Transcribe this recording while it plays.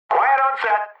set.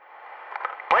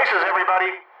 Places,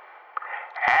 everybody.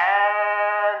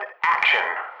 And action.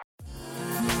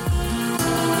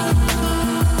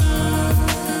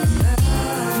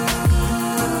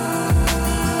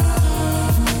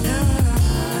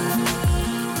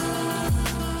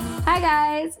 Hi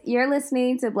guys, you're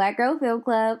listening to Black Girl Film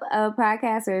Club, a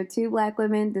podcast where two black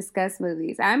women discuss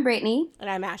movies. I'm Brittany. And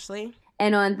I'm Ashley.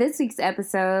 And on this week's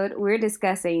episode, we're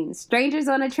discussing Strangers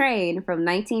on a Train from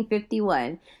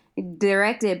 1951,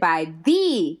 directed by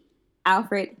the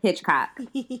Alfred Hitchcock.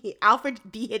 Alfred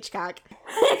D. Hitchcock.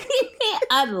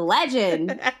 A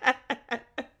legend.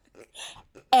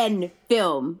 And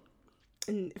film.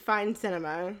 And fine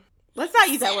cinema. Let's not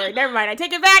use that word. Never mind. I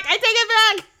take it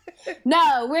back.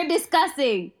 No, we're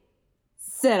discussing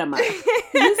cinema.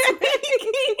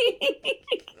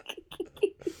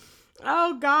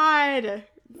 Oh, God.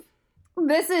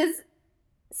 This is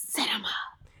cinema.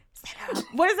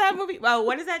 What is that movie? Oh,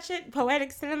 what is that shit?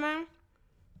 Poetic cinema?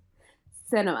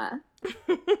 Cinema.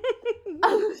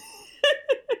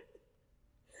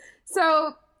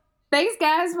 So, thanks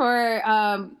guys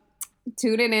for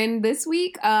tuning in this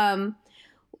week.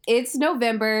 It's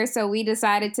November, so we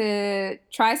decided to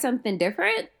try something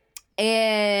different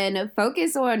and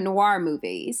focus on noir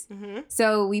movies. Mm-hmm.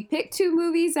 So we picked two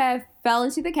movies that fell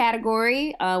into the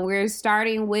category. We're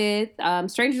starting with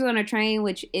Strangers on a Train,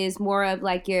 which is more of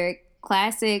like your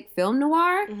classic film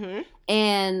noir. Mm-hmm.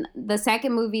 And the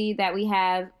second movie that we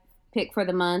have picked for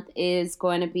the month is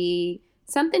going to be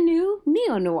something new,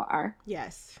 neo-noir.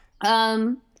 Yes.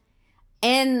 And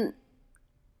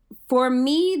for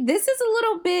me, this is a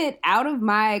little bit out of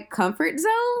my comfort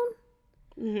zone.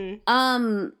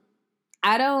 Mm-hmm.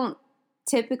 I don't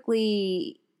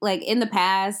typically, like in the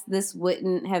past, this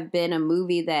wouldn't have been a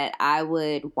movie that I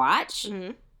would watch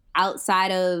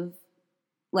outside of,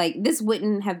 like, this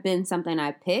wouldn't have been something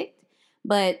I picked.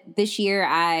 But this year,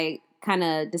 I kind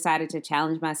of decided to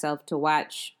challenge myself to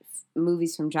watch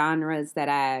movies from genres that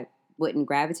I wouldn't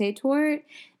gravitate toward.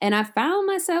 And I found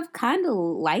myself kind of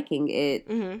liking it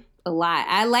a lot.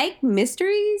 I like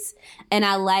mysteries, and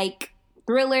I like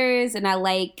thrillers, and I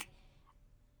like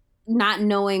not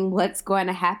knowing what's going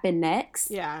to happen next.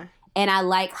 Yeah. And I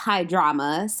like high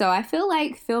drama. So I feel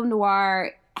like film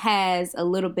noir has a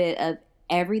little bit of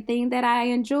everything that I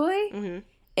enjoy. Mm-hmm.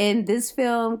 And this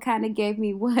film kind of gave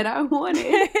me what I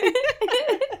wanted.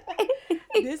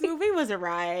 This movie was a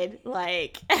ride.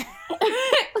 Like,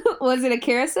 was it a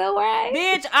carousel ride?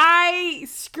 Bitch, I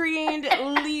screamed at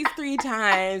least 3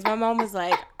 times. My mom was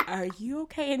like, "Are you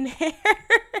okay in there?"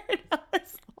 I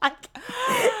was like,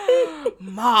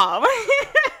 "Mom."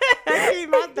 I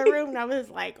came out the room and I was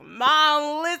like,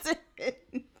 "Mom, listen."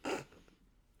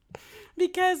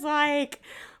 Because, like,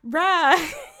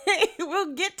 bruh,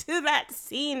 we'll get to that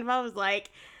scene. But I was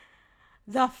like,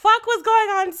 the fuck was going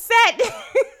on set?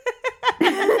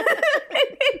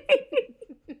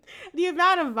 The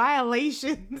amount of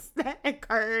violations that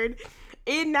occurred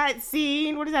in that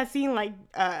scene. What is that scene like?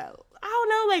 I don't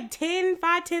know, like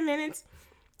 5-10 minutes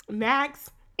max.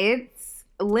 It's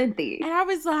lengthy. And I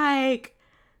was like,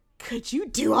 could you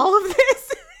do all of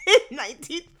this in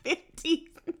 1950?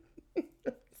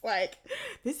 It's like,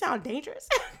 this sounds dangerous.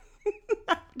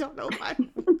 I don't know why.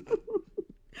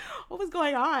 What was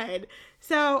going on?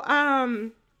 So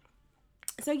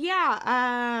yeah,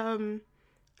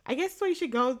 I guess we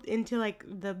should go into like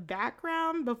the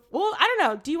background. Well, I don't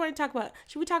know. Do you want to talk about?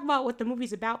 Should we talk about what the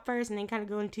movie's about first, and then kind of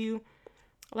go into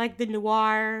like the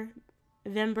noir,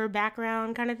 Vember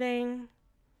background kind of thing?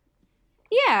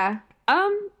 Yeah.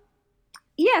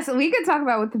 Yeah. So we could talk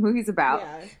about what the movie's about.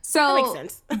 Yeah, so that makes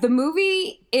sense. The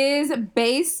movie is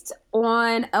based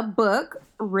on a book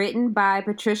written by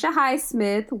Patricia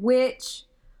Highsmith, which,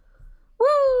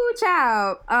 woo,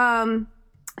 child.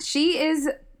 She is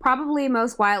probably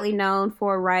most widely known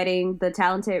for writing The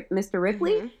Talented Mr.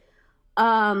 Ripley.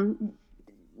 Mm-hmm.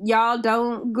 Y'all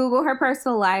don't Google her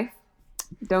personal life.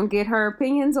 Don't get her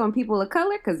opinions on people of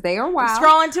color because they are wild.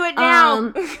 Scroll into it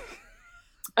now.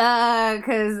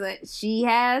 Because she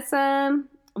has some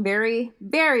very,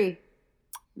 very,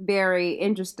 very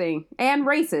interesting and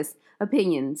racist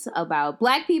opinions about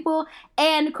Black people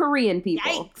and Korean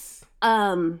people.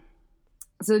 Yikes.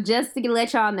 So just to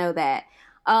let y'all know that.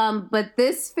 But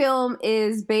this film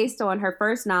is based on her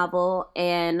first novel,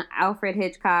 and Alfred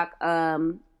Hitchcock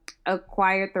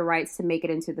acquired the rights to make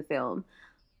it into the film.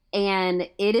 And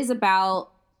it is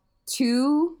about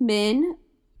 2 men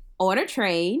on a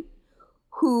train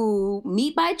who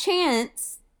meet by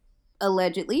chance,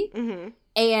 allegedly,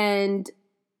 and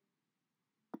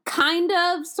kind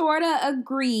of, sort of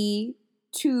agree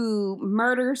to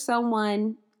murder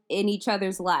someone in each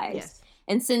other's lives. Yes.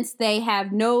 And since they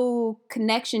have no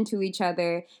connection to each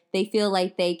other, they feel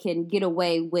like they can get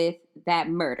away with that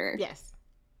murder. Yes.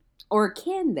 Or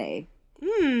can they?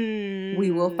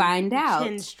 We will find out.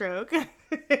 Chin stroke.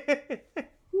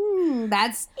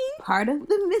 That's part of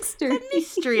the mystery. The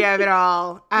mystery of it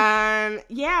all.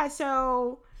 Yeah,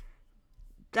 so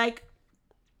like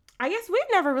I guess we've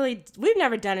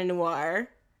never done a noir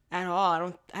at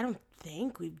all. I don't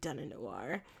think we've done a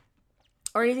noir.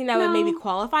 Or anything that would maybe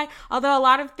qualify. Although a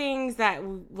lot of things that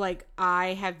like I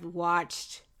have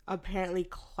watched apparently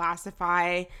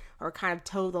classify or kind of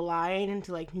toe the line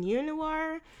into like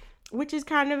neo-noir, which is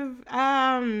kind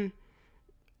of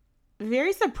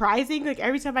very surprising. Like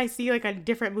every time I see like a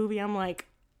different movie, I'm like,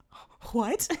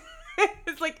 what?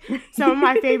 It's like some of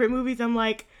my favorite movies. I'm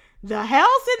like, the hell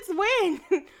since when?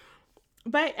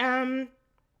 But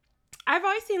I've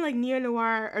always seen like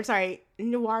Noirvember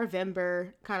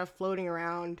kind of floating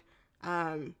around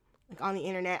like on the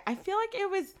internet. I feel like it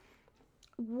was,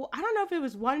 I don't know if it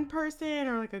was one person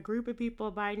or like a group of people,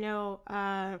 but I know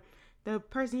the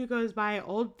person who goes by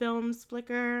Old Films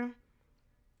Flicker,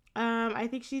 I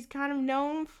think she's kind of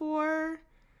known for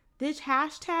this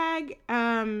hashtag,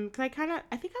 because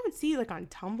I think I would see like on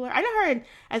Tumblr. I know her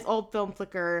as Old Film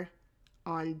Flicker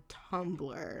on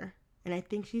Tumblr, and I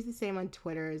think she's the same on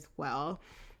Twitter as well.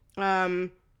 But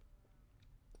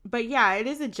yeah, it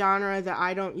is a genre that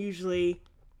I don't usually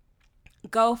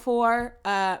go for,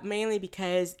 mainly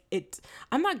because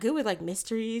I'm not good with like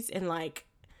mysteries and like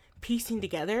piecing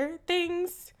together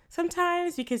things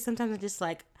sometimes, because sometimes I'm just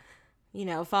like, you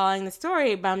know, following the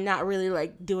story, but I'm not really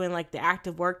like doing like the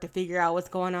active work to figure out what's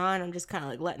going on. I'm just kind of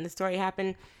like letting the story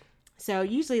happen. So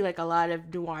usually like a lot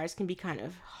of noirs can be kind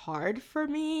of hard for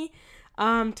me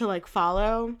to like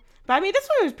follow. But I mean, this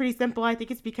one was pretty simple. I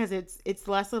think it's because it's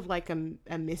less of like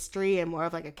a mystery and more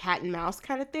of like a cat and mouse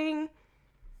kind of thing.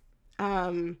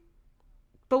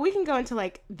 But we can go into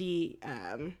like the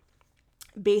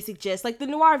basic gist. Like the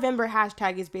Noirvember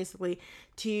hashtag is basically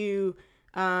to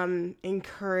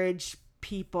encourage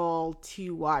people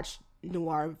to watch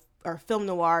noir or film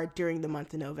noir during the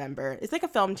month of November. It's like a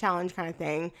film challenge kind of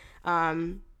thing.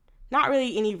 Not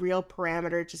really any real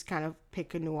parameter, just kind of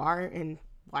pick a noir and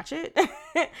watch it.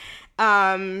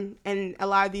 And a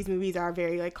lot of these movies are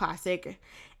very like classic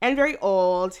and very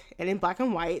old and in black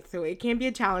and white, so it can be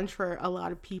a challenge for a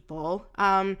lot of people.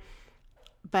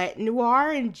 But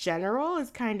noir in general is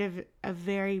kind of a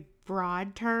very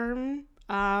broad term.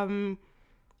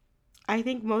 I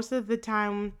think most of the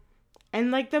time,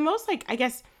 and like the most like, I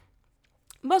guess,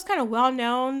 most kind of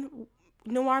well-known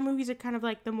noir movies are kind of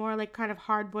like the more like kind of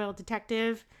hard-boiled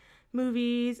detective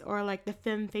movies, or like the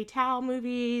femme fatale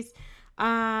movies.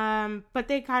 But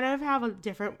they kind of have a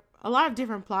lot of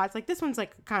different plots. Like this one's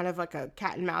like kind of like a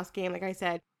cat and mouse game, like I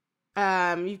said.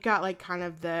 You've got like kind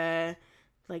of the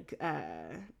like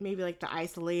maybe like the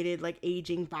isolated like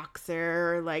aging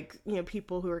boxer, or like, you know,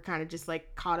 people who are kind of just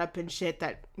like caught up in shit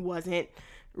that wasn't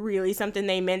really something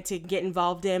they meant to get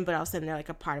involved in, but all of a sudden they're like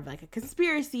a part of like a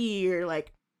conspiracy, or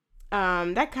like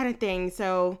that kind of thing.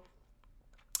 So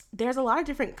there's a lot of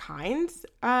different kinds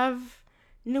of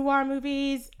noir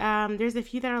movies. There's a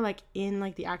few that are like in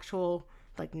like the actual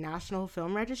like National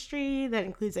Film Registry, that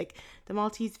includes like The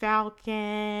Maltese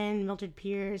Falcon, Mildred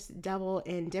Pierce, Double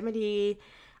Indemnity,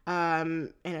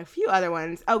 and a few other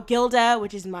ones. Oh, Gilda,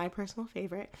 which is my personal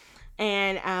favorite.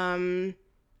 And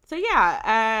so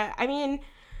yeah, I mean,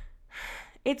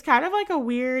 it's kind of like a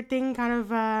weird thing, kind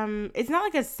of, it's not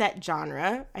like a set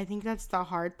genre. I think that's the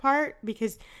hard part,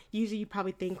 because usually you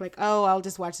probably think like, oh, I'll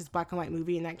just watch this black and white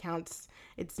movie and that counts.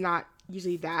 It's not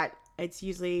usually that. It's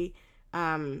usually,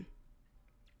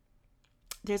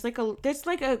 there's like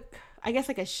a I guess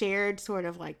like a shared sort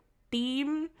of like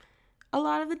theme a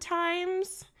lot of the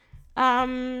times.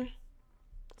 So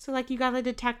like you got the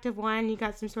detective one, you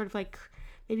got some sort of like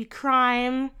maybe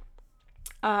crime.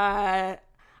 I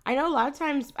know a lot of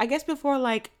times, I guess before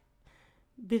like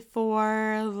maybe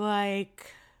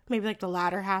like the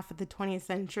latter half of the 20th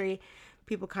century,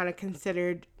 people kind of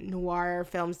considered noir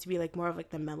films to be like more of like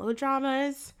the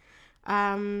melodramas.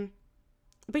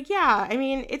 But yeah, I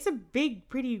mean, it's a big,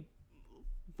 pretty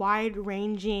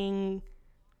wide-ranging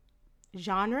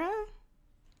genre,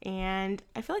 and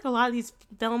I feel like a lot of these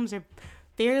films are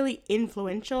fairly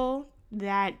influential,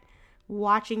 that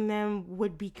watching them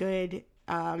would be good,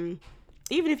 even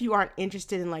if you aren't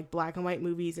interested in like black and white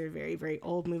movies or very, very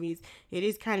old movies. It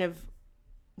is kind of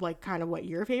what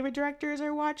your favorite directors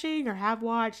are watching or have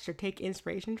watched or take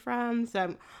inspiration from.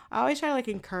 So I always try to like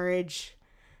encourage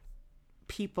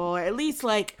people, or at least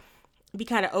like be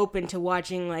kind of open to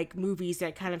watching like movies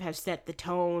that kind of have set the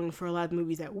tone for a lot of the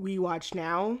movies that we watch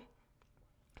now.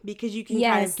 because you can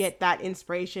kind of get that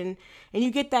inspiration and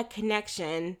you get that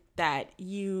connection that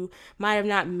you might have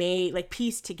not made, like,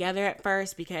 pieced together at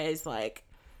first, because, like,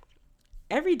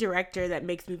 every director that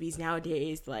makes movies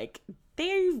nowadays, like,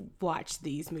 they've watched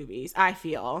these movies, I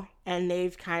feel, and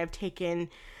they've kind of taken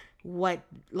what,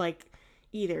 like,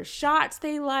 either shots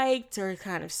they liked or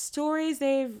kind of stories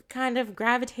they've kind of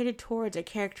gravitated towards or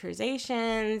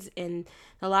characterizations, and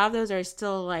a lot of those are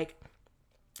still, like,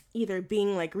 either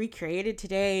being, like, recreated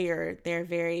today, or they're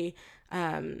very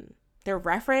they're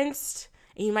referenced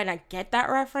and you might not get that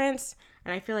reference.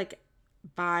 And I feel like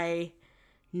by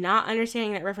not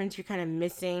understanding that reference, you're kind of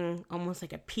missing almost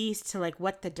like a piece to, like,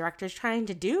 what the director's trying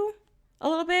to do a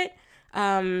little bit.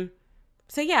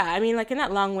 So yeah, I mean, like, in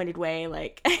that long-winded way,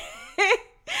 like,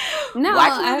 no,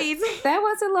 watch movies. That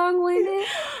wasn't long-winded.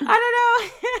 I don't know.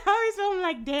 I always feel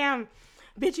like, damn,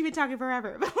 bitch, you've been talking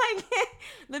forever. But, like,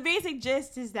 the basic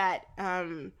gist is that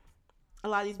a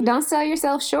lot of these movies, don't sell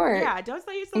yourself short. Yeah, don't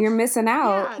sell yourself. You're missing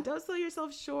out. Yeah, don't sell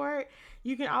yourself short.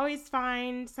 You can always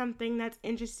find something that's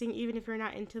interesting, even if you're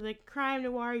not into, like, crime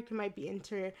noir. You might be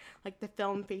into, like, the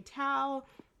femme fatale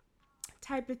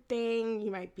type of thing.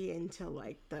 You might be into,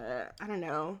 like, the, I don't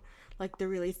know, like, the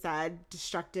really sad,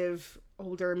 destructive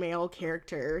older male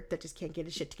character that just can't get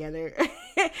his shit together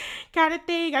kind of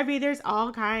thing. I mean, there's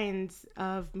all kinds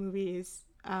of movies.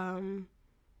 And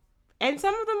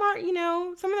some of them are, you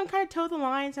know, some of them kind of toe the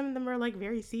line. Some of them are, like,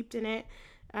 very seeped in it.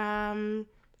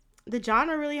 The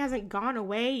genre really hasn't gone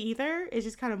away either. It's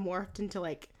just kind of morphed into,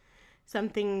 like,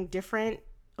 something different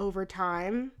over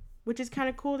time, which is kind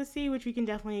of cool to see, which we can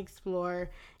definitely explore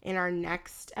in our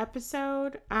next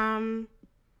episode.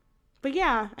 But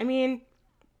yeah, I mean,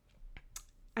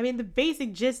 the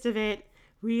basic gist of it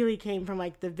really came from,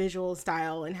 like, the visual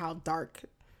style and how dark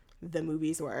the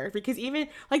movies were, because even,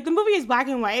 like, the movie is black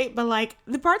and white, but, like,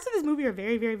 the parts of this movie are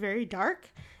very, very, very dark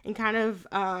and kind of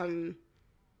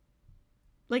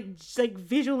like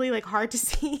visually, like, hard to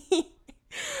see.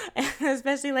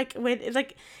 Especially, like, when it's,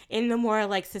 like, in the more,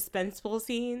 like, suspenseful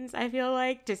scenes, I feel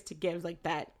like, just to give, like,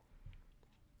 that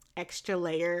extra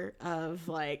layer of,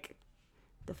 like,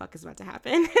 the fuck is about to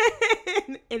happen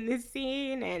in this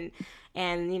scene.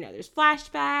 And you know, there's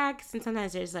flashbacks, and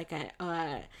sometimes there's, like,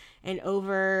 an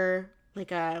over,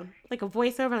 like a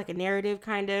voiceover, like a narrative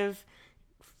kind of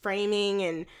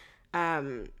framing.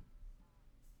 And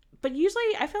but usually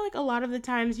I feel like a lot of the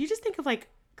times you just think of, like,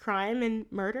 crime and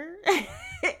murder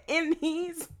in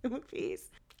these movies.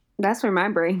 That's where my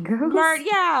brain goes.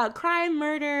 Yeah, crime,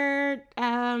 murder,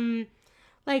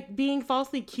 like, being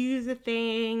falsely accused of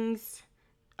things,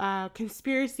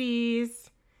 conspiracies,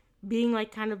 being,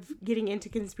 like, kind of getting into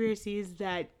conspiracies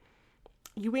that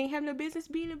you ain't have no business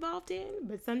being involved in,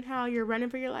 but somehow you're running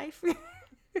for your life.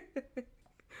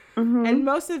 Mm-hmm. And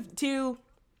most of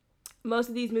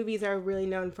these movies are really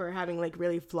known for having, like,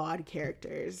 really flawed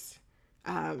characters.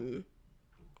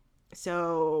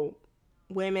 So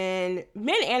men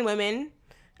and women,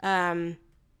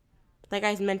 like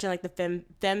I mentioned, like, the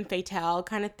femme fatale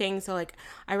kind of thing. So, like,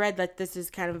 I read that this is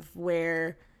kind of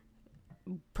where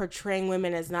portraying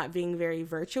women as not being very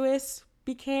virtuous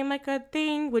became, like, a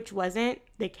thing, which wasn't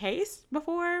the case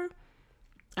before.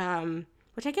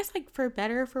 Which I guess, like, for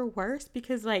better or for worse,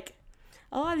 because, like,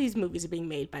 a lot of these movies are being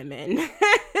made by men.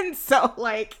 And so,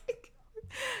 like,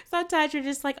 sometimes you're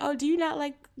just like, oh, you don't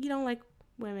like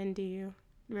women, do you?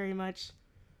 Very much.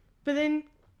 But then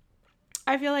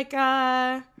I feel like,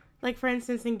 for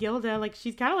instance, in Gilda, like,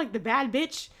 she's kind of like the bad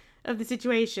bitch of the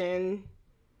situation.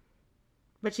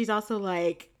 But she's also,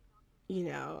 like, you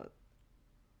know,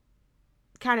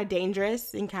 kind of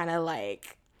dangerous and kind of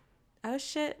like, oh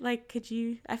shit, like,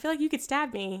 I feel like you could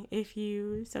stab me if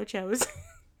you so chose.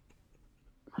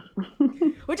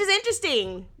 Which is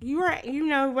interesting.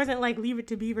 It wasn't like Leave It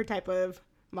to Beaver type of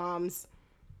moms.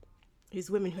 These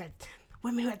women who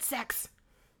had sex.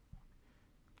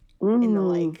 In the,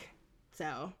 like,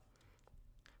 so.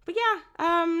 But yeah,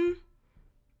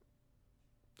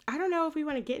 I don't know if we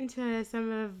want to get into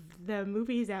some of the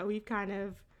movies that we've kind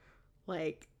of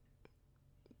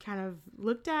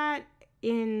looked at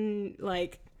in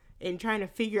trying to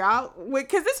figure out,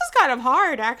 because this is kind of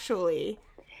hard, actually.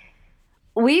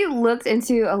 We looked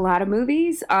into a lot of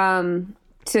movies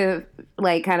to,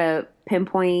 like, kind of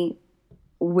pinpoint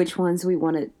which ones we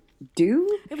want to do.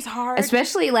 It was hard.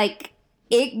 Especially, like,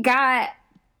 it got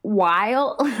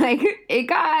wild. Like, it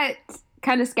got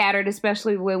kind of scattered,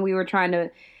 especially when we were trying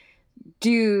to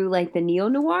do, like, the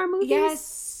neo-noir movies.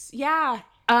 Yes. Yeah.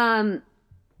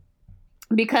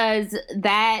 Because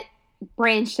that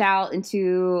branched out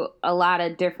into a lot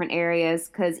of different areas.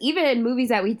 Because even in movies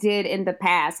that we did in the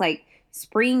past, like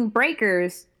Spring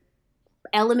Breakers,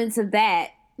 elements of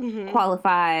that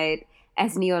qualified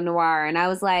as neo-noir. And I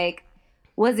was like,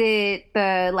 was it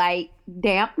the, like,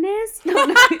 dampness?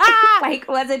 Like,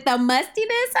 was it the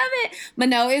mustiness of it? But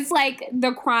no, it's like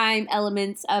the crime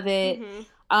elements of it.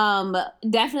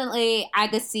 Definitely I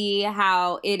could see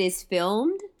how it is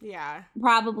filmed. Yeah.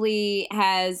 Probably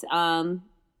has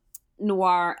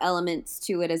noir elements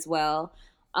to it as well.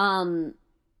 And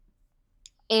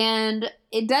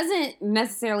it doesn't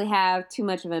necessarily have too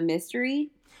much of a mystery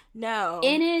in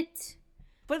it.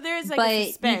 But there's like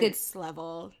a suspense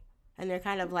level. And they're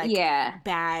kind of like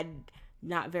bad,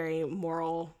 not very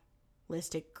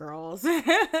moralistic girls.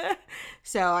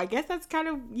 So I guess that's kind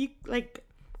of, they're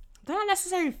not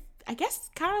necessarily, I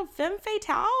guess, kind of femme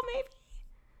fatale, maybe?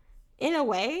 In a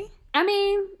way. I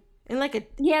mean, in like a...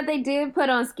 Yeah, they did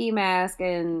put on ski mask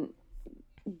and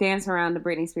dance around to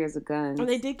Britney Spears with guns. Well,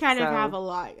 they did kind of have a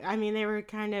lot. I mean, they were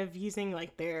kind of using,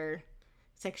 like, their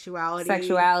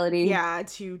sexuality. Yeah,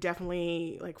 to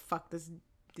definitely, like, fuck this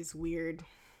weird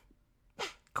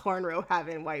cornrow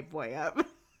having white boy up.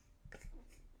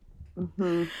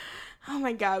 Oh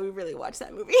my god, we really watched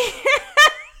that movie.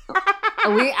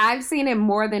 I've seen it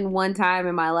more than one time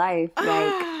in my life. Like,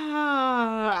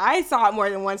 I saw it more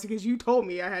than once because you told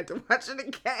me I had to watch it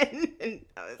again, and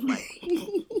I was like,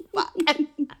 fuck.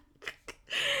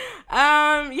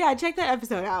 Yeah, check that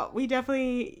episode out. We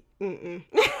definitely but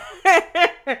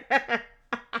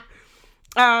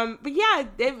yeah,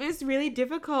 it was really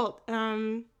difficult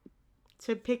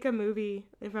to pick a movie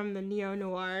from the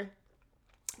neo-noir,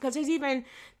 because there's even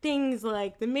things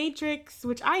like The Matrix,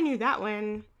 which I knew that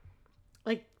one,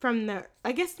 like, from the,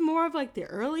 I guess, more of, like, the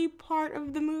early part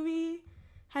of the movie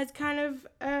has kind of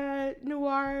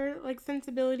noir, like,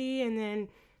 sensibility, and then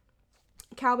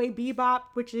Cowboy Bebop,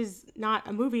 which is not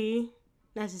a movie,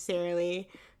 necessarily,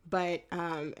 but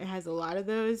it has a lot of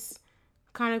those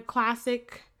kind of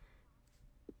classic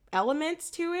elements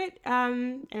to it,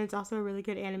 and it's also a really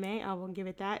good anime. I will give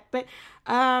it that. But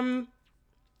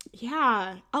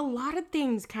yeah, a lot of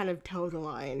things kind of toe the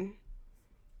line.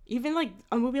 Even like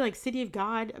a movie like City of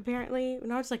God, apparently,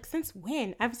 and I was like, since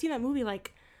when? I've seen that movie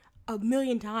like a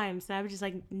million times, and I was just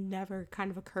like, never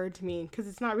kind of occurred to me, because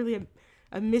it's not really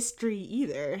a mystery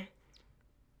either,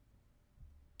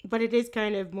 but it is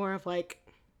kind of more of like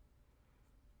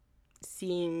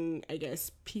seeing, I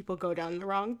guess, people go down the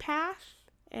wrong path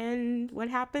and what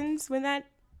happens when that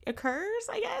occurs,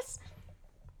 I guess.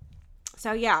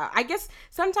 So yeah, I guess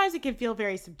sometimes it can feel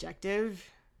very subjective,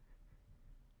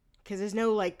 because there's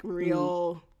no like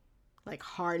real like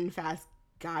hard and fast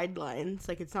guidelines.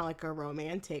 Like, it's not like a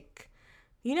romantic,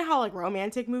 you know how like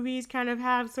romantic movies kind of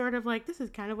have sort of like, this is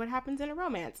kind of what happens in a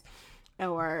romance,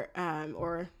 or I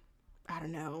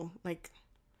don't know, like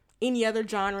any other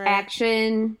genre.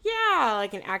 Action. Yeah,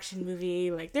 like an action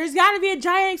movie. Like, there's got to be a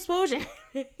giant explosion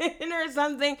or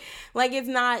something. Like, it's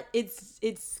not,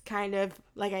 it's kind of,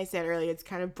 like I said earlier, it's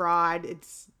kind of broad.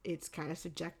 It's kind of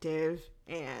subjective.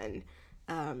 And,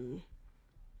 I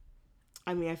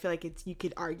mean, I feel like you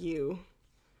could argue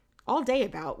all day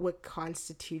about what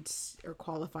constitutes or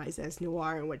qualifies as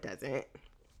noir and what doesn't.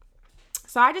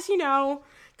 So I just,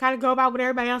 kind of go about what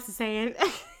everybody else is saying.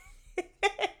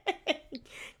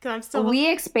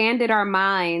 We expanded our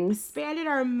minds.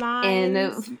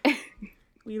 And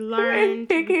we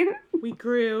learned. We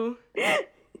grew.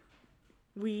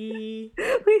 We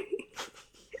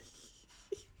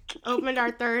opened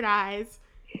our third eyes.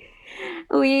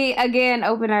 We again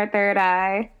opened our third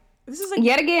eye. This is like,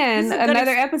 yet again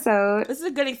another episode. This is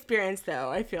a good experience,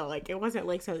 though. I feel like it wasn't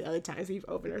like some of the other times we've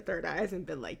opened our third eyes and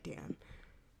been like, damn,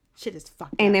 shit is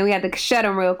fucked and up. Then we had to shut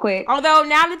them real quick. Although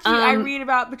now that I read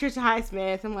about Patricia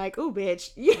Highsmith, I'm like, oh,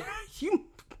 bitch, you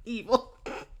evil.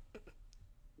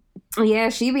 Yeah,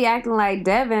 she be acting like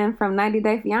Devin from 90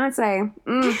 Day Fiance.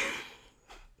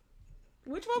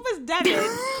 Which one was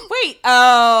Devin? Wait,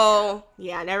 oh,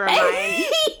 yeah, never mind.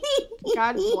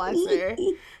 God bless her.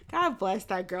 God bless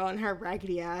that girl and her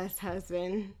raggedy ass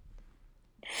husband.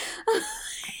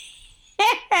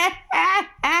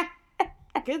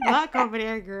 Good luck over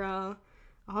there, girl.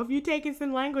 I hope you taking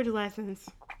some language lessons.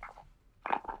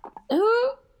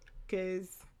 Ooh.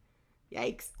 'Cause,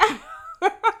 yikes.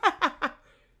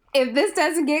 If this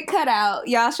doesn't get cut out,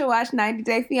 y'all should watch 90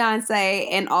 Day Fiance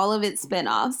and all of its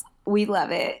spinoffs. We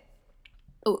love it.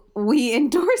 We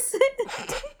endorse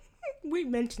it. We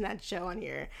mentioned that show on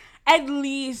here at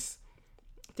least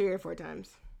 3 or 4 times.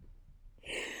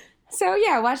 So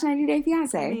yeah, watch 90 Day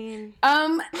Fiance. I mean,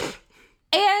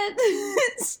 and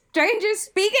strangers,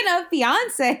 speaking of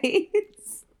fiancés,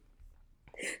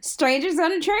 strangers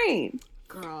on a train.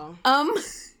 Girl.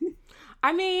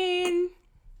 I mean,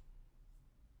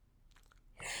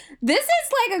 This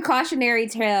is like a cautionary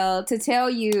tale to tell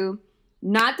you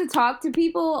not to talk to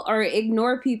people or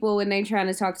ignore people when they're trying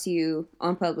to talk to you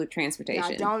on public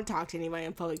transportation. Yeah, don't talk to anybody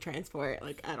on public transport,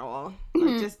 like, at all.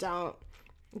 Like, just don't.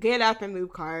 Get up and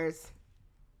move cars.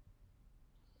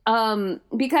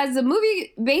 Because the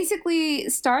movie basically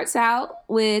starts out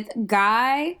with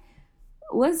Guy.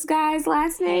 What's Guy's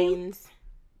last name? Haynes.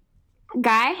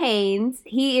 Guy Haynes.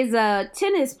 He is a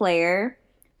tennis player.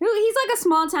 He's like a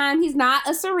small time. He's not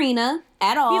a Serena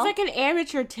at all. He's like an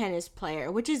amateur tennis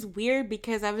player, which is weird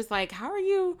because I was like, how are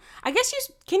you? I guess you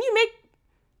can't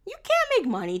make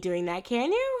money doing that,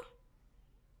 can you?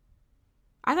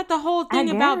 I thought the whole thing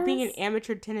about being an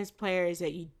amateur tennis player is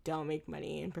that you don't make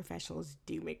money and professionals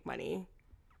do make money.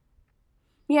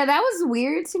 Yeah, that was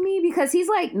weird to me because he's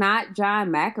like not John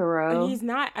McEnroe. And he's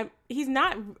not,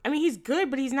 I mean, he's good,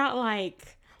 but he's not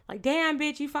like, damn,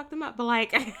 bitch, you fucked him up. But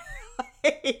like,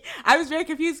 I was very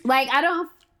confused. Like, I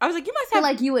was like, you must feel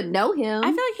have, like you would know him. I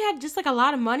feel like he had just like a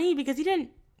lot of money because he didn't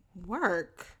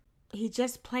work. He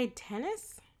just played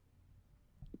tennis.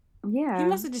 Yeah. He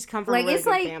must have just come from a really good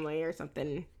family or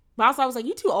something. But also, I was like,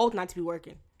 you too old not to be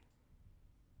working.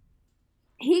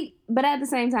 But at the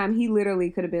same time, he literally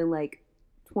could have been like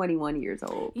 21 years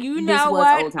old. You know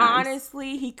what?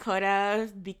 Honestly, he could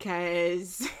have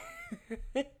because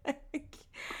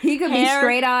he could be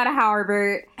straight out of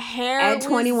Harvard at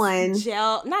 21.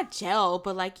 Not gel,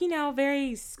 but like,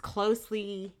 very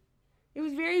closely. It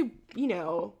was very,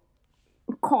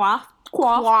 coiffed.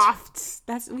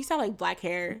 We sound like black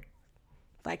hair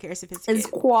sophisticated. It's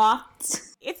coiffed.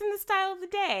 It's in the style of the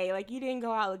day. Like, you didn't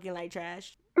go out looking like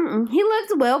trash. He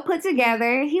looked well put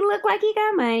together. He looked like he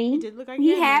got money. He did look like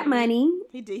he had money.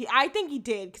 He did. I think he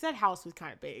did because that house was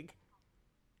kind of big.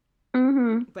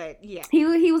 Mm-hmm. But yeah,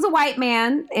 he was a white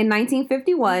man in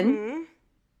 1951. Mm-hmm.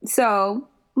 So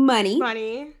money.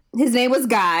 His name was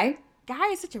Guy. Guy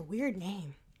is such a weird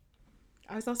name.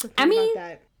 I was also thinking about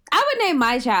that. I would name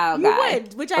my child Guy. You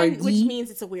would, which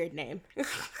means it's a weird name.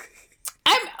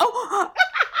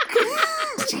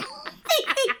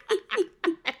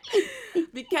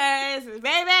 Because,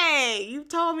 baby, you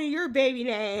told me your baby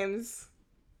names.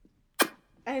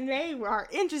 And they are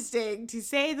interesting, to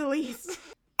say the least.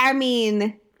 I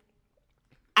mean,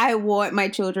 I want my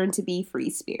children to be free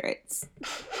spirits.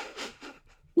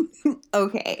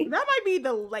 Okay. That might be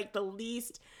the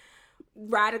least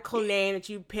radical name that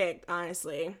you picked,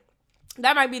 honestly.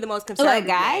 That might be the most conservative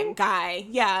name. Guy.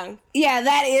 Yeah. Yeah,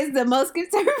 that is the most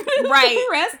conservative. Right. The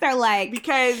rest are like,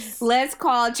 because let's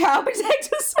call child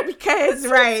protective services. Because,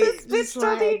 right. Just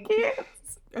like,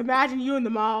 imagine you in the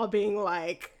mall being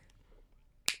like,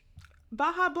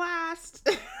 Baja Blast.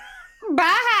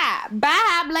 Baja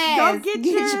Blast. Don't get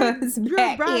your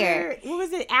back brother. Here. What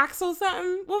was it? Axel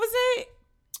something? What was it?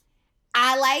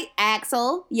 I like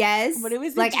Axel, yes. But it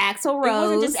was like Axel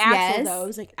Rose. It wasn't just Axel, yes. though. It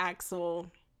was like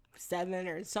Axel 7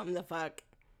 or something the fuck.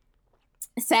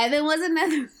 7 was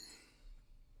another.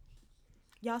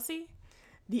 Y'all see?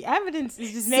 The evidence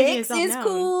is just making itself known. 6 is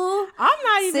cool. I'm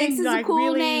not even 6 is a cool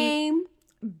really name.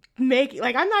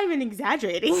 I'm not even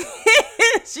exaggerating.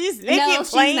 She's making it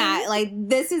plain. She's not. Like,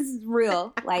 this is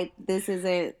real. Like, this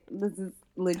is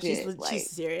legit. She's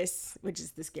serious, which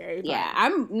is the scary part. Yeah,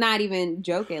 I'm not even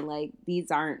joking. Like, these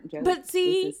aren't jokes. But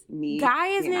see, this is me Guy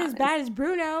isn't being as bad as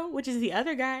Bruno, which is the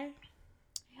other guy.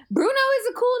 Bruno is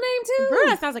a cool name too.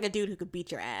 Bruno sounds like a dude who could beat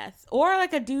your ass, or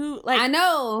like a dude like I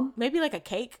know, maybe like a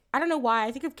Cake. I don't know why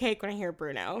I think of Cake when I hear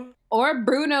Bruno. Or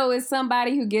Bruno is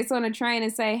somebody who gets on a train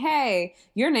and say, "Hey,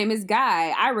 your name is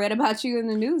Guy. I read about you in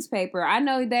the newspaper. I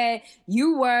know that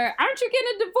aren't you getting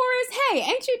a divorce? Hey,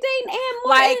 ain't you dating Ann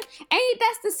Morton? Like, ain't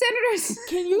that's the senator's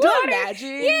Can you daughter?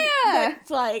 imagine? Yeah, it's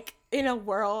like in a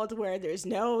world where there's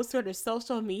no sort of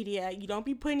social media, you don't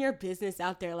be putting your business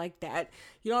out there like that.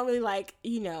 You don't really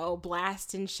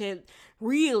blast and shit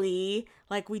really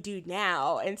like we do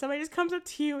now. And somebody just comes up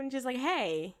to you and just like,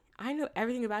 hey, I know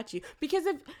everything about you. Because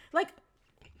of like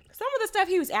some of the stuff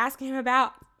he was asking him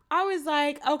about, I was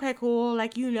like, okay, cool.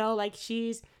 Like,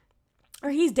 he's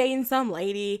dating some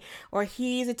lady, or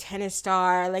he's a tennis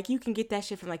star. Like, you can get that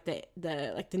shit from like the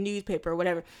newspaper or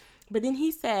whatever. But then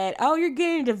he said, oh, you're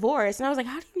getting a divorce. And I was like,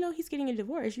 how do you know he's getting a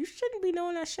divorce? You shouldn't be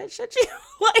knowing that shit, should you?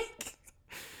 Like,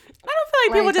 I don't feel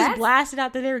like people just blasted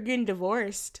out that they were getting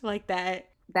divorced like that.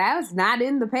 That was not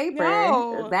in the paper.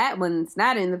 No. That one's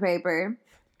not in the paper.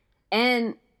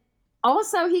 And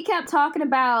also, he kept talking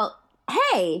about,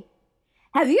 hey,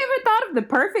 have you ever thought of the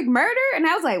perfect murder? And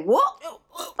I was like, what?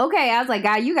 Okay, I was like,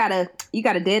 God, you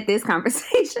gotta dead this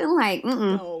conversation. Like,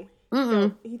 No.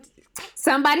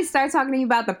 Somebody starts talking to you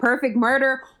about the perfect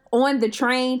murder on the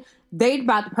train. They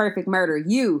about the perfect murder.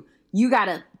 You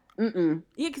gotta, Mm-mm.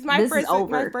 Yeah, because This is my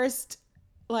over. first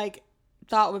like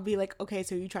thought would be like, okay,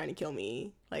 so you're trying to kill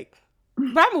me, like,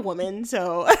 but I'm a woman,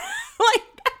 so like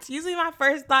that's usually my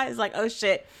first thought is like, oh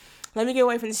shit, let me get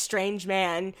away from this strange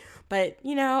man. But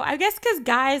you know, I guess because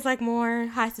guys like more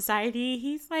high society,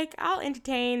 he's like, I'll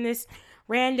entertain this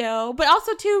rando. But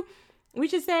also too, we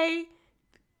should say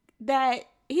that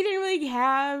he didn't really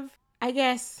have, I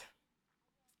guess,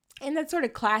 in that sort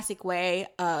of classic way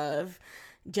of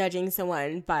judging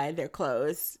someone by their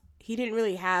clothes, he didn't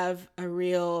really have a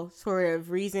real sort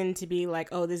of reason to be like,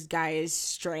 oh, this guy is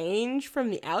strange from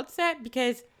the outset,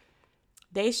 because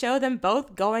they show them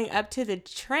both going up to the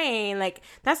train. Like,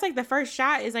 that's like the first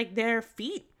shot is like their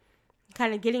feet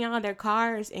kind of getting out of their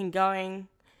cars and going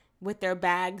with their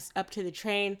bags up to the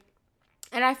train.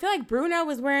 And I feel like Bruno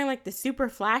was wearing like the super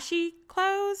flashy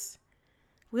clothes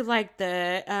with like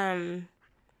the,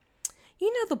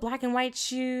 you know, the black and white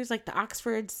shoes, like the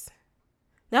Oxfords.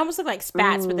 They almost look like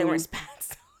Spats, but they weren't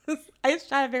Spats. I was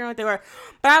trying to figure out what they were.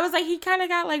 But I was like, he kind of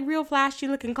got like real flashy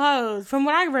looking clothes from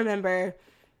what I remember.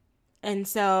 And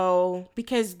so,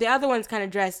 because the other one's kind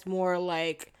of dressed more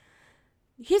like,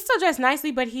 he's still dressed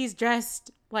nicely, but he's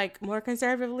dressed like more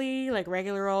conservatively, like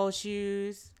regular old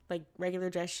shoes, like regular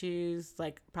dress shoes,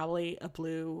 like probably a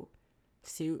blue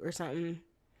suit or something.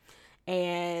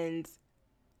 And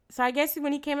so I guess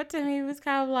when he came up to me, he was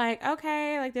kind of like,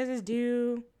 okay, like there's this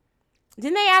dude.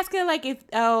 Didn't they ask him like if,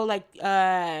 oh, like,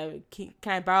 can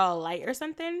I borrow a light or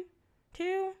something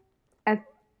too?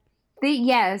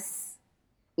 Yes.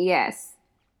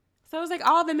 So it was like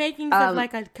all the makings of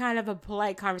like a kind of a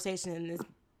polite conversation, and this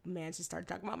man just started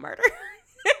talking about murder.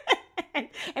 And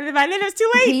then by then it was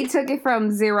too late. He took it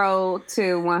from 0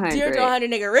 to 100. 0 to 100,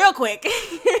 nigga, real quick.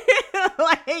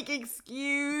 Like,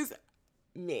 excuse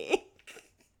me.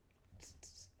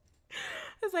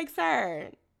 It's like, sir,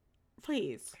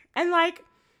 please. And like,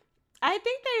 I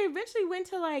think they eventually went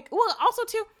to like, well, also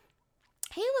too,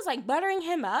 he was like buttering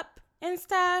him up and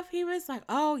stuff. He was like,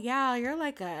 oh yeah, you're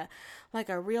like a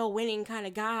real winning kind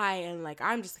of guy, and like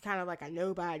I'm just kind of like a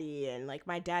nobody, and like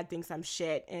my dad thinks I'm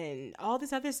shit and all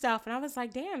this other stuff. And I was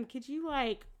like, damn, can you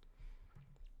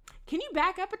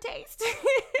back up a taste?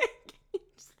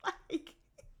 Just like,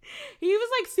 he was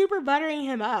like super buttering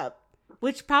him up,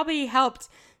 which probably helped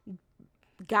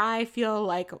Guy feel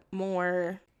like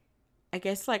more, I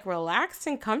guess, like relaxed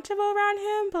and comfortable around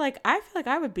him. But like, I feel like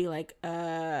I would be like,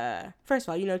 first of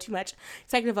all, you know too much.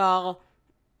 Second of all,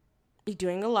 you're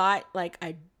doing a lot. Like,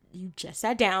 you just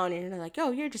sat down and you're like,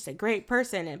 oh, you're just a great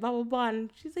person and blah blah blah.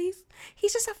 And she's like,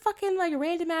 he's just a fucking like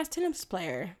random ass tennis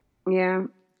player. Yeah,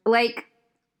 like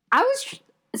I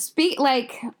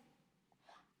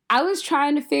was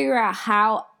trying to figure out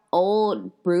how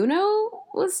old Bruno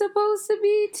was supposed to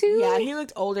be too. Yeah, he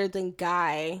looked older than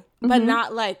Guy, but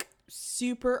not like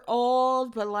super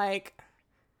old, but like,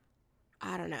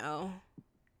 I don't know.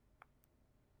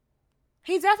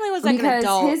 He definitely was like an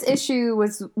adult. Because his issue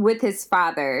was with his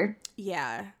father.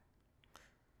 Yeah.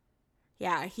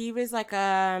 Yeah, he was like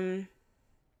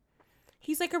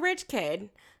he's like a rich kid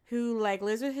who like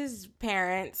lives with his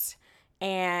parents,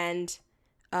 and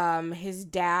his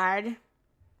dad,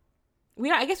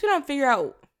 I guess we don't figure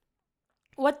out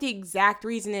what the exact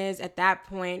reason is at that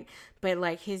point, but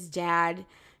like his dad,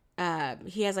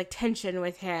 he has like tension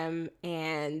with him,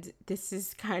 and this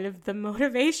is kind of the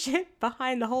motivation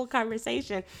behind the whole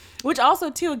conversation. Which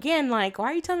also too, again, like, why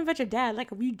are you telling me about your dad? Like,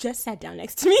 you just sat down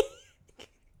next to me.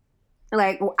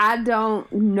 Like, I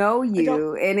don't know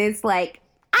you, and it's like,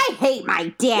 I hate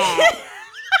my dad.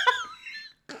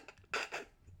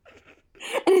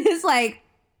 And it's like,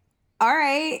 all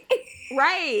right.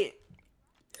 Right.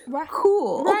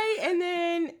 Cool. Right. And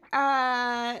then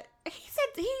he said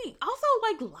he also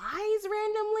like lies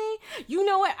randomly. You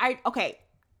know what? Okay,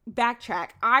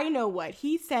 backtrack. I know what.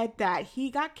 He said that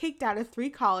he got kicked out of 3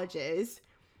 colleges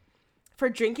for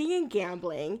drinking and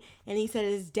gambling, and he said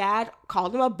his dad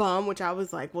called him a bum, which I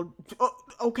was like, well,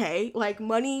 okay, like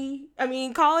money. I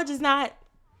mean, college is not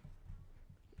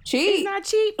cheap. It's not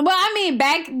cheap. Well, I mean,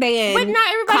 back then, but not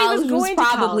everybody was going to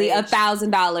probably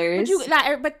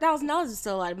 $1,000. But $1,000 is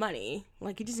still a lot of money.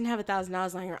 Like, you just didn't have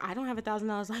 $1,000 lying around. I don't have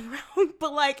 $1,000 lying around,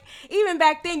 but like even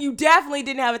back then, you definitely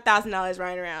didn't have $1,000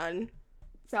 lying around.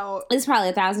 So it's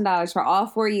probably $1,000 for all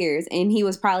 4 years, and he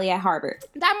was probably at Harvard.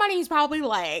 That money is probably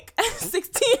like $60,000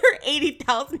 or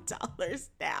 $80,000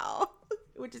 now,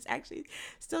 which is actually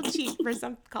still cheap for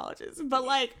some colleges. But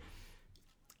like,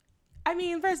 I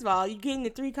mean, first of all, you get into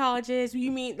 3 colleges.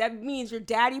 That means your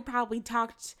daddy probably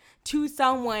talked to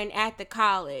someone at the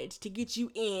college to get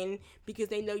you in because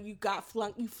they know you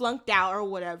flunked out or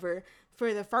whatever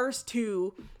for the first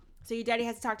 2, So your daddy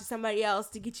has to talk to somebody else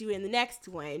to get you in the next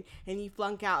one, and you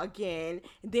flunk out again.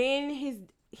 Then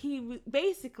he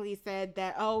basically said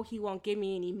that, oh, he won't give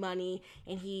me any money,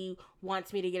 and he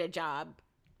wants me to get a job.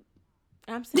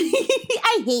 I'm saying,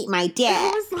 I hate my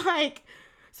dad. I was like,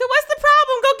 so what's the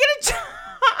problem? Go get a job.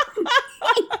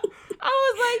 I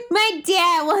was like, my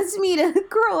dad wants me to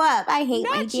grow up. I hate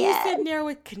my not you dad. sitting there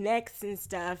with connects and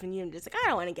stuff, and you're just like, I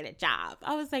don't want to get a job.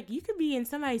 I was like, you could be in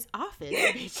somebody's office,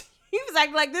 bitch. He was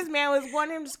acting like this man was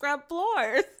wanting him to scrub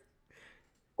floors.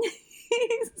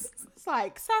 It's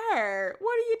like, sir,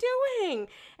 what are you doing?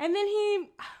 And then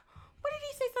what did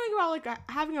he say? Something about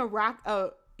like having a rock.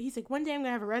 Oh, he's like, one day I'm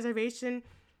gonna have a reservation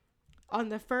on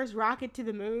the first rocket to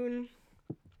the moon.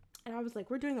 And I was like,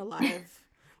 we're doing a lot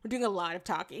of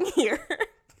talking here.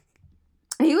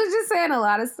 He was just saying a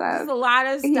lot of stuff. Just a lot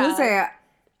of stuff. He was saying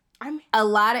a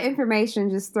lot of information,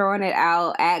 just throwing it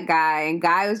out at Guy, and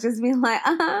Guy was just being like,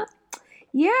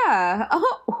 yeah,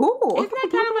 Isn't that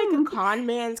kind of like a con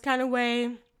man's kind of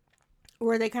way,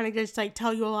 where they kind of just like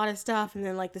tell you a lot of stuff, and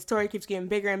then like the story keeps getting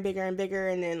bigger and bigger and bigger,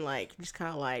 and then like just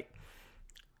kind of like,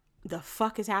 the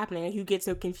fuck is happening? Like, you get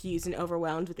so confused and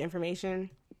overwhelmed with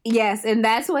information. Yes, and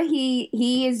that's what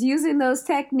he is using those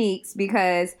techniques,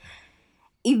 because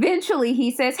eventually he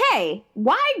says, hey,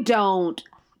 why don't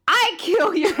I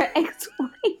kill your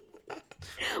ex-wife?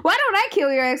 Why don't I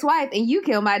kill your ex-wife and you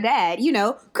kill my dad? You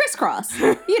know, crisscross.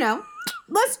 You know,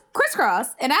 let's crisscross.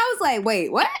 And I was like,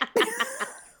 wait, what?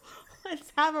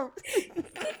 Let's have a... We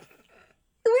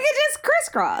could just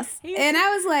crisscross. And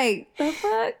I was like, the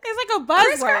fuck? It's like a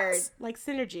buzzword. Like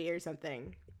synergy or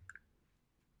something.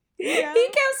 Yeah. He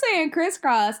kept saying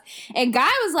crisscross. And Guy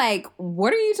was like,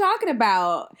 what are you talking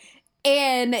about?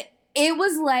 And it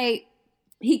was like,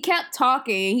 he kept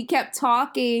talking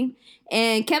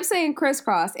and kept saying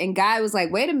crisscross. And Guy was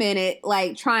like, wait a minute,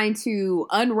 like trying to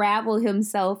unravel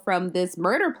himself from this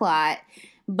murder plot.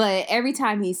 But every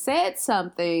time he said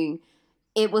something,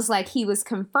 it was like he was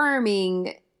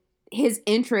confirming his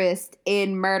interest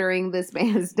in murdering this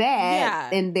man's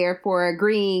dad, and therefore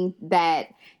agreeing that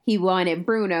he wanted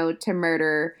Bruno to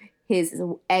murder his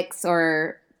ex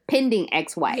or pending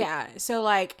ex-wife. Yeah, so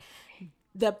like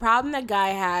the problem that Guy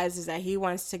has is that he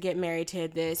wants to get married to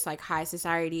this like high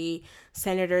society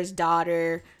senator's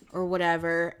daughter or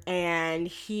whatever, and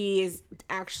he is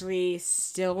actually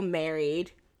still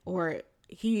married, or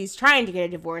he's trying to get a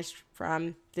divorce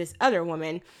from this other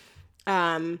woman.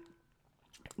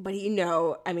 But he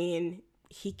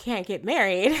can't get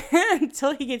married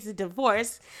until he gets a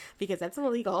divorce, because that's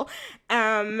illegal.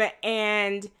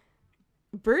 And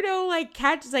Bruno like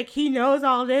catches, like, he knows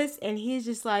all this, and he's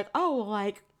just like, oh,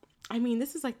 like, I mean,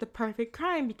 this is like the perfect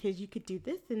crime, because you could do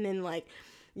this, and then like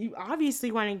you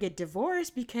obviously want to get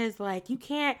divorced because like you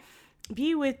can't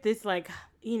be with this like,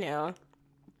 you know,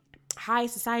 high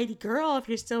society girl if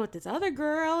you're still with this other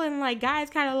girl. And like Guy's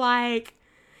kind of like,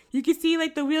 you can see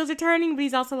like the wheels are turning, but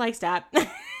he's also like, stop.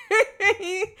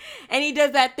 And he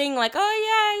does that thing like,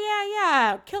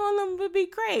 oh yeah, killing them would be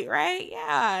great, right?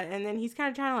 Yeah. And then he's kind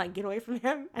of trying to like get away from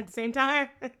him at the same time.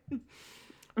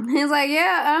 He's like,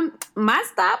 yeah, my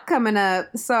stop coming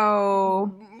up,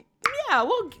 so yeah,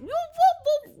 we'll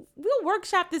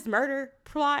workshop this murder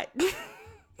plot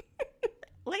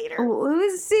later.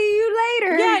 We'll see you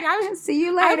later. Yeah, I was see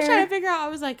you later. I was trying to figure out. I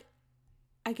was like,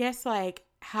 I guess like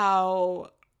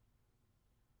how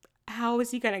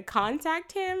is he gonna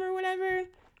contact him or whatever?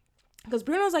 Because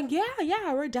Bruno's like,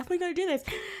 yeah, we're definitely gonna do this,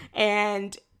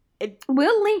 and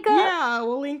we'll link up. Yeah,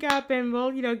 we'll link up and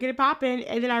we'll, you know, get it popping.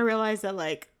 And then I realized that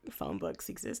like phone books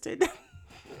existed.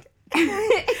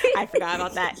 I forgot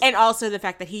about that. And also the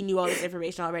fact that he knew all this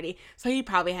information already. So he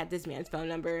probably had this man's phone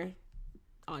number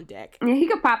on deck. Yeah, he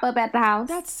could pop up at the house.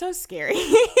 That's so scary. I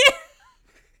feel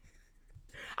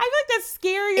like that's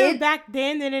scarier back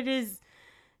then than it is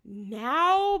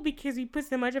now, because we put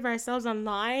so much of ourselves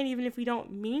online, even if we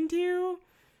don't mean to.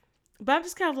 But I'm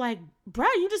just kind of like, bro,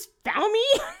 you just found me?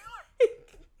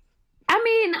 I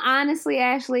mean, honestly,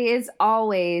 Ashley, it's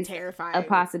always terrifying. A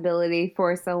possibility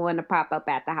for someone to pop up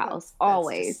at the house.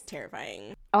 Always. Just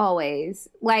terrifying. Always.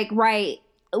 Like, right.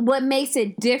 What makes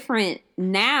it different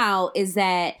now is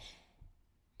that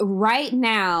right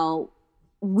now,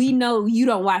 we know you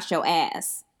don't wash your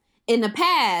ass. In the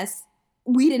past,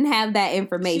 we didn't have that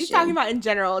information. She's talking about in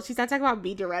general. She's not talking about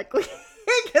me directly.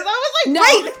 Because I was like, no,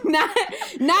 wait.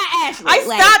 Not Ashley. I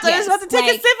stopped. I was about to take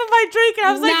a sip of my drink, and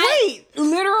I was like, wait.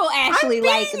 Literal Ashley.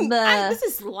 This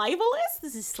is libelous?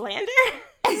 This is slander?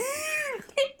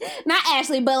 Not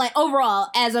Ashley, but like overall,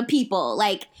 as a people,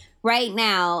 like right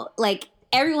now, like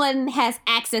everyone has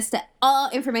access to all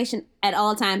information at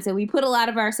all times, and we put a lot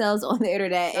of ourselves on the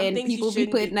internet, and people be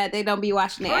putting that they don't be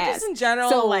washing their ass. Or just in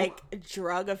general, like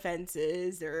drug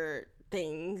offenses or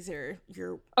things, or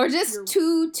just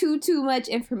too much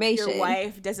information. Your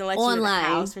wife doesn't let you in the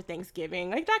house for Thanksgiving,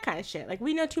 like that kind of shit. Like,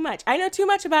 we know too much. I know too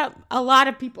much about a lot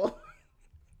of people.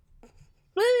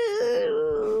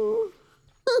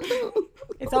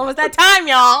 It's almost that time,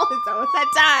 y'all. It's almost that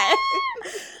time.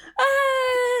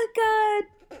 God.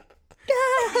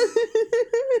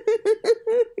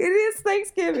 It is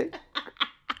Thanksgiving.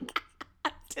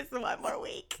 Just one more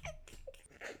week.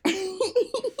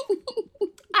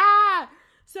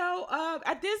 So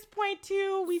at this point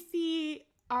too, we see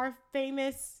our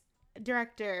famous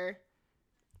director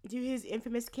do his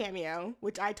infamous cameo,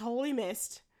 which I totally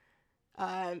missed.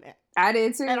 I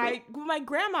did too. And my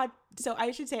grandma, so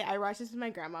I should say I watched this with my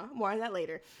grandma. More on that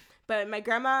later. But my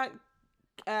grandma,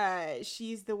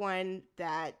 she's the one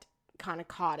that kind of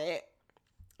caught it,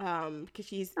 because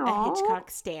she's a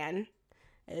Hitchcock stan,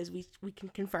 as we can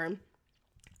confirm.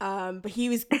 But he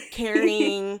was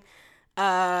carrying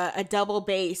a double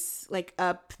bass, like,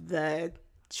 up the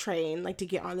train, like, to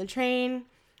get on the train.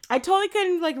 I totally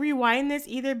couldn't, like, rewind this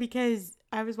either, because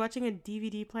I was watching a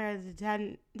DVD player that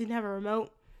didn't have a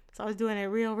remote, so I was doing a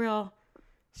real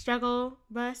struggle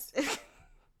bus.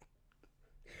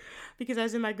 Because I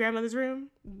was in my grandmother's room.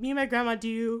 Me and my grandma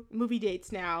do movie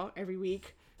dates now every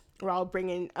week. We're all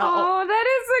bringing... that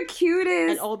is the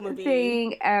cutest an old movie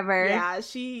thing ever. Yeah,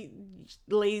 she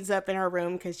lays up in her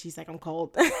room because she's like, I'm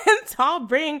cold. So I'll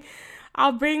bring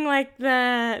like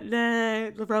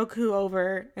the Roku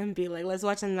over and be like, let's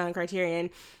watch something on Criterion.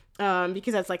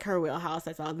 Because that's like her wheelhouse.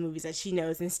 That's all the movies that she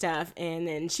knows and stuff. And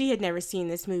then she had never seen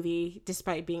this movie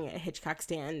despite being a Hitchcock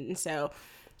stan. And so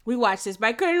we watched this, but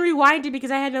I couldn't rewind it because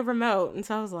I had no remote. And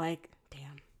so I was like,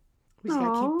 damn, we just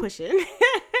gotta keep pushing.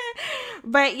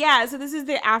 But yeah, so this is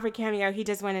the Alfred cameo. He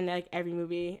just went in like every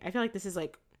movie. I feel like this is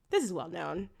well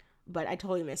known, but I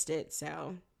totally missed it.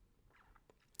 So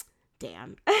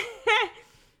damn.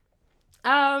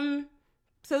 So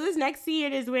this next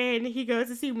scene is when he goes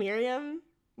to see Miriam,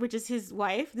 which is his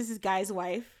wife. This is Guy's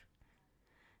wife.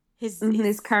 His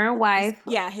current wife.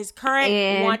 His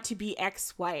current want-to-be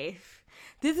ex-wife.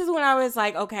 This is when I was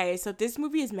like, okay, so this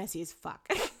movie is messy as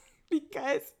fuck.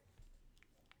 Because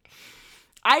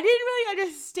I didn't really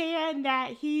understand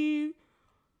that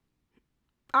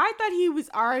I thought he was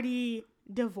already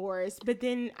divorced, but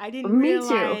then I didn't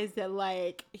realize that,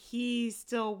 like, he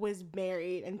still was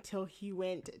married until he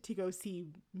went to go see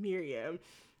Miriam.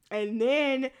 And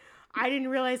then I didn't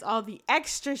realize all the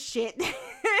extra shit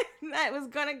that was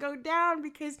gonna go down,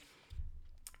 because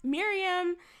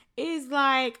Miriam is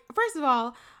like, first of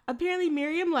all, apparently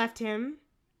Miriam left him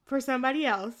for somebody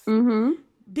else. Mm-hmm.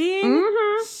 Then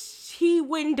he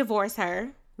wouldn't divorce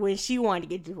her when she wanted to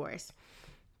get divorced.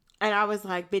 And I was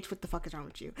like, bitch, what the fuck is wrong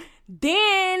with you?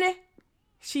 Then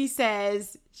she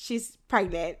says she's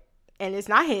pregnant and it's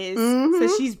not his. Mm-hmm.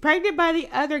 So she's pregnant by the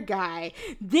other guy.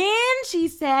 Then she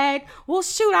said, well,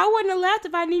 shoot, I wouldn't have left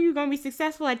if I knew you were going to be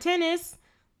successful at tennis.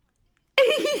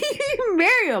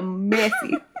 Miriam, messy.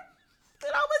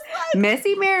 And I was like,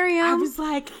 messy Miriam. I was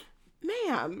like,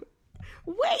 ma'am,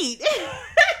 wait.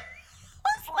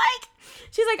 I was like,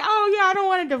 she's like, oh yeah, I don't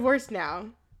want a divorce now.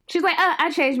 She's like, I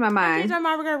changed my mind.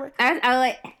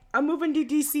 I'm moving to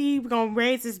DC. We're gonna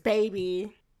raise this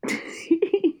baby.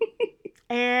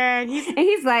 and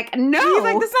he's like, no. He's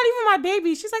like, that's not even my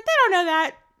baby. She's like, they don't know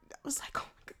that. I was like, oh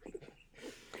my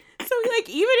god. So like,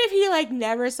 even if he like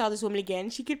never saw this woman again,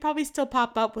 she could probably still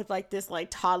pop up with like this like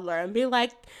toddler and be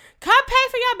like, come pay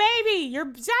for your baby. Your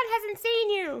son hasn't seen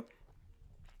you.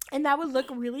 And that would look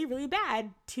really, really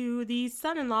bad to the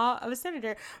son-in-law of a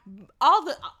senator.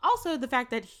 Also, the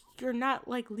fact that you're not,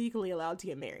 like, legally allowed to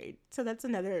get married. So that's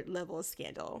another level of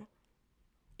scandal.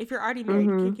 If you're already married,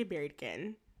 you can't get married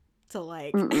again. So,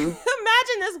 like, imagine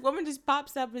this woman just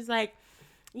pops up and is like,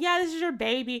 yeah, this is your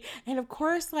baby. And, of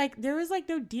course, like, there was, like,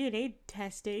 no DNA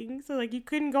testing. So, like, you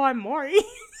couldn't go on Maury.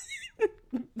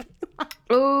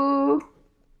 Oh.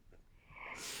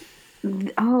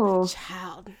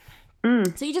 Child.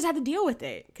 So you just have to deal with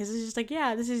it, because it's just like,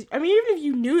 yeah, this is, I mean, even if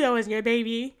you knew that was your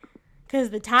baby, because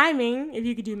the timing, if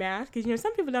you could do math, because, you know,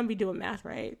 some people don't be doing math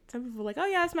right. Some people are like, oh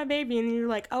yeah, it's my baby, and then you're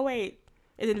like, oh wait,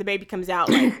 and then the baby comes out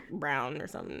like brown or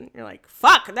something. You're like,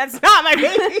 fuck, that's not my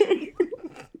baby.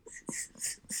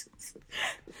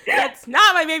 That's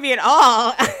not my baby at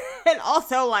all. And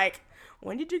also, like,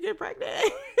 when did you get pregnant?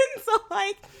 And so,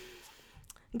 like,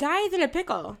 Guy's in a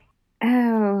pickle.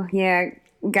 Oh yeah.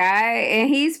 Guy, and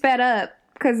he's fed up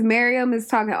because Miriam is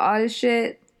talking all this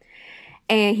shit,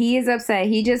 And he is upset.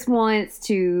 He just wants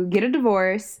to get a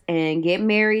divorce and get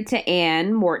married to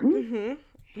Anne Morton.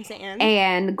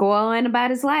 And go on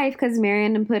about his life because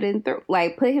Marion put him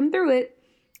through it.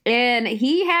 And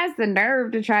he has the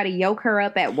nerve to try to yoke her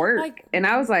up at work. Like, and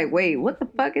I was like, wait, what the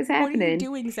fuck is happening? What are you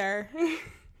doing, sir?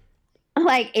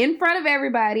 Like, in front of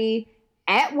everybody,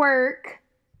 at work.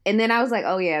 And then I was like,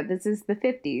 oh, yeah, this is the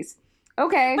 50s.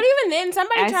 Okay. But even then,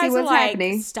 somebody tries to,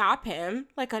 like, stop him.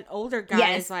 Like, an older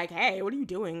guy is like, hey, what are you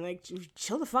doing? Like,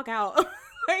 chill the fuck out.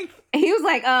 Like, he was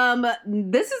like,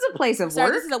 this is a place of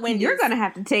work. This is a Wendy's. You're going to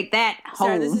have to take that home.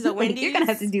 Sir, this is a Wendy's. You're going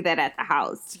to have to do that at the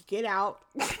house. Get out.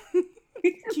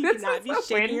 You cannot be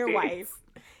shaking your wife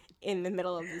in the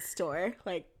middle of the store.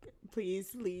 Like,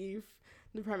 please leave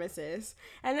the premises.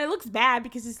 And it looks bad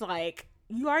because it's like,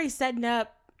 you already setting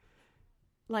up,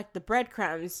 like, the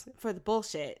breadcrumbs for the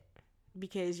bullshit.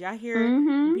 Because y'all here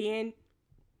being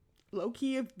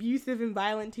low-key abusive and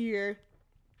violent to your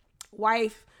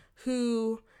wife,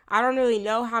 who I don't really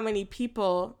know how many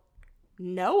people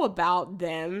know about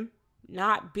them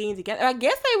not being together. I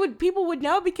guess people would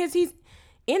know because he's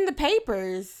in the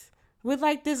papers with,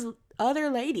 like, this other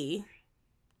lady.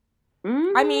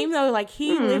 I mean, even though, like,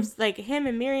 he lives, like, him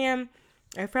and Miriam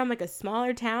are from, like, a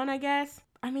smaller town, I guess.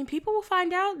 I mean, people will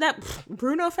find out that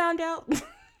Bruno found out.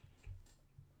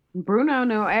 Bruno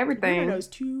know everything. Bruno knows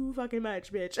too fucking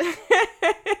much, bitch.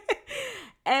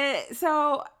 And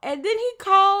then he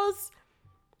calls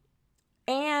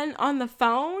Anne on the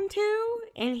phone too,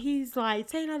 and he's like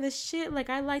saying all this shit like,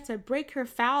 I'd like to break her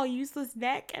foul, useless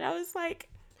neck. And I was like,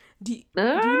 do you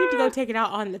need to go take it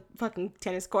out on the fucking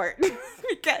tennis court?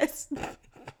 Because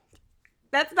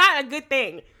that's not a good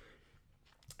thing.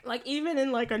 Like, even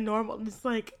in, like, a normal, it's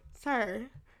like, sir,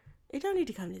 it don't need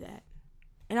to come to that.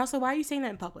 And also, why are you saying that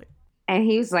in public? And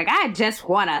he was like, I just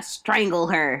want to strangle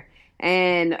her.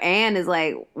 And Anne is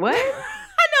like, what? I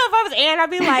know if I was Anne, I'd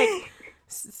be like,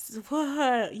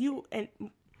 what? You, and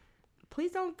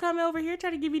please don't come over here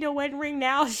trying to give me no wedding ring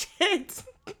now. Shit.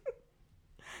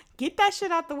 Get that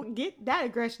shit out get that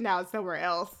aggression out somewhere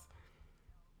else.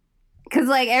 Because,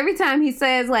 like, every time he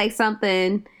says, like,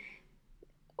 something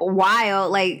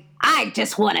wild, like, I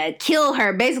just want to kill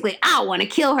her. Basically, I want to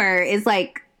kill her. It's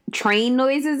like train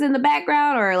noises in the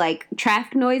background or, like,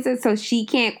 traffic noises, so she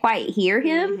can't quite hear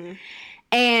him.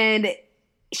 And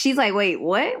she's like, wait,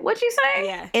 what? What'd you say?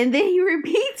 Yeah. And then he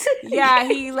repeats it. Yeah,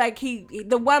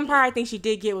 the one part I think she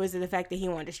did get was the fact that he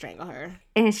wanted to strangle her.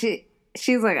 And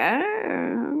she's like,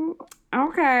 oh,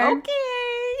 okay.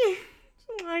 Okay.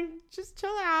 Like, just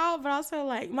chill out. But also,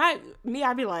 like,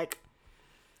 I'd be like,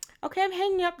 okay, I'm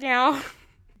hanging up now.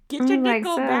 Get your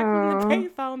nickel back from the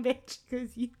payphone, bitch,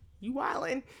 because you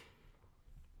wildin'.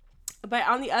 But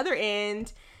on the other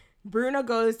end, Bruno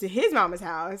goes to his mama's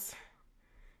house.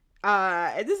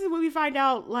 And this is when we find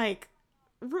out, like,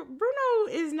 Bruno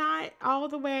is not all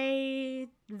the way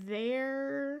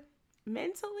there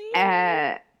mentally.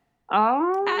 At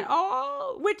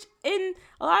all. Which, in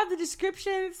a lot of the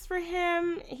descriptions for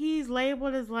him, he's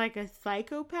labeled as, like, a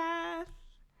psychopath.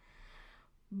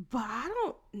 But I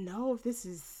don't know if this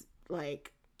is,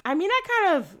 like... I mean, that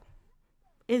kind of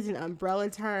is an umbrella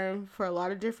term for a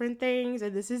lot of different things.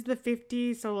 And this is the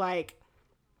 50s, so, like,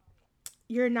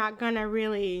 you're not gonna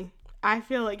really... I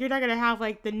feel like you're not gonna have,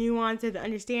 like, the nuance or the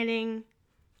understanding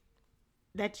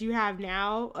that you have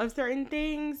now of certain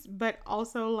things. But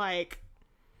also, like...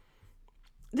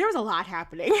 there was a lot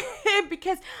happening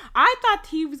because I thought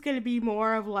he was going to be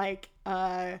more of like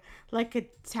a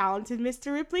talented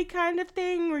Mr. Ripley kind of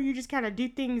thing where you just kind of do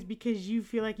things because you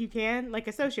feel like you can, like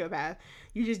a sociopath.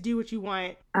 You just do what you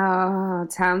want. Oh,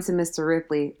 talented Mr.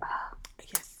 Ripley.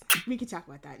 Yes. We can talk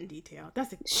about that in detail.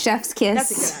 That's a Chef's Kiss.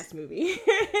 That's a good ass movie.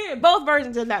 Both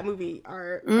versions of that movie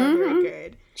are very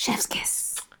good. Chef's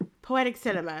Kiss. Poetic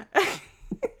cinema.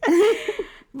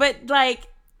 But like,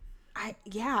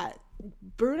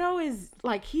 Bruno is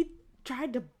like, he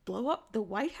tried to blow up the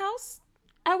White House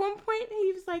at one point.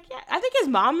 He was like, I think his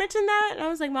mom mentioned that. And I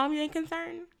was like, Mom, you ain't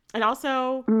concerned? And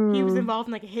also, he was involved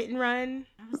in like a hit and run.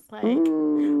 I was like,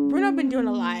 Bruno been doing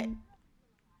a lot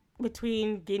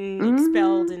between getting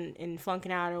expelled and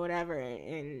flunking out or whatever.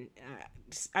 And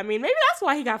I mean, maybe that's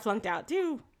why he got flunked out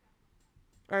too.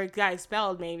 Or got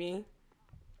expelled, maybe.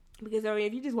 Because, I mean,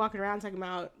 if you just walking around talking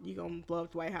about you gonna blow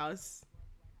up the White House,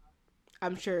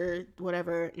 I'm sure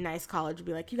whatever nice college would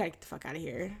be like, you gotta get the fuck out of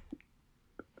here.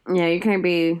 Yeah, you can't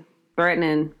be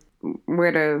threatening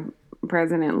where the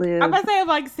president lives. I'm about to say,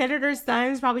 like, senators'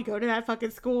 sons probably go to that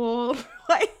fucking school.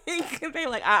 Like, they're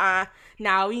like,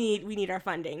 nah, we need our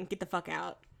funding. Get the fuck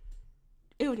out.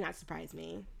 It would not surprise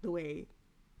me the way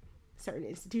certain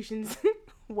institutions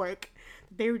work.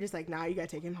 They were just like, nah, you gotta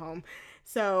take him home.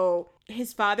 So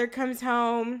his father comes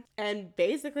home, and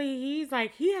basically he's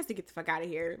like, he has to get the fuck out of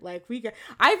here. Like, I feel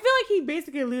like he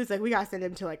basically alludes, like, we gotta send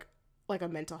him to like a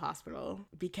mental hospital,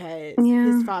 because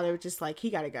his father was just like, he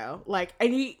gotta go. Like,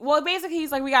 and basically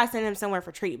he's like, we gotta send him somewhere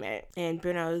for treatment. And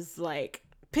Bruno's like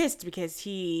pissed because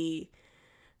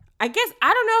I guess,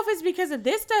 I don't know if it's because of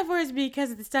this stuff or it's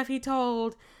because of the stuff he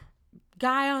told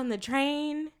guy on the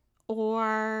train,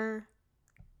 or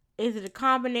is it a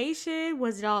combination?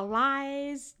 Was it all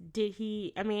lies?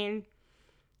 He definitely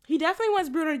wants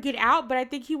Bruno to get out, but I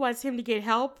think he wants him to get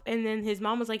help. And then his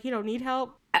mom was like, you don't need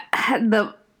help.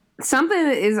 Something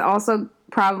is also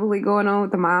probably going on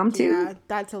with the mom too. Yeah,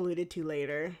 that's alluded to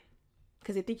later.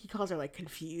 Because I think he calls her like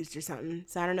confused or something.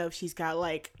 So I don't know if she's got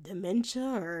like dementia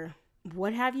or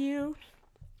what have you.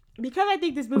 Because I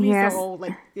think this movie is so old,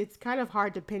 like it's kind of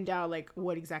hard to pin down like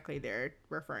what exactly they're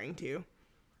referring to.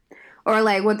 Or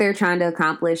like what they're trying to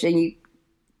accomplish, and you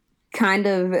kind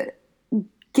of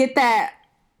get that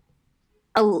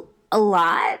a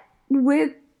lot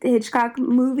with Hitchcock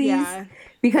movies. Yeah.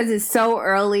 Because it's so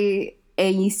early,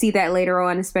 and you see that later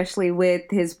on, especially with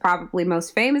his probably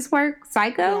most famous work,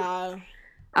 Psycho.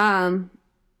 Yeah.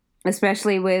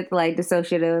 Especially with like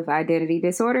dissociative identity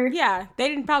disorder. Yeah, they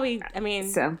didn't probably. I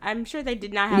mean, I'm sure they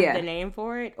did not have the name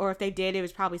for it, or if they did, it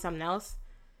was probably something else.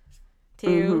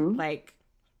 Too like,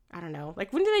 I don't know.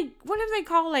 Like what did they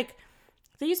call, like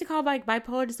they used to call like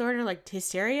bipolar disorder like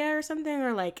hysteria or something,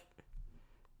 or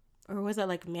was it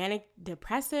like manic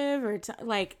depressive or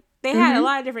like. They had a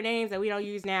lot of different names that we don't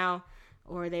use now,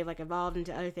 or they've like evolved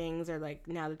into other things, or like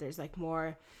now that there's like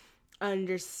more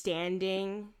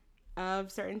understanding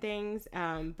of certain things.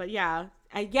 But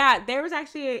there was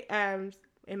actually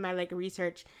in my like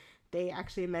research, they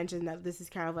actually mentioned that this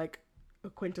is kind of like a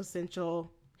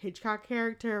quintessential Hitchcock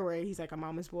character where he's like a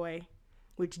mama's boy,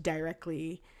 which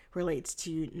directly relates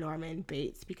to Norman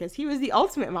Bates because he was the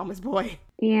ultimate mama's boy.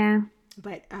 Yeah.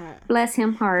 But bless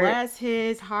him heart. Bless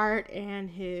his heart and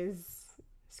his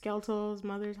skeletal's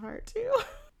mother's heart too.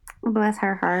 Bless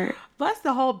her heart. Bless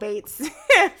the whole Bates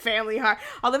family heart.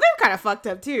 Although they're kind of fucked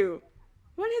up too.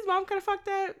 Wasn't his mom kind of fucked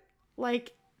up?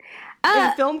 Like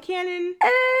in film canon?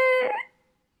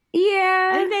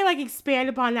 Yeah. I think they like expand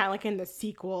upon that like in the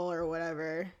sequel or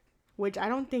whatever. Which I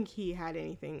don't think he had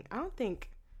anything. I don't think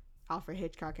Alfred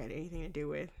Hitchcock had anything to do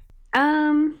with.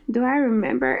 Do I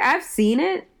remember? I've seen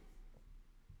it.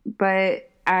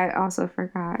 But I also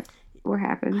forgot what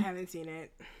happened. I haven't seen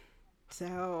it.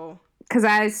 So. Because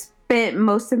I spent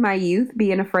most of my youth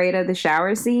being afraid of the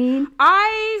shower scene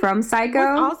from Psycho.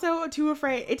 I was also too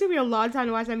afraid. It took me a long time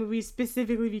to watch that movie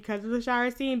specifically because of the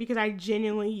shower scene. Because I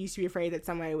genuinely used to be afraid that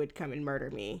somebody would come and murder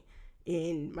me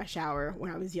in my shower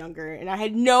when I was younger. And I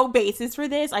had no basis for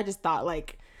this. I just thought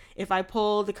like if I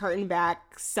pull the curtain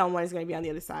back, someone is going to be on the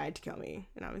other side to kill me.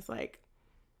 And I was like.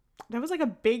 That was like a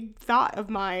big thought of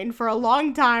mine for a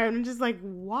long time. I'm just like,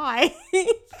 why? You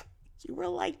were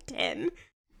like 10.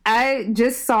 I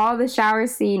just saw the shower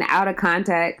scene out of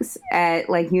context at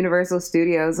like Universal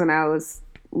Studios when I was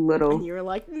little. And you were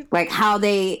like how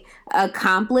they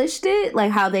accomplished it,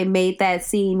 like how they made that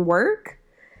scene work.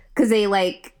 Because they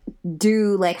like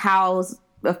do like how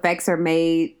effects are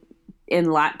made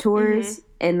in lot tours,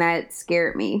 and that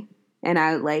scared me. And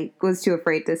I like was too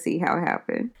afraid to see how it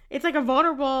happened. It's like it's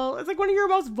like one of your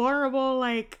most vulnerable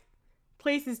like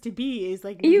places to be is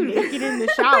like you naked in the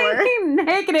shower.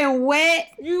 Naked and wet.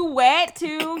 You wet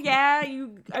too, yeah.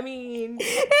 I mean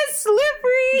it's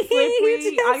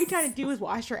slippery. All you trying to do is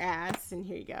wash your ass, and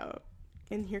here you go.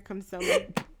 And here comes some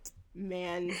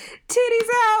man. Titties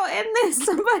out, and then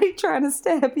somebody trying to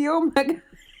stab you. Oh my god.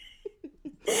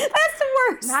 That's the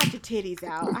worst. Not your titties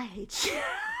out. I hate you.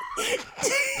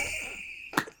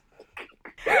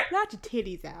 Not your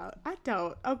titties out. I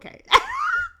don't. Okay.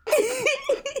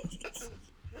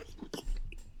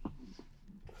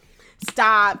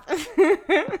 Stop.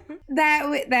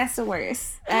 That's the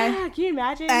worst. Can you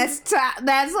imagine? That's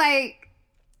like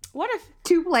what if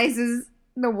two places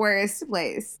the worst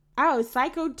place. Oh,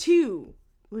 Psycho 2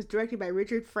 was directed by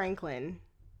Richard Franklin.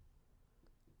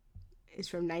 It's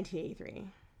from 1983.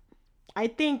 I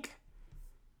think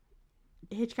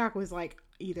Hitchcock was like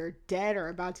either dead or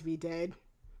about to be dead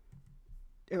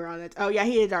around that. Oh yeah,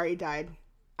 he had already died.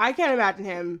 I can't imagine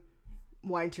him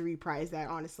wanting to reprise that,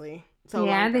 honestly. So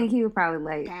yeah, I think he would probably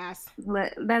like pass.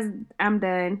 I'm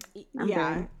done.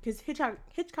 Yeah, because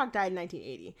Hitchcock died in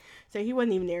 1980, so he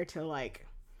wasn't even there to like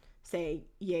say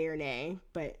yay or nay.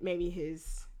 But maybe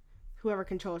his whoever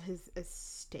controlled his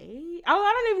estate. Oh,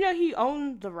 I don't even know he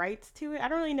owned the rights to it. I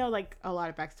don't really know like a lot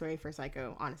of backstory for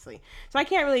Psycho, honestly. So I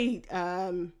can't really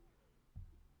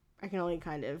I can only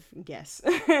kind of guess.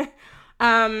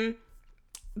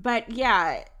 But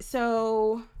yeah,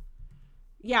 so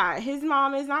yeah, his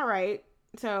mom is not right.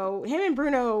 So him and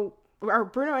Bruno, or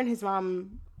Bruno and his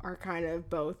mom are kind of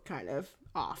both kind of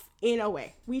off in a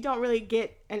way. We don't really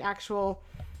get an actual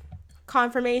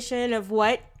confirmation of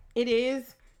what it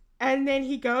is. And then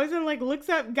he goes and like looks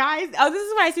up guys. Oh, this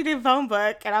is when I see the phone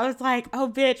book. And I was like,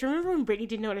 oh bitch, remember when Brittany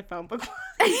didn't know what a phone book was?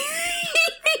 I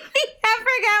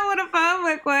forgot what a phone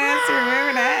book was.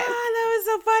 Remember that? That was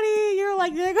so funny. You're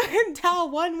like, they're going to tell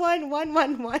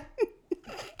 11111.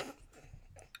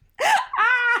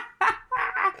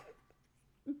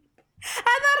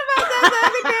 I thought about that the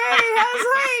other day. I was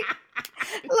like,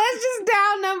 let's just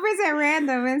dial numbers at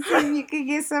random and see if you can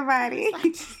get somebody.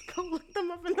 Just go look them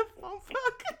up in the phone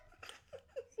book.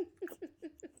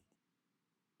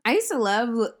 I used to love.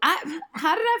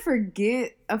 How did I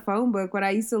forget a phone book when I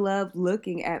used to love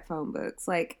looking at phone books?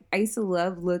 Like I used to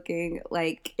love looking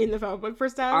like in the phone book for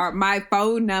stuff. My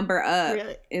phone number up.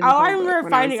 Really? I remember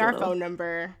finding our phone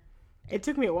number. It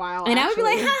took me a while, and actually. I would be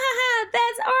like, "Ha ha ha!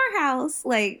 That's our house!"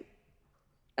 Like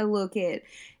a little kid.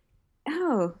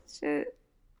 Oh shit!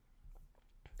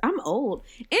 I'm old.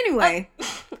 Anyway,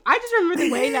 I just remember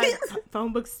the way that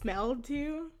phone books smelled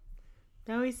too.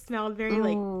 They always smelled very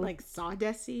like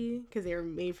sawdusty because they were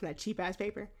made from that cheap ass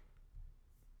paper.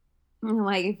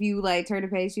 Like if you like turn the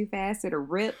page too fast, it'll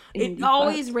rip. It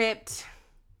always ripped.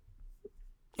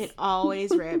 It always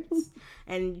ripped,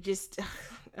 and just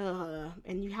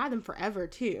and you had them forever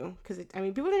too. Because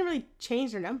people didn't really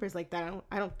change their numbers like that.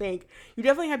 I don't think you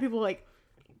definitely had people like.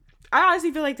 I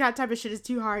honestly feel like that type of shit is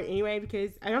too hard anyway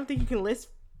because I don't think you can list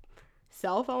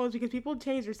cell phones because people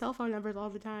change their cell phone numbers all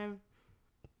the time.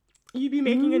 You'd be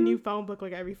making a new phone book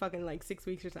like every fucking like 6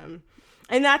 weeks or something.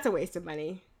 And that's a waste of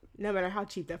money. No matter how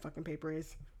cheap that fucking paper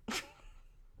is.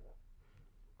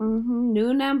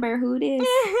 New number, who this?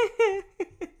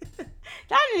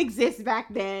 That didn't exist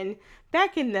back then.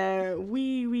 Back in the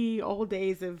wee old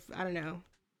days of, I don't know.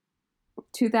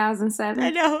 2007? I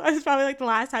know. It was probably like the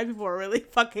last time people were really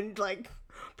fucking like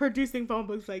producing phone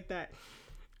books like that.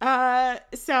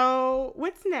 So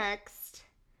what's next?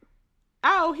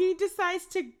 Oh, he decides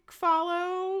to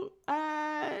follow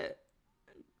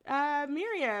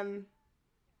Miriam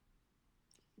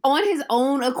on his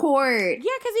own accord.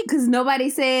 Yeah, because nobody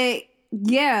said,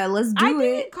 "Yeah, let's do it." I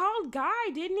think he called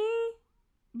Guy, didn't he?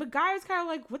 But Guy was kind of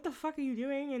like, "What the fuck are you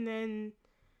doing?" And then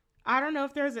I don't know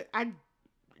if there's I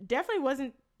definitely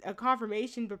wasn't a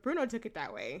confirmation, but Bruno took it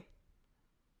that way.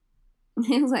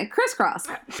 He was like, crisscross,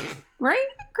 right?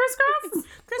 Crisscross?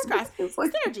 Crisscross.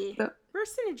 Like, synergy. We're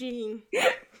synergying.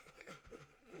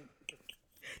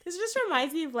 This just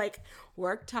reminds me of like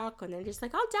work talk when they're just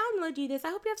like, I'll download you this. I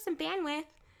hope you have some bandwidth.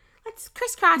 Let's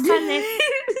crisscross on this.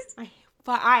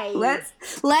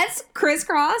 Let's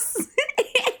crisscross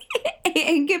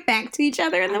and get back to each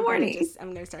other in the morning.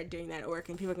 I'm going to start doing that at work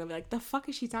and people are going to be like, the fuck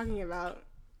is she talking about?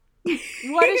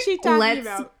 What is she talking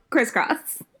about?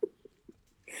 Crisscross.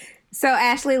 So,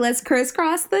 Ashley, let's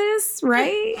crisscross this,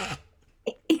 right?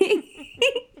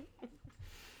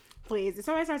 Please. If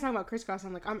somebody starts talking about crisscross,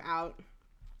 I'm like, I'm out.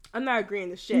 I'm not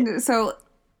agreeing to shit. So,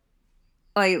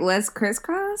 like, let's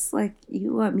crisscross? Like,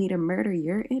 you want me to murder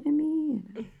your enemy?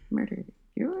 And murder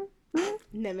your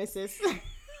nemesis.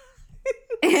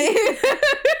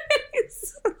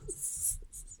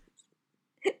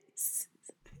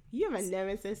 You have a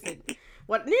nemesis.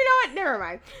 What? You know what? Never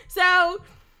mind. So,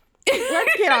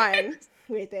 let's get on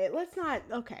with it. Let's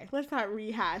not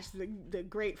rehash the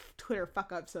great Twitter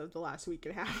fuck ups of the last week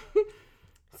and a half.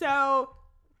 So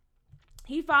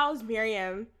he follows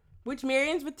Miriam, which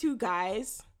Miriam's with two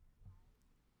guys.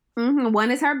 One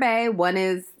is her bae, one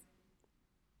is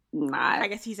not. I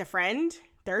guess he's a friend.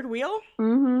 Third wheel.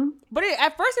 But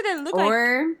at first it didn't look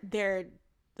like they're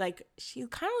like. She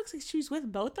kind of looks like she's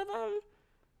with both of them.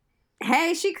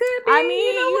 Hey, she could be. I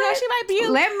mean, you know she might be.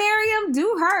 Let Miriam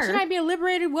do her. She might be a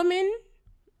liberated woman.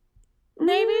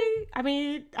 Maybe. I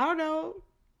mean, I don't know.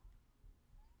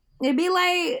 It'd be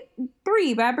like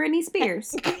 3 by Britney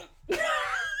Spears.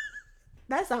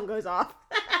 That song goes off.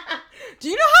 Do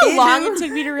you know how long it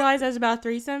took me to realize I was about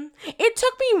threesome? It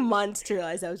took me months to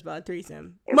realize I was about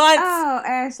threesome. Months. Oh,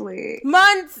 Ashley.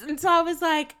 Months. And so I was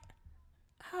like,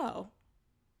 oh.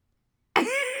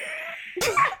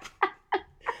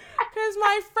 Because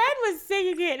my friend was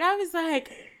singing it, and I was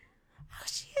like, oh,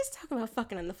 she is talking about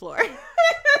fucking on the floor.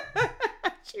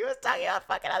 She was talking about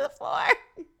fucking on the floor.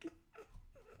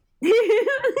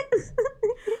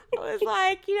 was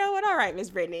like, you know what? All right, Miss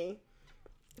Brittany.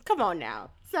 Come on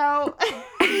now. So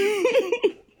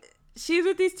she's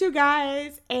with these two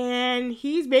guys, and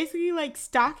he's basically like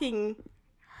stalking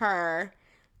her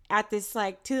at this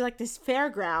like this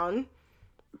fairground.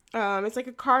 It's like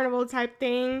a carnival type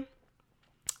thing.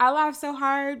 I laughed so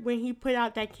hard when he put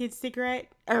out that kid's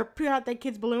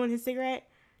balloon in his cigarette,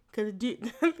 because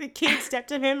the kid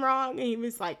stepped on him wrong, and he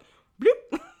was like,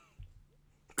 bloop.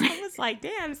 I was like,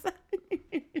 damn, son.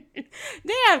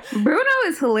 Damn. Bruno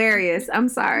is hilarious. I'm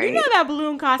sorry. You know that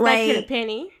balloon cost that kid a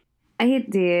penny. It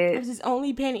did. It was his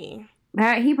only penny.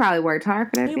 He probably worked hard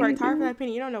for that penny. He worked hard for that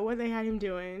penny. You don't know what they had him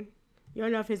doing. You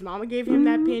don't know if his mama gave him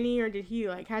that penny, or did he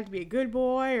like have to be a good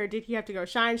boy, or did he have to go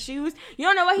shine shoes? You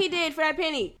don't know what he did for that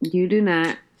penny. You do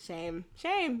not. Shame.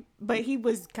 But he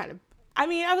was kind of,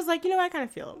 I was like, you know what? I kind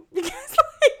of feel him. Because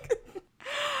like,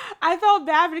 I felt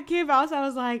bad for the kid, but also I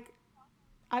was like,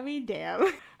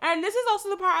 damn. And this is also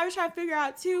the part I was trying to figure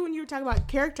out too when you were talking about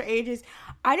character ages.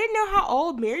 I didn't know how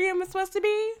old Miriam was supposed to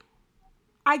be.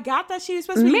 I got that she was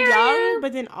supposed to be young,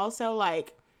 but then also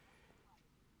like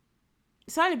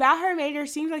something about her made her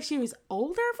seem like she was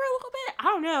older for a little bit. I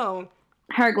don't know.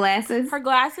 Her glasses,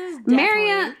 definitely.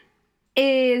 Miriam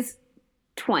is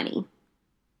 20.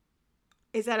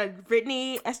 Is that a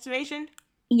Brittany estimation?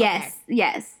 Yes, okay.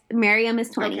 Yes. Miriam is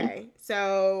 20. Okay,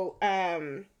 so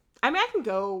I can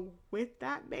go with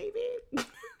that, maybe.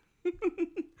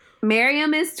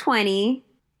 Miriam is 20.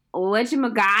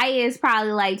 Whatchamacallit is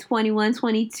probably like 21,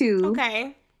 22.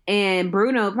 Okay. And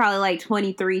Bruno probably like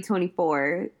 23,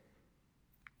 24.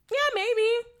 Yeah, maybe.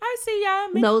 I see, yeah.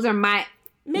 Those are my...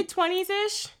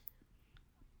 Mid-20s-ish.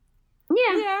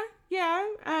 Yeah. Yeah.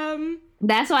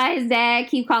 That's why his dad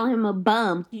keep calling him a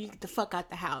bum. You get the fuck out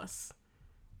the house.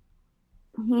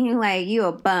 He like, you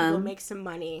a bum. Go make some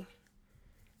money.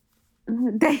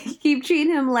 They keep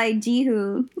treating him like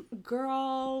Jihoon.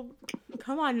 Girl,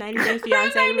 come on, 90 Day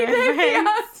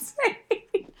Fiancé.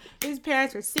 His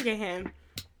parents were sick of him.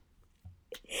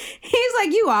 He's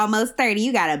like, you almost 30.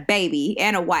 You got a baby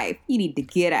and a wife. You need to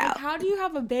get out. Like, how do you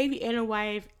have a baby and a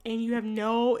wife and you have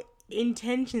no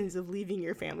intentions of leaving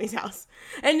your family's house?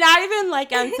 And not even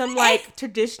like on some like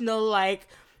traditional like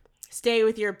stay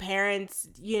with your parents,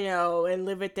 and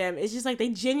live with them. It's just like they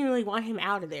genuinely want him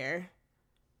out of there.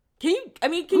 Can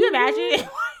you imagine?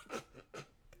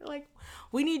 Like,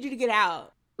 we need you to get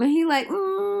out. And he like,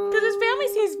 because his family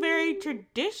seems very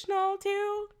traditional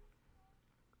too.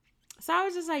 So I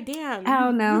was just like, damn. I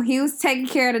don't know. He was taking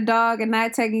care of the dog and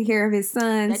not taking care of his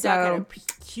son. That dog had a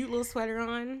cute little sweater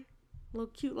on.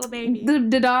 Cute little baby.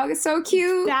 The dog is so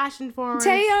cute. Fashion forward.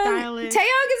 Taeyong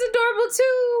is adorable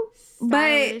too.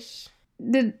 Stylish.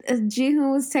 But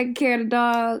Jihoon was taking care of the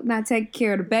dog, not taking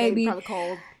care of the baby. Probably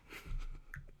cold.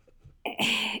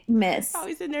 Mess. Oh,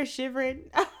 he's in there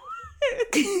shivering.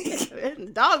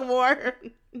 Dog war.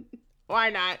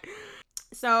 Why not?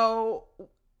 So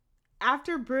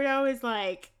after Bruno is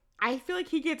like, I feel like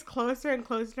he gets closer and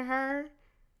closer to her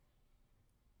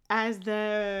as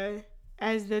the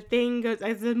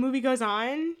movie goes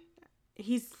on.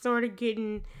 He's sort of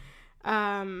getting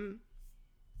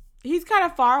he's kind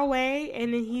of far away,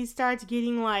 and then he starts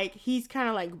getting like, he's kind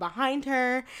of like behind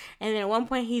her, and then at one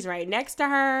point he's right next to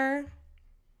her.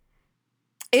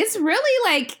 It's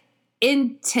really like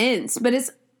intense, but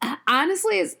it's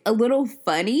honestly, it's a little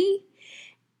funny.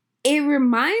 It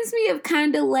reminds me of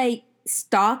kind of like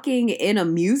stalking in a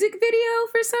music video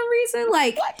for some reason.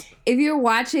 Like, what? If you're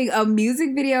watching a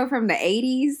music video from the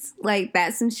 80s, like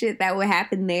that's some shit that would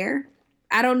happen there.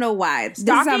 I don't know why. Stalking?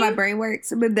 This is how my brain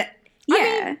works. But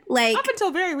like up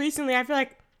until very recently, I feel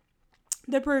like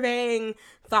the prevailing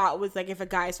thought was like, if a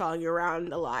guy's following you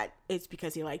around a lot, it's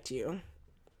because he liked you.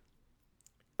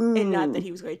 And not that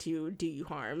he was going to do you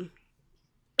harm.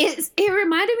 It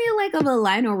reminded me of a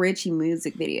Lionel Richie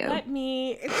music video. I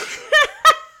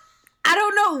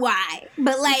don't know why,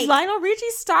 but like Lionel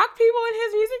Richie stalk people in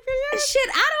his music videos? Shit,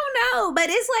 I don't know, but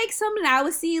it's like something I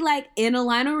would see like in a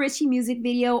Lionel Richie music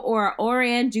video or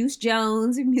Oran Juice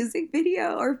Jones music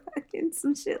video or fucking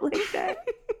some shit like that.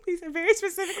 These are very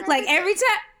specific. Like every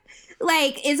time,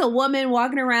 like it's a woman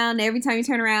walking around. Every time you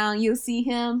turn around, you'll see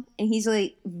him, and he's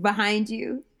like behind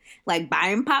you, like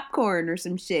buying popcorn or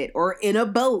some shit, or in a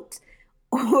boat.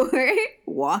 Or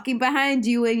walking behind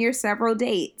you in your several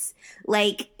dates.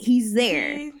 Like, he's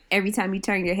there every time you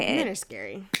turn your head. Men are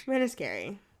scary. Men are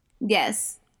scary.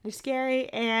 Yes. They're scary,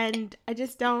 and I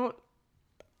don't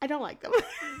like them.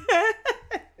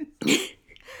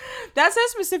 That's so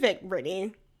specific,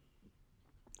 Brittany.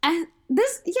 You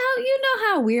know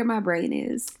how weird my brain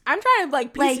is. I'm trying to,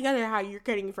 piece together how you're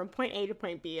getting from point A to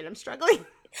point B, and I'm struggling.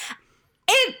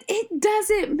 It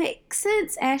doesn't make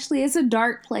sense, Ashley. It's a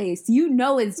dark place. You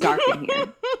know it's dark in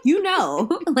here. You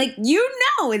know. Like, you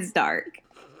know it's dark.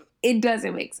 It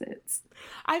doesn't make sense.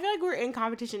 I feel like we're in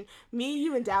competition. Me,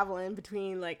 you, and Davelin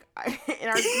between, like, in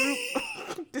our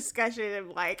group discussion of,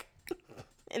 like,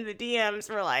 in the DMs,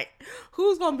 we're like,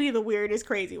 who's going to be the weirdest,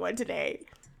 crazy one today?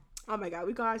 Oh, my God.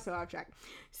 We got so off track.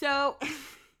 So,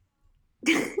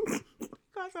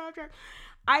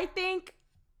 I think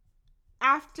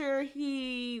after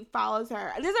he follows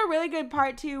her, there's a really good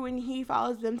part, too, when he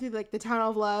follows them through, like, the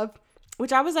tunnel of love,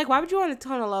 which I was like, why would you want a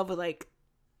tunnel of love with, like,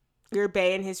 your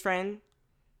bae and his friend?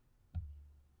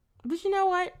 But you know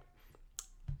what?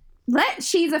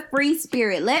 She's a free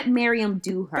spirit. Let Miriam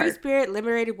do her. Free spirit,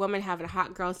 liberated woman having a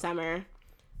hot girl summer.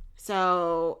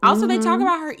 So, also they talk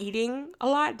about her eating a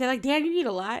lot. They're like, damn, you eat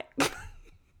a lot.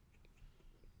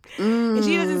 And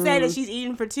she doesn't say that she's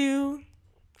eating for two.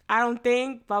 I don't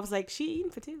think. But I was like, she eating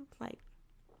for two. Like,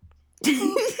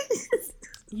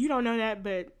 you don't know that,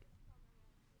 but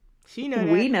she know that.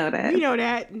 We know that. We know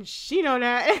that. And she know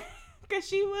that. Because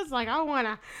she was like, I want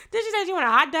to. Then she said she want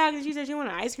a hot dog. And she said she want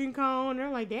an ice cream cone. And they're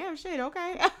like, damn, shit,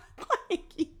 okay.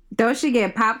 Like, don't she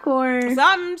get popcorn?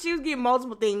 Something. She was getting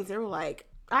multiple things. They were like,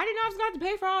 I didn't know I was going to have to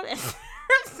pay for all this.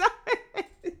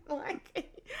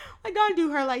 like, don't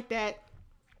do her like that.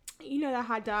 You know that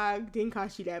hot dog didn't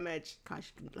cost you that much. It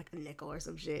cost you like a nickel or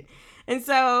some shit. And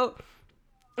so,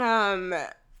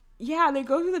 yeah, they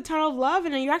go through the tunnel of love.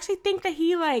 And then you actually think that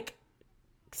he, like,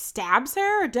 stabs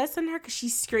her or does something to her because she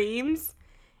screams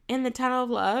in the tunnel of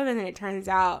love, and then it turns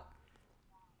out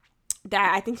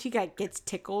that I think she gets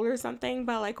tickled or something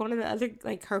by like one of the other,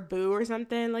 like her boo or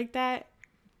something like that.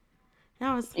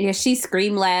 And she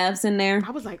scream laughs in there.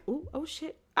 I was like, ooh, oh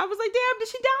shit. I was like, damn, did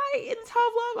she die in the tunnel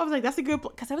of love? I was like, that's a good,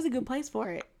 because that was a good place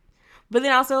for it. But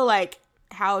then also, like,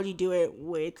 how would you do it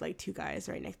with like two guys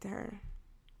right next to her?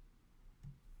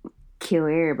 Kill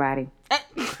everybody.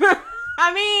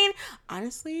 I mean,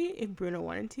 honestly, if Bruno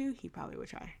wanted to, he probably would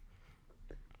try.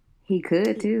 He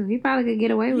could, too. He probably could get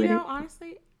away with it. You know,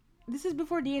 honestly, this is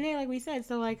before DNA, like we said.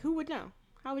 So, like, who would know?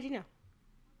 How would you know?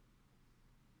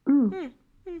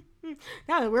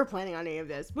 Not that we're planning on any of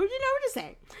this. But, you know, we're just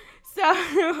saying. So,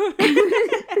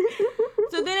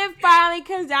 so then it finally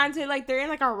comes down to, like, they're in,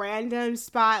 like, a random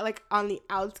spot, like, on the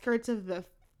outskirts of the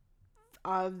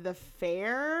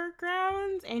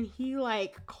fairgrounds. And he,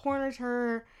 like, corners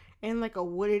her in like a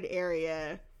wooded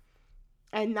area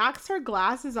and knocks her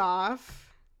glasses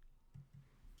off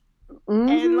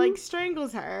and like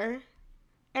strangles her.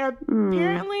 And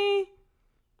apparently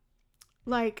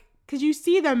like, because you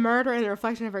see the murder in the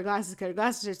reflection of her glasses, because her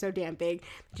glasses are so damn big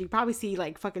that you probably see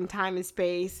like fucking time and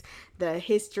space, the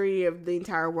history of the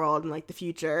entire world and like the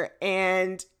future.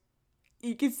 And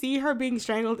you can see her being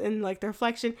strangled in like the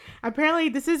reflection. Apparently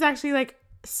this is actually like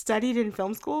studied in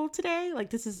film school today.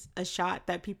 Like, this is a shot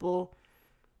that people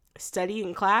study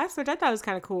in class, which I thought was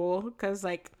kind of cool, because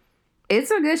like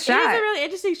it's a good shot. It is a really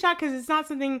interesting shot because it's not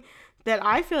something that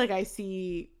I feel like I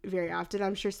see very often.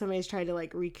 I'm sure somebody's tried to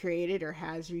like recreate it or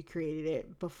has recreated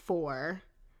it before,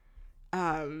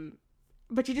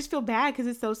 but you just feel bad because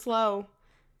it's so slow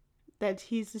that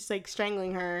he's just like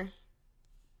strangling her.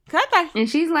 And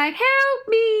she's like, help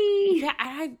me. Yeah,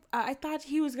 I thought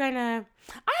he was gonna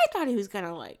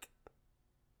like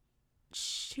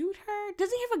shoot her.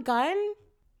 Doesn't he have a gun?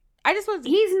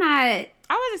 He's not.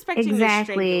 I was expecting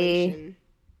exactly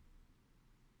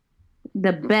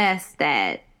the best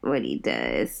at what he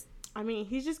does. I mean,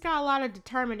 he's just got a lot of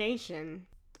determination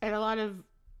and a lot of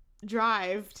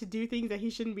drive to do things that he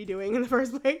shouldn't be doing in the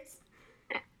first place.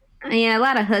 Yeah, a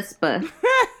lot of chutzpah.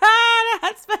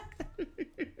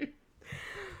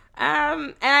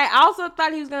 And I also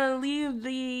thought he was gonna leave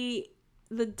the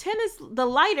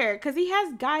lighter, because he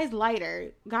has Guy's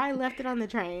lighter. Guy left it on the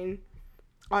train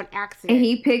on accident, and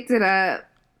he picked it up.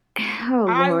 Oh,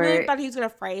 I Lord. really thought he was gonna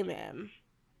frame him.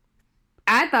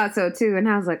 I thought so too, and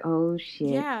I was like, oh shit.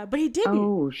 Yeah, but he didn't.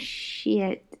 Oh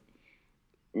shit.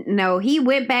 No, he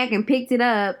went back and picked it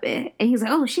up, and he's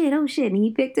like, oh shit, and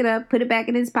he picked it up, put it back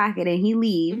in his pocket, and he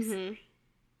leaves. Mm-hmm.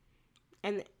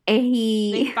 And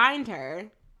they find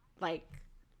her like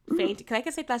fainted, because I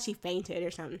guess they thought she fainted or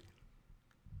something.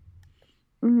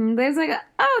 Mm-hmm. But it's like,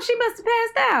 oh, she must have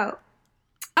passed out.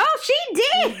 Oh, she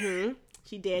did. Mm-hmm.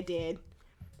 She did.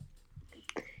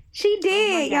 She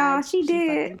did, y'all. She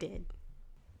did. did.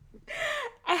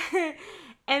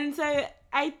 And so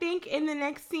I think in the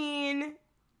next scene,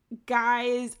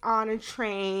 Guy's on a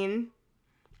train.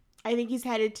 I think he's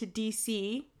headed to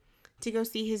DC to go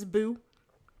see his boo,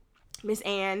 Miss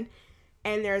Anne.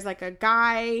 And there's like a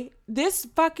guy.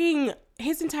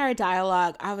 His entire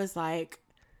dialogue, I was like,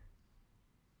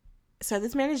 so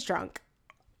this man is drunk,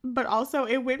 but also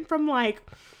it went from like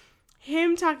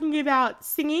him talking about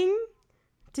singing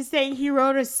to saying he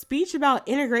wrote a speech about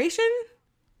integration.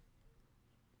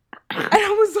 And I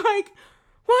was like,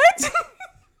 what?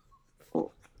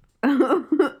 What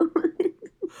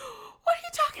are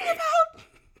you talking about?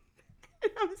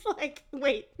 And I was like,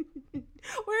 wait,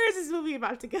 where is this movie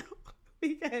about to go?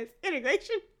 Because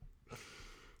integration.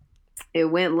 It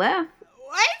went left.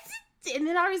 What? And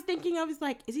then I was thinking, I was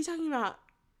like, is he talking about...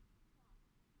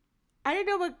 I didn't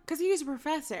know what... Because he was a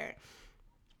professor.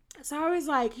 So I was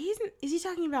like, is he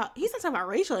talking about... He's not talking about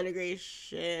racial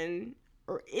integration.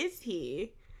 Or is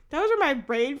he? That was where my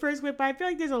brain first went, but I feel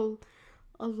like there's a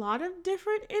lot of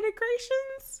different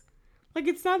integrations. Like,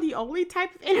 it's not the only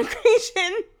type of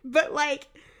integration. But, like...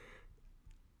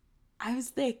 I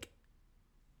was like,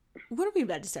 what are we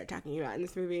about to start talking about in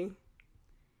this movie?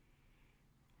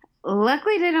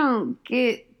 Luckily, they don't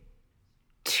get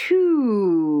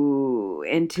too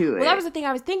into it. Well, that was the thing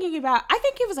I was thinking about. I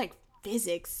think it was like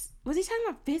physics. Was he talking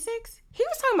about physics? He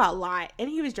was talking about a lot, and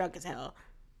he was drunk as hell.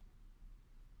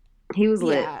 He was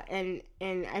lit. Yeah,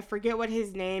 and I forget what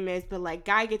his name is, but like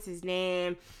guy gets his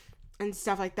name and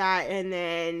stuff like that, and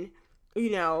then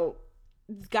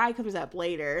this guy comes up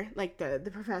later, like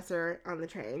the professor on the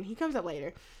train. He comes up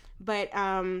later, but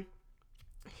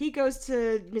he goes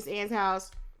to Miss Ann's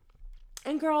house.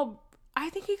 And girl,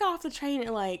 I think he got off the train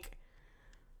at like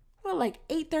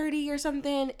 8:30 or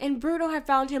something. And Bruno had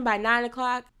found him by 9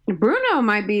 o'clock. Bruno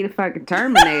might be the fucking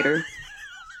Terminator.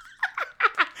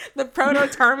 The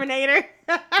proto-Terminator.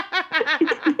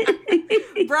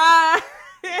 Bruh.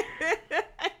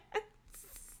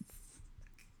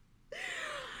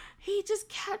 He just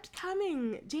kept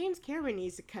coming. James Cameron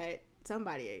needs to cut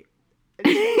somebody.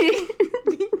 Because,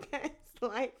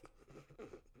 like...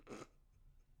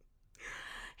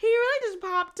 He really just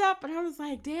popped up, and I was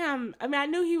like, damn. I mean, I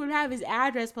knew he would have his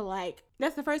address, but, like,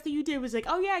 that's the first thing you did was like,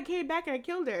 oh, yeah, I came back and I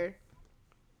killed her.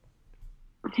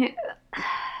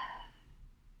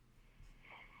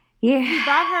 Yeah. He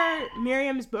bought her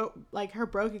Miriam's, her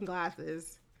broken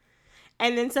glasses.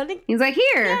 And then something... He's like,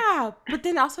 here. Yeah, but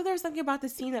then also there was something about the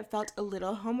scene that felt a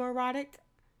little homoerotic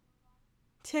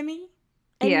to me.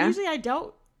 And usually I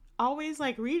don't always,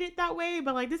 like, read it that way,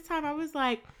 but, like, this time I was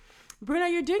like... Bruno,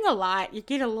 you're doing a lot. You're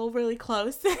getting a little really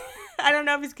close. I don't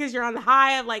know if it's because you're on the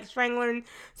high of, like, strangling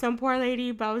some poor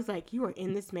lady, but I was like, you are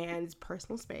in this man's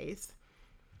personal space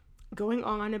going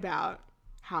on about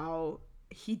how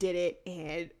he did it,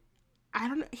 and I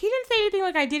don't know. He didn't say anything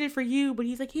like, I did it for you, but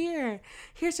he's like,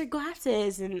 here's your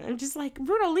glasses, and I'm just like,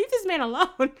 Bruno, leave this man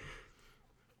alone.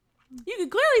 You can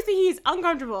clearly see he's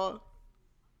uncomfortable.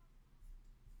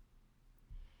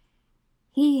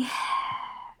 He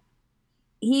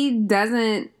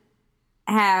doesn't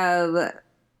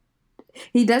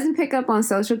pick up on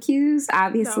social cues,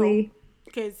 obviously.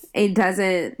 Because he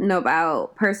doesn't know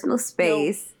about personal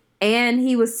space. Nope. And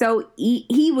he was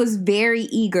he was very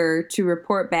eager to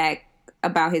report back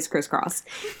about his crisscross.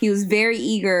 He was very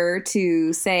eager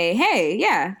to say, hey,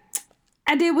 yeah,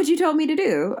 I did what you told me to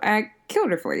do. I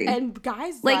killed her for you. And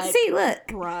guys like see, look.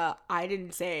 Bruh, I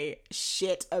didn't say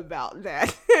shit about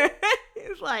that.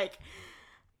 It's like...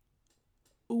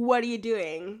 What are you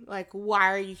doing? Like, why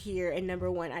are you here? And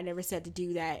number one, I never said to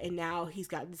do that. And now he's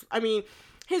got this. I mean,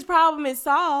 his problem is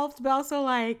solved, but also,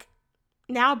 like,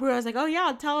 now Bruno's like, oh, yeah,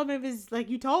 I'll tell him if it's like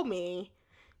you told me.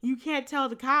 You can't tell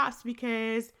the cops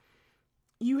because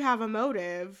you have a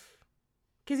motive.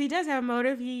 Because he does have a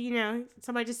motive. He,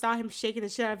 somebody just saw him shaking the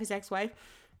shit out of his ex-wife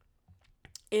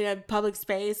in a public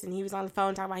space. And he was on the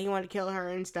phone talking about he wanted to kill her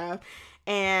and stuff.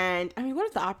 And, I mean, what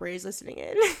if the operator's listening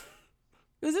in?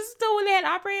 Was this still when they had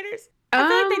operators? I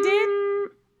feel like they did.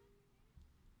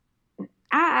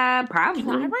 Probably.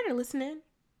 Can the operator listen in?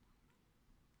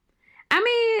 I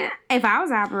mean, if I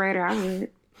was an operator, I would.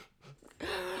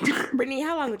 Brittany,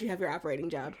 how long would you have your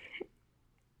operating job?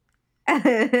 30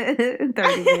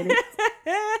 minutes.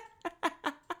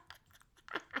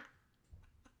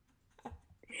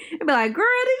 I'd be like,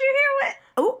 girl, did you hear what?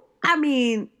 Oh, I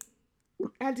mean...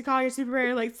 I had to call your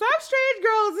superior, like, some strange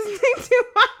girls listening to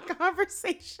my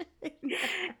conversation. And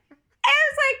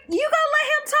it's like, you gonna let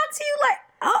him talk to you? Like,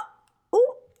 oh.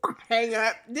 Hang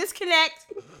up. Disconnect.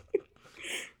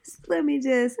 Let me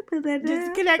just put that down.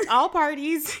 Disconnect all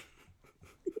parties.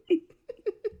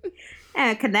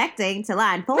 And connecting to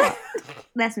line 4.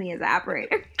 That's me as an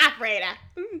operator. Operator.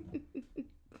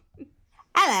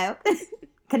 Hello.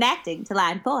 Connecting to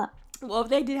line 4. Well, if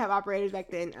they did have operators back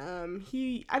then,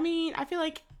 I feel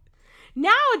like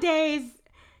nowadays,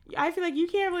 I feel like you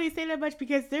can't really say that much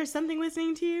because there's something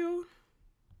listening to you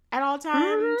at all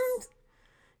times.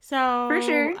 So For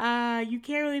sure. You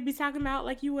can't really be talking about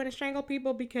like you want to strangle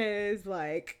people because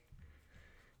like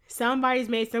somebody's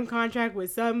made some contract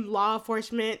with some law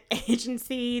enforcement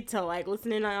agency to like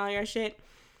listen in on all your shit.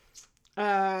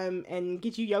 And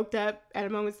get you yoked up at a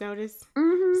moment's notice.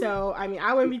 Mm-hmm. So, I mean,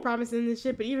 I wouldn't be promising this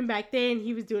shit, but even back then,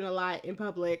 he was doing a lot in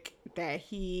public that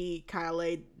he kind of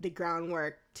laid the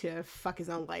groundwork to fuck his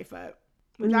own life up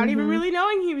without even really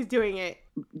knowing he was doing it.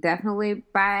 Definitely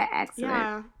by accident.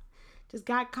 Yeah. Just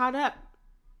got caught up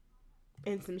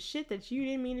in some shit that you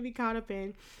didn't mean to be caught up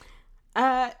in.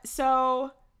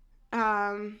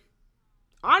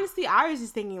 Honestly, I was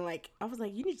just thinking, like, I was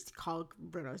like, you need to call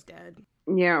Bruno's dad.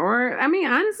 Yeah, or, I mean,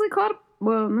 honestly,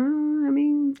 well, no, I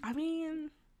mean,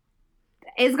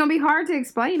 it's gonna be hard to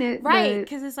explain it. Right,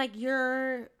 because it's like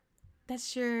they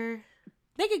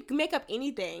could make up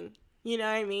anything, you know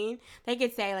what I mean? They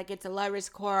could say, like, it's a lover's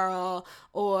quarrel,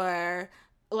 or,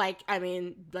 like, I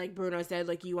mean, like Bruno said,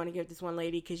 like, you want to give this one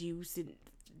lady because you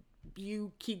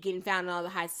keep getting found in all the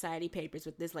high society papers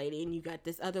with this lady, and you got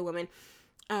this other woman.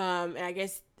 And I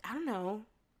guess, I don't know,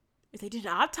 if they did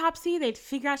an autopsy, they'd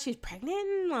figure out she's pregnant,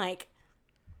 and, like,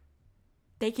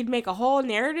 they could make a whole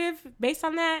narrative based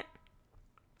on that.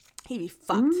 He'd be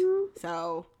fucked. Mm-hmm.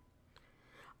 So,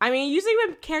 I mean, usually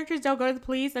when characters don't go to the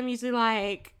police, I'm usually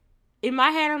like, in my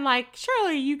head, I'm like,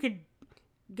 surely you could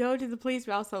go to the police,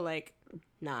 but also, like,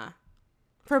 nah.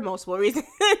 For multiple reasons.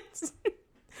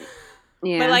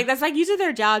 Yeah. But, like, that's, like, usually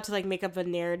their job to, like, make up a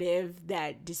narrative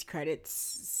that discredits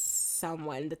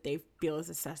someone that they feel is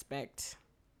a suspect.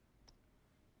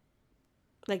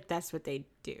 Like, that's what they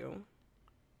do.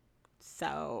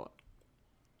 So,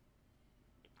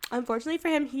 unfortunately for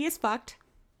him, he is fucked.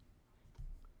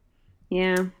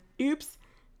 Yeah. Oops.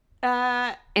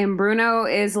 And Bruno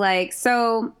is like,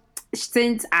 so,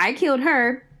 since I killed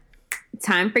her,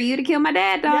 time for you to kill my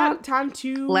dad, dog. Yep, time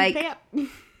to like, pay up.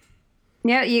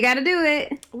 Yeah, you gotta do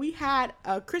it. We had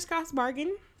a crisscross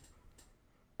bargain.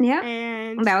 Yeah.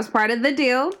 And that was part of the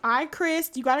deal. I Chris,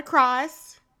 you gotta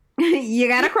cross. You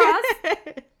gotta cross.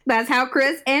 That's how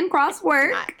Chris and cross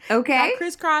work. Okay. Not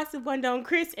crisscross if one don't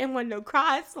Chris and one don't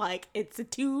cross. Like, it's a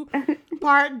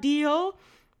 2-part deal.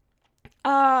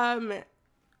 And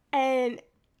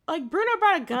like Bruno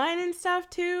brought a gun and stuff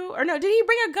too. Or no, did he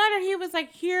bring a gun, or he was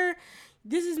like, here,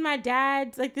 this is my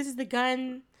dad's, like, this is the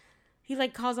gun. He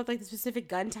like calls up like the specific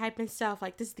gun type and stuff.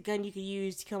 Like, this is the gun you could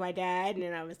use to kill my dad. And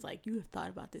then I was like, you have thought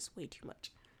about this way too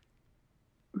much.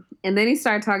 And then he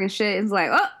started talking shit. It's like,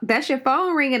 oh, that's your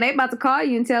phone ringing. They about to call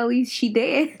you and tell you she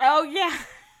dead. Oh, yeah.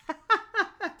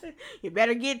 You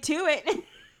better get to it.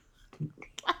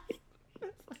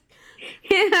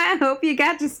 I hope you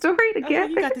got your story together.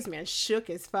 You got this man shook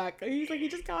as fuck. He's like, he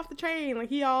just got off the train. Like,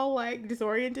 he all, like,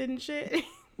 disoriented and shit.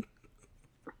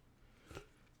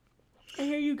 And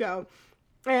here you go.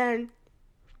 And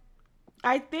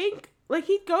I think, like,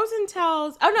 he goes and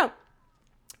tells... Oh, no.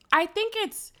 I think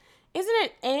it's... Isn't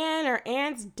it Anne or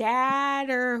Anne's dad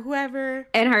or whoever?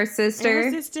 And her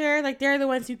sister. Like, they're the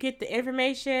ones who get the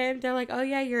information. They're like, oh,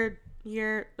 yeah, you're...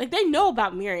 Like, they know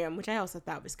about Miriam, which I also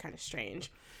thought was kind of strange.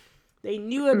 They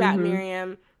knew about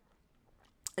Miriam,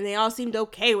 and they all seemed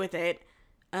okay with it.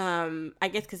 I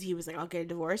guess because he was like, I'll get a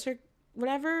divorce or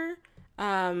whatever.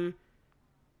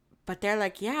 But they're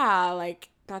like, yeah, like,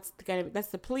 that's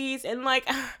the police. And, like,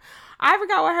 I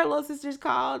forgot what her little sister's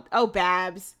called. Oh,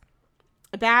 Babs.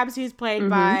 Babs, who's played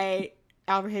by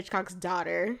Alfred Hitchcock's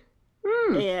daughter.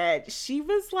 And she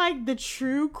was like the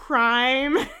true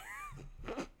crime.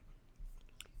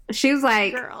 She was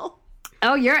like, girl.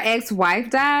 Oh, your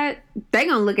ex-wife died? They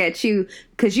gonna look at you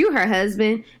because you her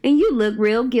husband and you look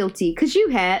real guilty because you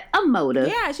had a motive.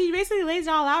 Yeah, she basically lays it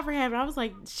all out for him. And I was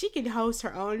like, she could host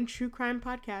her own true crime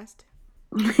podcast.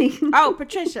 Oh,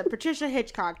 Patricia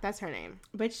Hitchcock, that's her name.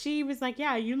 But she was like,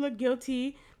 yeah, you look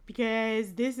guilty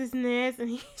because this and this. And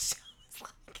he was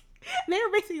like, they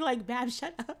were basically like, Bab,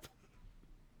 shut up.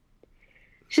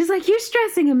 She's like, you're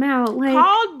stressing him out.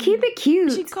 Like, keep it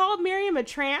cute. She called Miriam a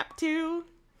tramp too.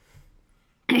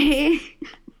 And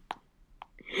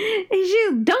she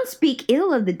don't speak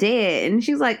ill of the dead. And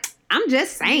she's like, I'm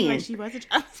just saying. Like, she was a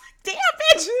tramp. I was like,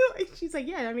 damn, bitch. She's like,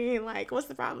 yeah, I mean, like, what's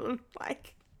the problem?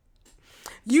 Like,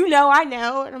 you know, I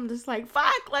know. And I'm just like,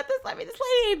 fuck, this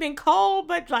lady ain't been cold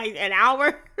but like an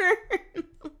hour.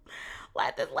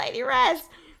 Let this lady rest.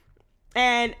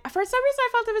 And for some reason I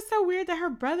felt it was so weird that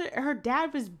her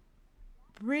dad was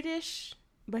British,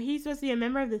 but he's supposed to be a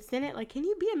member of the Senate. Like, can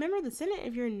you be a member of the Senate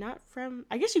if you're not from...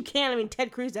 I guess you can. I mean,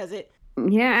 Ted Cruz does it.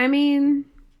 Yeah, I mean...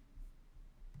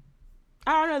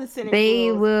 I don't know the Senate They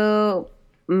rules. will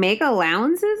make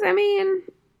allowances. I mean...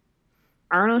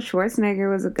 Arnold Schwarzenegger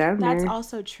was a governor. That's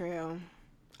also true.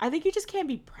 I think you just can't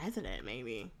be president,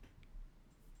 maybe.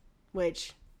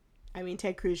 Which, I mean,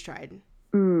 Ted Cruz tried.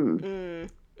 That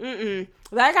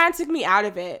kind of took me out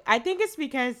of it. I think it's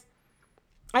because,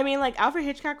 I mean, like, Alfred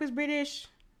Hitchcock was British.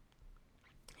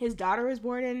 His daughter was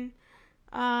born in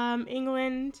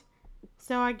England.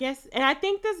 So I guess, and I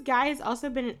think this guy has also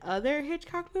been in other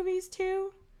Hitchcock movies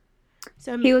too.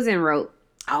 So He was in Rope.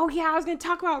 Oh yeah, I was gonna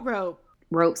talk about Rope.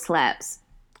 Rope slaps.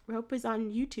 Rope is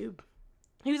on YouTube.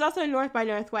 He was also in North by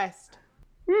Northwest.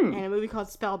 And a movie called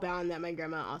Spellbound that my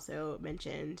grandma also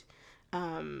mentioned.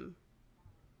 When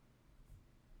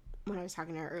I was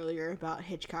talking to her earlier about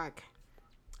Hitchcock.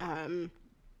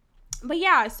 But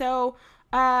yeah, so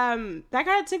that kind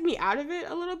of took me out of it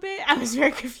a little bit. I was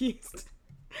very confused.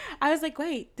 I was like,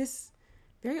 wait, this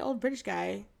very old British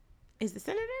guy is the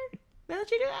senator? They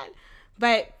let you do that?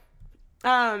 But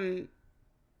I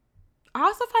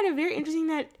also find it very interesting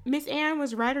that Miss Anne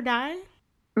was ride or die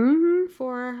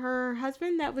for her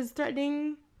husband that was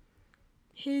threatening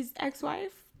his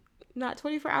ex-wife not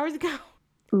 24 hours ago.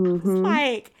 I was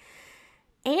like,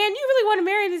 Anne, you really want to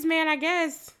marry this man, I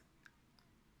guess.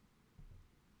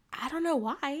 I don't know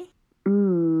why.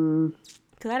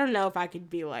 Because I don't know if I could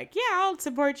be like, yeah, I'll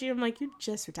support you. I'm like, you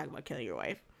just were talking about killing your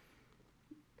wife.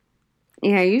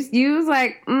 Yeah, you was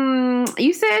like,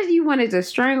 you said you wanted to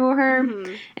strangle her,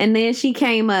 and then she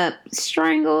came up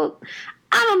strangled.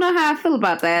 I don't know how I feel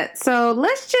about that. So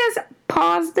let's just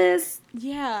pause this.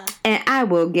 Yeah. And I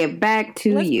will get back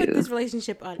to you. Let's put this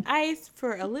relationship on ice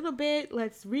for a little bit.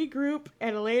 Let's regroup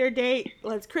at a later date.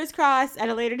 Let's crisscross at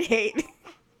a later date.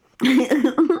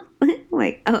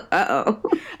 Like, uh-oh.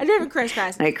 A different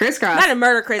crisscross. Like crisscross. Not a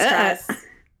murder crisscross.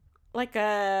 Like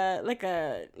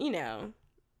a, you know,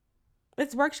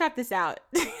 let's workshop this out.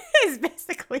 It's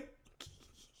basically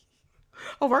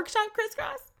a workshop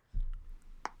crisscross.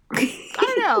 I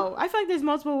don't know. I feel like there's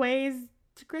multiple ways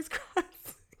to crisscross.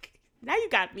 Now you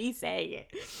got me saying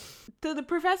it. So the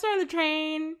professor on the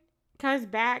train comes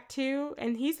back too,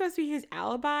 and he's supposed to be his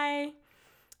alibi.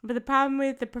 But the problem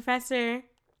with the professor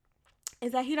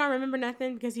is that he don't remember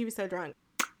nothing because he was so drunk.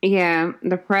 Yeah,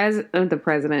 the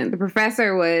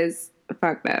professor was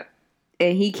fucked up,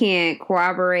 and he can't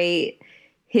corroborate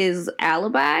his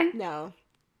alibi. No,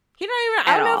 he don't even.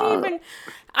 I don't know if he even.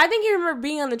 I think he remembered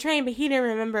being on the train, but he didn't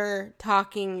remember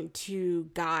talking to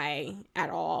Guy at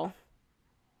all.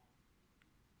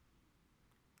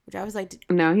 Which I was like,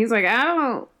 no, he's like, I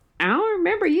don't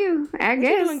remember you. I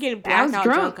guess you getting blackout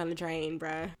drunk on the train,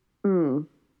 bruh.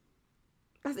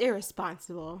 That's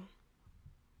irresponsible.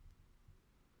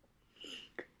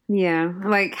 Yeah,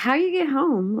 like how you get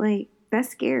home, like that's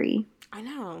scary. I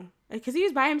know, because he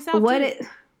was by himself.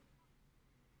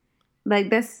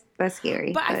 That's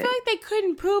scary. But I feel like they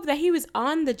couldn't prove that he was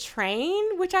on the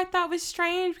train, which I thought was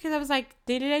strange because I was like,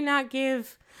 did they not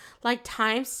give like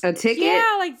a ticket?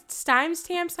 Yeah, like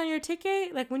timestamps on your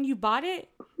ticket, like when you bought it.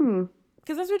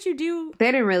 Because that's what you do.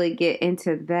 They didn't really get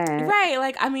into that. Right.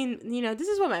 Like, I mean, you know, this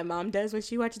is what my mom does when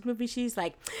she watches movies. She's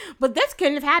like, but this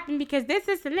couldn't have happened because this,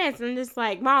 and this. And I'm just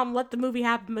like, Mom, let the movie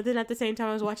happen. But then at the same time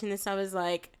I was watching this, I was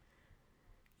like,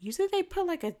 usually they put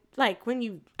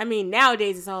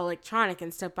nowadays it's all electronic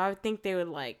and stuff. But I would think they would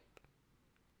like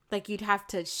you'd have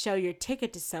to show your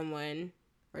ticket to someone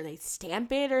or they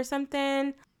stamp it or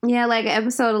something. Yeah, like an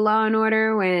episode of Law and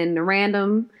Order when the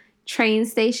random train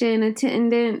station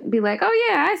attendant be like, oh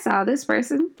yeah, I saw this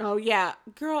person. Oh yeah,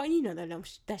 girl, you know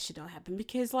that shit don't happen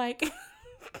because like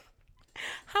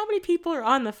how many people are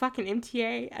on the fucking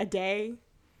MTA a day?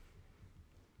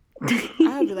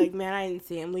 I would be like, man, I didn't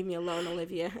see him, leave me alone,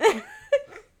 Olivia.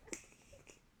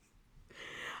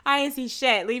 I didn't see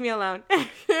shit, leave me alone.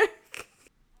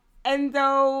 And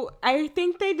though I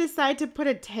think they decide to put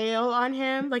a tail on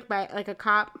him, like by like a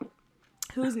cop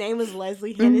whose name was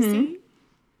Leslie Hennessy.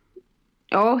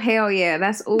 Oh, hell yeah.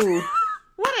 That's, ooh.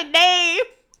 What a name.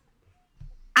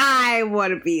 I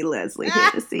want to be Leslie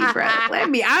Hennessy, bro.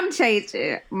 I'm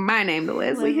changing my name to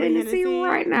Leslie Hennessy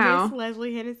right now. Miss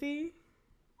Leslie Hennessy.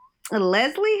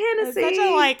 Leslie Hennessy? It's such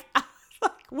a, like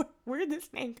where did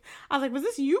this name? I was like, was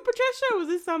this you, Patricia, or was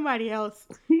this somebody else?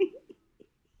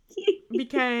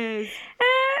 Because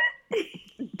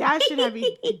that should have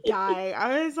me die.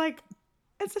 I was like,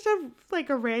 it's such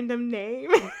a random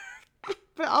name.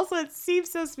 But also it seems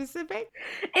so specific.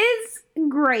 It's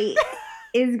great.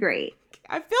 It's great.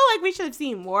 I feel like we should have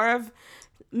seen more of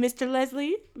Mr.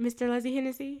 Leslie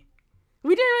Hennessy.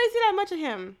 We didn't really see that much of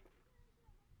him.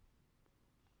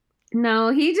 No,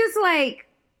 he just like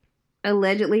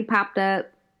allegedly popped up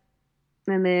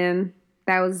and then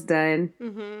that was done.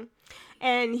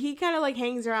 And he kind of like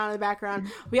hangs around in the background.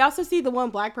 We also see the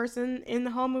one black person in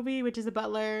the whole movie, which is a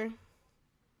butler.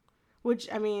 Which,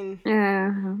 I mean,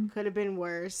 could have been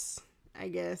worse, I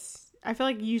guess. I feel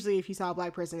like usually if you saw a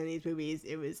black person in these movies,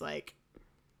 it was like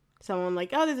someone like,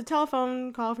 oh, there's a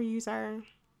telephone call for you, sir.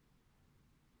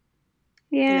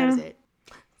 Yeah. And that was it.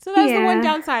 So that's the one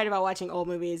downside about watching old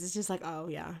movies. It's just like, oh,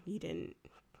 yeah, you didn't.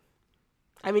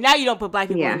 I mean, now you don't put black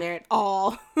people in there at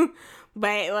all.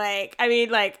 But, like, I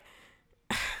mean, like,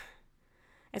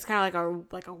 it's kind of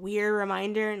like a weird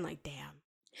reminder and, like, damn.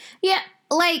 Yeah,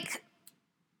 like,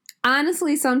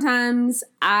 honestly, sometimes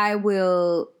I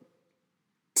will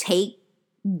take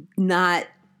not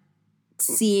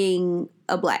seeing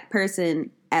a black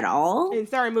person at all. In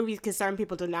certain movies, because certain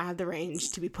people do not have the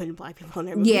range to be putting black people in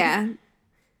their movies. Yeah.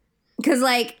 Because,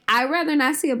 like, I'd rather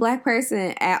not see a black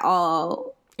person at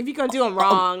all. If you're going to do them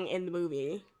wrong in the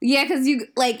movie. Yeah, because you,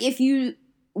 like, if you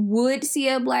would see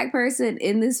a black person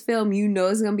in this film, you know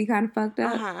it's going to be kind of fucked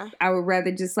up. Uh-huh. I would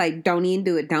rather just, like, don't even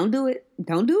do it. Don't do it.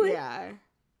 Don't do it. Yeah.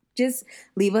 Just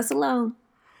leave us alone.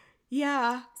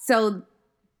 Yeah. So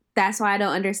that's why I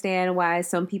don't understand why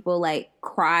some people like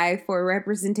cry for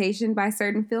representation by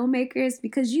certain filmmakers,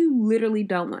 because you literally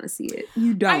don't want to see it.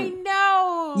 You don't. I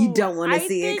know. You don't want to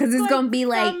see it because it's going to be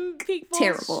like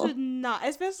terrible. Should not,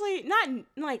 especially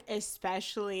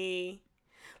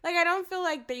like I don't feel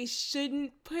like they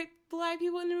shouldn't put black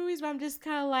people in the movies, but I'm just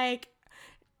kind of like,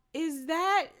 is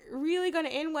that really going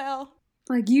to end well?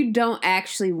 Like, you don't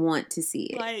actually want to see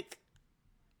it. Like,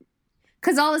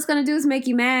 because all it's going to do is make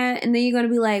you mad, and then you're going to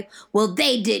be like, well,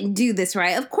 they didn't do this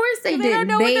right. Of course they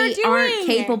didn't. They aren't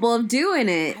capable of doing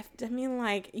it. I mean,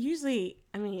 like, usually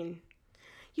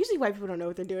white people don't know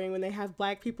what they're doing when they have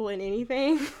black people in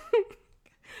anything.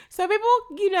 Some people,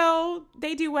 you know,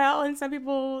 they do well, and some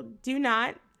people do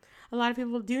not. A lot of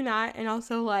people do not. And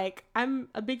also, like, I'm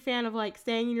a big fan of, like,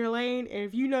 staying in your lane, and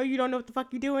if you know you don't know what the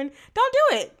fuck you're doing, don't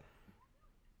do it.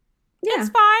 Yeah.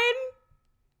 It's fine.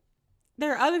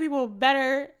 There are other people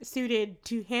better suited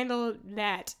to handle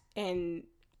that, and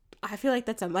I feel like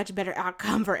that's a much better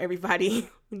outcome for everybody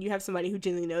when you have somebody who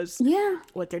genuinely knows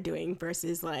what they're doing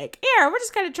versus like, yeah, we're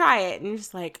just gonna try it, and you're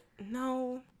just like,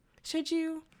 no, should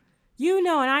you? You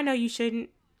know, and I know you shouldn't.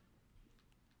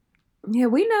 Yeah,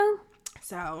 we know.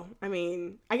 So, I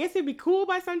mean, I guess it'd be cool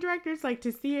by some directors, like,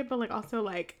 to see it, but like also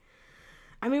like,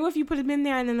 I mean, what if you put them in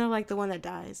there and then they're like the one that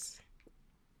dies?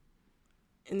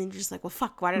 And then you're just like, well,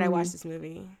 fuck, why did I watch this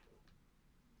movie?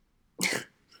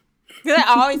 That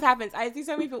always happens. I see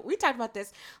so many people, we talked about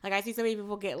this, like, I see so many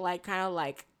people get, like, kind of,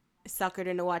 like, suckered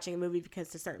into watching a movie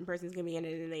because a certain person's going to be in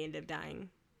it and they end up dying.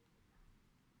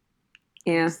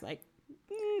 Yeah. Just like,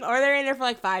 or they're in there for,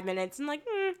 like, 5 minutes and, like,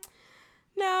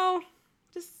 no,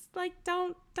 just, like,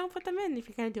 don't put them in if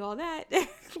you're going to do all that.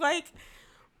 Like,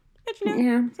 but, you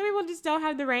know, some people just don't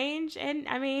have the range, and,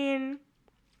 I mean,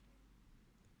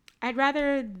 I'd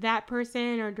rather that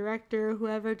person or director or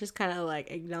whoever just kind of,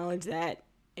 like, acknowledge that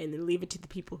and then leave it to the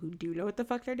people who do know what the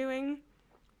fuck they're doing.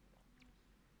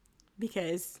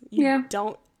 Because you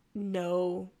don't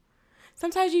know.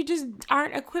 Sometimes you just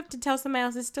aren't equipped to tell somebody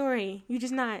else's story. You're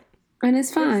just not. And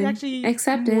it's fine. It's actually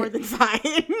accept more it. Than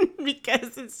fine.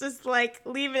 Because it's just like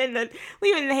leave it in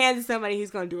the hands of somebody who's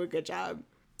going to do a good job.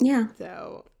 Yeah.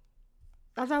 So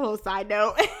that's our little side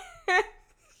note.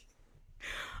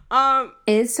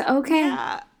 It's okay.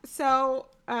 Yeah. So,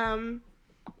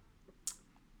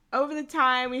 over the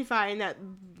time we find that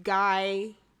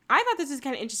guy, I thought this was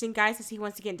kind of interesting. Guy says he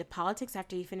wants to get into politics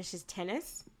after he finishes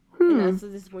tennis. And also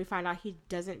this is when we find out he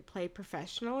doesn't play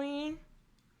professionally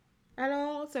at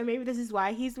all. So maybe this is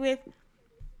why he's with,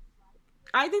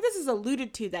 I think this is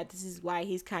alluded to that this is why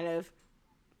he's kind of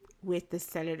with the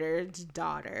senator's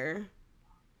daughter.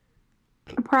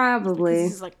 Probably. Because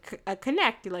this is like a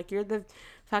connect. Like, you're the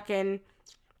fucking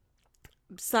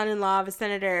son-in-law of a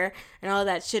senator, and all of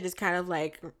that shit is kind of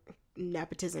like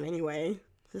nepotism anyway.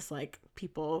 Just like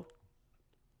people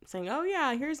saying, oh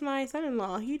yeah, here's my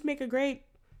son-in-law, he'd make a great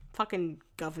fucking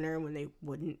governor, when they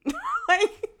wouldn't.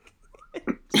 Like,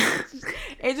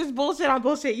 it's just bullshit on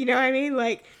bullshit, you know what I mean?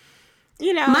 Like,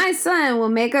 you know, my son will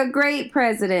make a great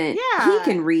president. Yeah, he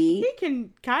can read, he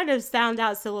can kind of sound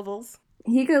out syllables,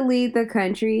 he could lead the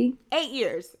country. 8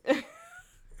 years.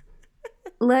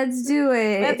 Let's do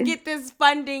it. Let's get this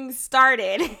funding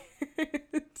started.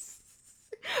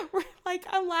 Like,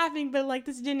 I'm laughing, but like,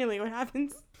 this is genuinely what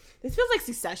happens. This feels like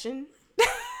Succession.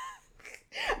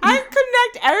 I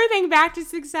connect everything back to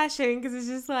Succession because it's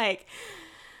just like,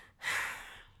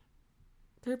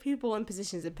 there are people in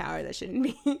positions of power that shouldn't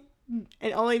be, and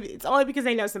it's only because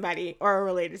they know somebody or are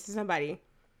related to somebody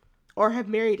or have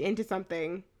married into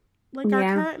something, like our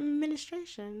current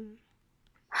administration.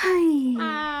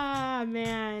 Ah,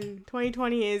 man.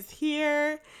 2020 is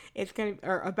here. It's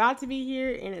about to be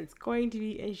here, and it's going to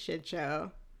be a shit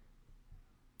show.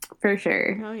 For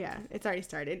sure. Oh, yeah. It's already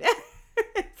started.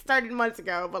 It started months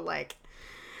ago, but like,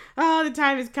 oh, the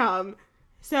time has come.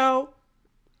 So,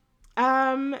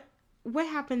 what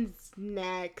happens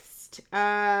next?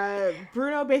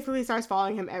 Bruno basically starts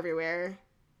following him everywhere.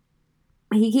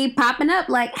 He keep popping up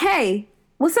like, hey,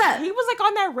 what's up? He was like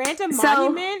on that random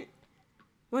monument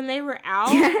when they were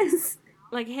out. Yes.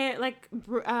 Like,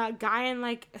 Guy and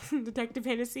like Detective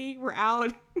Hennessy were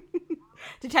out.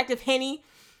 Detective Henny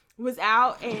was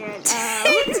out, and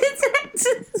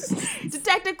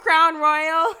Detective Crown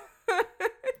Royal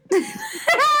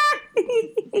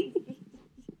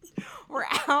were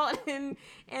out,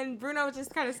 and Bruno was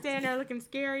just kind of standing there looking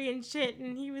scary and shit,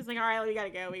 and he was like, all right, we gotta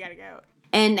go.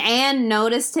 And Anne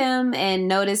noticed him and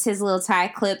noticed his little tie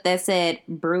clip that said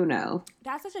Bruno.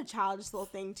 That's such a childish little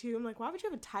thing too. I'm like, why would you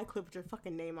have a tie clip with your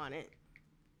fucking name on it?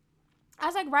 I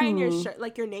was like writing your shirt,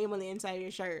 like your name on the inside of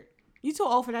your shirt. You too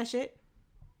old for that shit.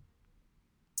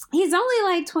 He's only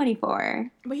like 24.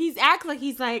 But he's acting like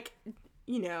he's like,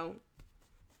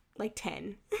 like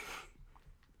 10.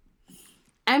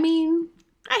 I mean,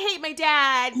 I hate my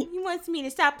dad. He wants me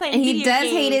to stop playing video games. He does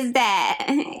hate his dad.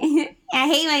 I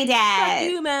hate my dad. Fuck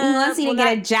you, Mom. He wants me to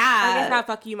get a job. I guess not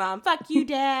fuck you, Mom. Fuck you,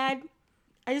 Dad.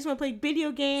 I just want to play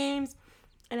video games,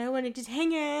 and I want to just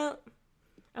hang out.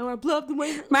 I want to blow up the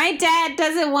window. My dad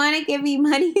doesn't want to give me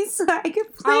money so I can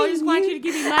play. I just want you to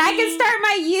give me money. I can start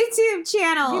my YouTube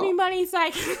channel. Give me money so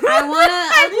I can... I want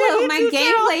to upload my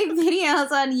gameplay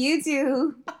videos on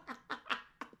YouTube.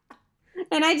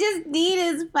 And I just need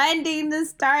his funding to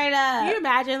start up. Can you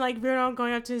imagine, like, Bruno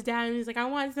going up to his dad and he's like, I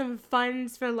want some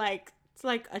funds for, like,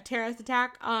 a terrorist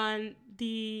attack on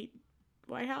the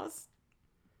White House?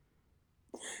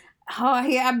 Oh,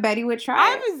 yeah, I bet he would try.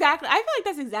 I feel like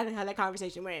that's exactly how that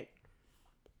conversation went.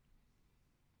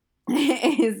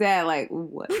 Is that, like,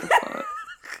 what the fuck?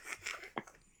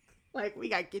 Like, we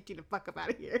gotta get you the fuck up out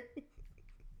of here.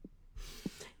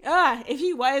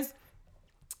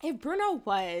 If Bruno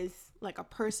was like a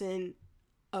person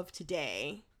of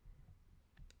today,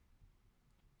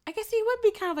 I guess he would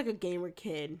be kind of like a gamer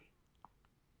kid.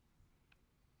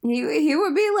 He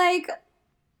would be like,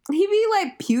 he'd be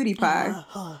like PewDiePie.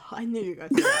 I knew you were gonna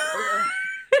say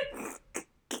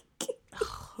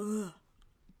that.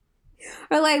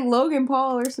 Or like Logan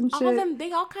Paul or some shit. All of them,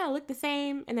 they all kind of look the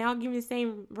same, and they all give me the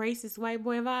same racist white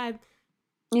boy vibe.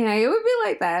 Yeah, it would be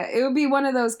like that. It would be one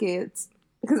of those kids.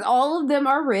 Because all of them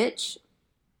are rich.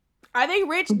 Are they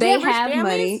rich? They rich have families?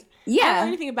 money. Yeah. I don't know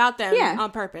anything about them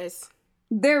on purpose.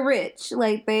 They're rich.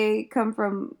 Like, they come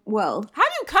from wealth. How do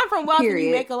you come from wealth Period. and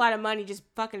you make a lot of money just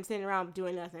fucking sitting around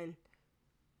doing nothing?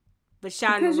 But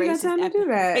shouting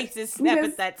racist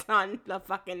epithets on the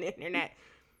fucking internet.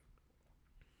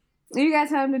 You got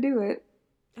time to do it.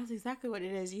 That's exactly what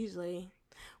it is usually.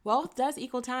 Wealth does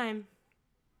equal time.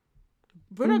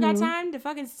 Bruno got time to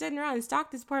fucking sit around and stalk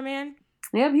this poor man.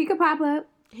 Yep, he could pop up.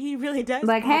 He really does.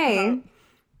 Like, hey. Up.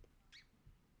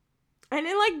 And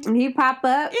then, like, he pop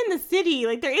up in the city,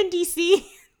 like they're in DC.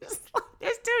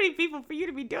 There's too many people for you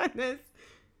to be doing this.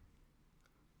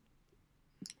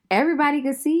 Everybody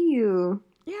could see you.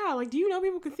 Yeah, like, do you know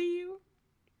people can see you?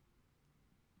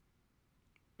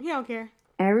 He don't care.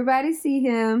 Everybody see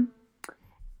him,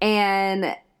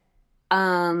 and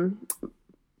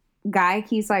Guy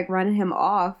keeps like running him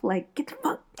off. Like, get the fuck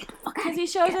out. Because he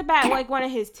shows up at like one of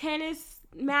his tennis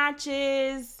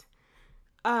matches.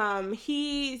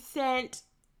 He sent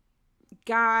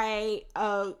Guy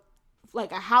a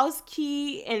house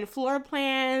key and floor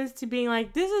plans to being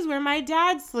like, this is where my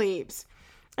dad sleeps,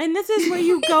 and this is where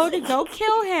you go to go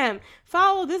kill him.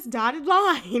 Follow this dotted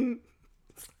line.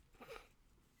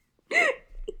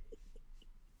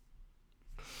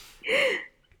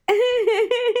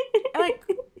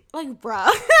 like,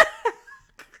 bruh.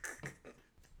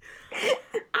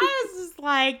 I was just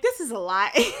like, this is a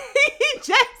lot.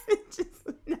 just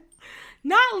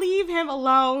not leave him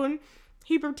alone.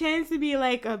 He pretends to be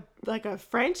like a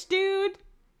French dude,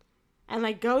 and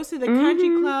like goes to the country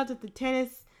club that the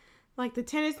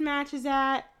tennis match is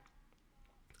at.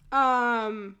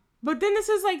 But then this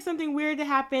is like something weird that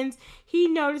happens. He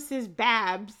notices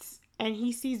Babs, and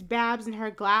he sees Babs in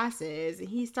her glasses, and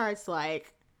he starts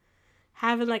like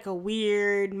having like a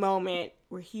weird moment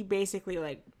where he basically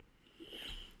like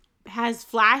has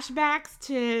flashbacks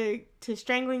to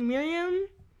strangling Miriam.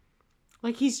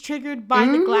 Like, he's triggered by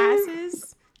the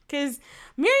glasses. Because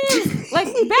Miriam's, like,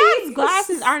 Babs'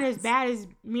 glasses aren't as bad as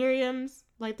Miriam's.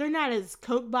 Like, they're not as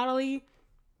Coke bottle-y.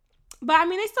 But, I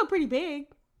mean, they're still pretty big.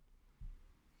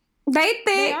 They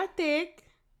They thick. are thick.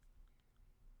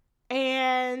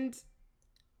 And,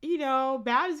 you know,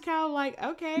 Babs is kind of like,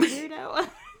 okay, weirdo.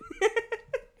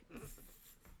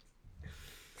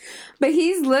 But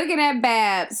he's looking at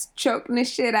Babs choking the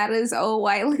shit out of his old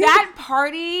white lady. That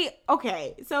party,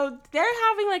 okay, so they're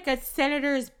having like a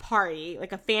senator's party,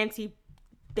 like a fancy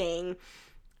thing,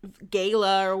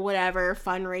 gala or whatever,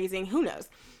 fundraising, who knows.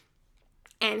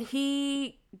 And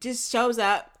he just shows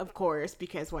up, of course,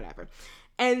 because whatever.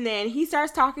 And then he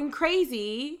starts talking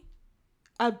crazy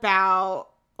about,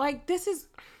 like, this is...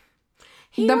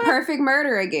 The perfect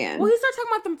murder again. Well, he starts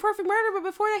talking about the perfect murder, but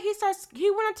before that,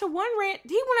 he went up to one rant.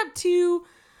 He went up to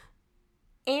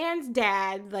Anne's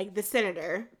dad, like the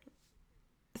senator,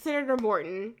 Senator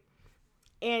Morton,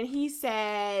 and he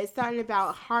says something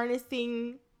about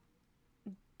harnessing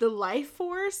the life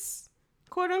force,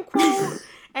 quote unquote,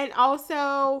 and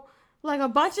also like a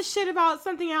bunch of shit about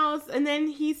something else. And then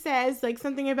he says like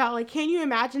something about like, can you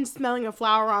imagine smelling a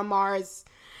flower on Mars?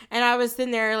 And I was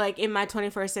sitting there, like, in my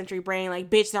 21st century brain, like,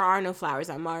 bitch, there are no flowers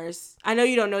on Mars. I know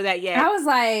you don't know that yet. I was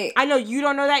like... I know you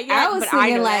don't know that yet, I was but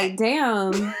thinking, I know like,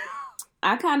 that. damn.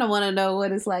 I kind of want to know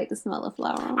what it's like to smell a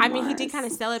flower on I mean, Mars. he did kind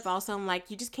of sell it, but also I'm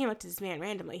like, you just came up to this man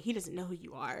randomly. He doesn't know who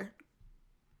you are.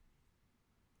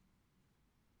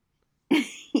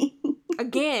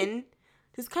 Again,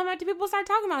 just come up to people and start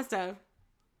talking about stuff.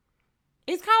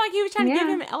 It's kind of like he was trying to give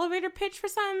him an elevator pitch for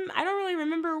something. I don't really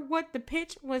remember what the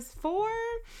pitch was for.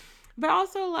 But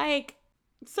also, like,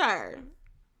 sir.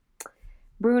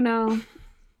 Bruno,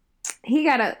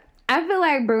 I feel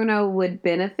like Bruno would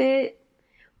benefit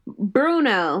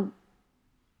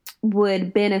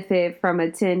from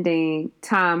attending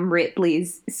Tom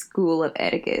Ripley's School of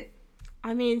Etiquette.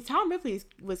 I mean, Tom Ripley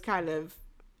was kind of,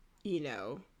 you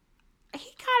know, I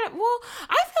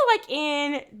feel like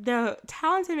in the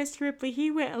Talented Mr. Ripley, he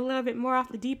went a little bit more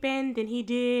off the deep end than he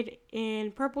did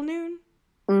in Purple Noon.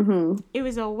 Mm-hmm. It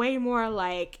was a way more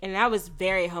like, and that was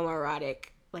very homoerotic.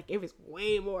 Like, it was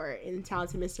way more in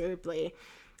Talented Mr. Ripley.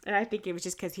 And I think it was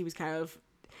just because he was kind of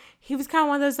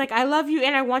one of those, like, I love you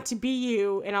and I want to be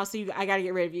you. And also, I got to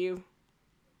get rid of you.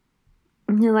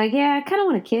 And you're like, yeah, I kind of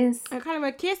want to kiss. I kind of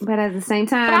want to kiss. But at the same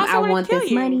time, I want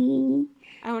this money.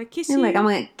 I want to kiss you're you. like, I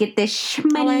want to get this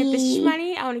shmoney. I want this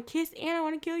shmoney. I want to kiss and I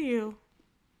want to kill you.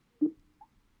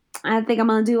 I think I'm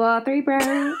going to do all three, bro.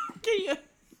 Kill you.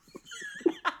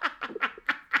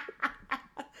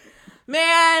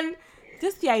 Man,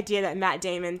 just the idea that Matt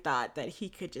Damon thought that he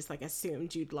could just like assume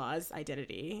Jude Law's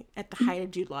identity at the height of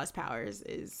Jude Law's powers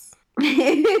is I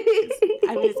mean,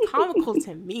 it's comical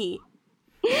to me.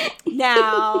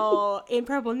 Now, in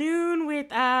Purple Noon with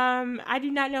I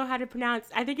do not know how to pronounce,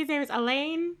 I think his name is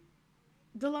Alain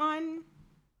Delon.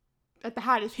 At the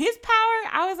height of his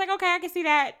power, I was like, okay, I can see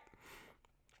that.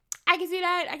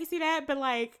 But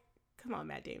like, come on,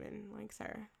 Matt Damon, like,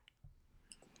 sir.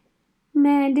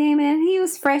 Matt Damon, he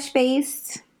was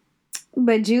fresh-faced,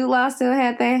 but Jude Law still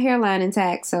had that hairline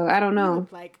intact, so I don't know. He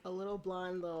looked like a little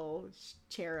blonde little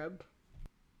cherub.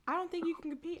 I don't think you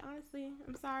can compete, honestly.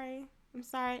 I'm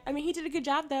sorry. I mean, he did a good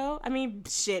job, though. I mean,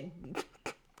 shit.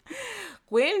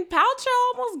 Gwyneth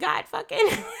Paltrow almost got fucking...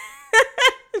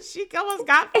 she almost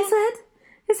got... Is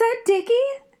that Dickie?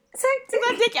 Is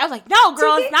that Dickie? I was like, no,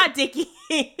 girl, Dickie? It's not Dickie.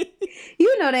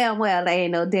 You know damn well that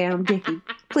ain't no damn Dickie.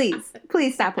 Please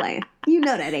stop playing. You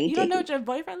know that ain't Dickie. You don't know what your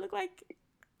boyfriend look like?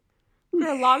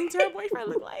 Your long-term boyfriend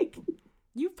look like?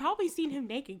 You've probably seen him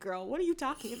naked, girl. What are you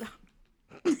talking about?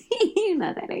 You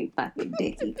know that ain't fucking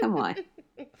Dickie. Come on.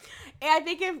 And I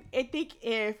think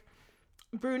if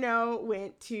Bruno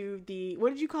went to the, what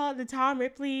did you call it? The Tom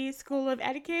Ripley School of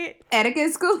Etiquette?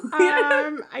 Etiquette school?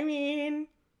 I mean,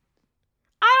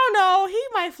 I don't know. He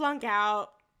might flunk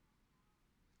out.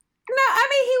 No, I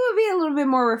mean, he would be a little bit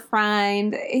more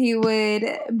refined. He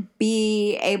would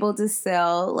be able to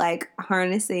sell, like,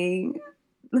 harnessing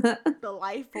the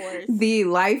life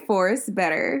force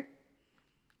better.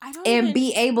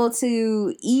 Be able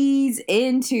to ease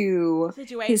into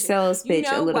his sales pitch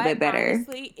a little bit better.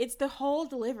 Honestly, it's the whole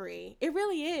delivery. It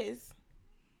really is.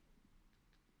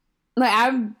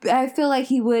 Like, I feel like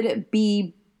he would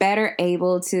be better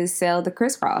able to sell the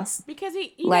crisscross. Because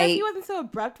if he wasn't so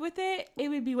abrupt with it, it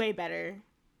would be way better.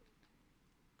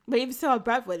 But he was so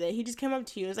abrupt with it. He just came up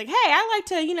to you and was like, hey, I'd like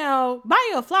to, buy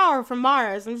you a flower from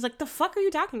Mars. And I was like, the fuck are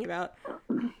you talking about?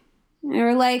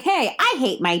 Or like, hey, I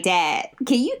hate my dad.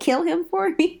 Can you kill him for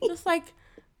me? Just like,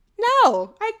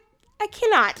 no, I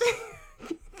cannot.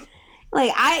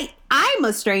 Like, I'm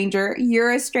a stranger.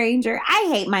 You're a stranger. I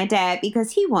hate my dad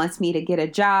because he wants me to get a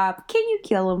job. Can you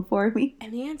kill him for me?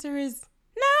 And the answer is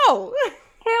no.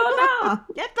 Hell no.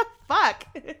 Get the fuck.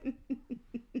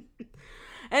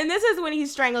 And this is when he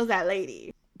strangles that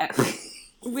lady.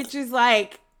 Which is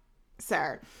like,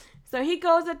 sir. So he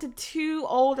goes up to two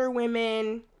older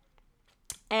women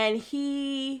and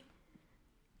he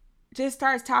just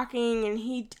starts talking, and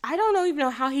I don't even know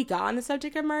how he got on the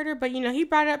subject of murder, but he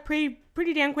brought it up pretty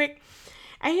damn quick.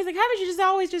 And he's like, haven't you just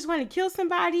always just want to kill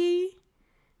somebody?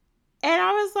 And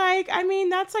I was like, I mean,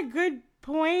 that's a good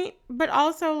point, but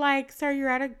also like, sir, you're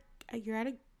at a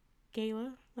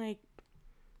gala, like,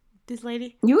 this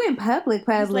lady. You in public.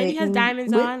 This lady has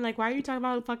diamonds on. Like, why are you talking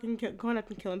about fucking going up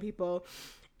and killing people?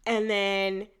 And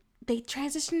then they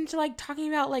transitioned into like talking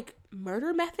about like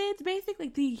murder methods, basically.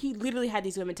 Like, he literally had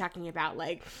these women talking about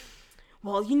like,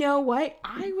 well, you know what?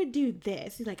 I would do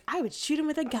this. He's like, I would shoot him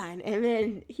with a gun. And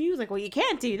then he was like, well, you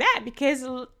can't do that because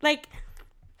like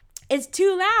it's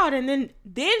too loud. And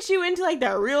then she went into like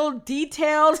the real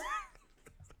detailed.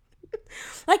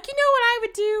 Like, you know what I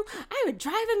would do? I would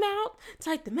drive him out to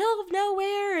like the middle of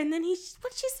nowhere, and then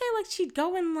what'd she say? Like, she'd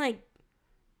go and like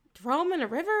throw him in a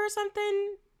river or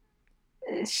something.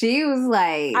 She was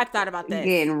like, I've thought about this.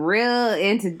 Getting real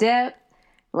into depth.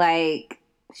 Like,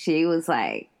 she was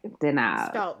like, then I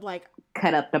felt like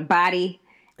cut up the body.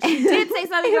 She did say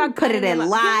something about put it in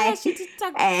lye. Yeah, she did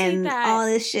and that. all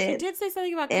this shit. She did say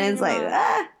something about and it's like,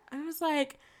 I was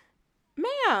like,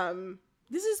 ma'am.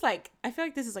 This is like, I feel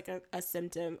like this is like a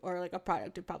symptom or like a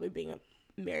product of probably being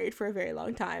married for a very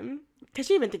long time. Because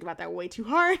she even think about that way too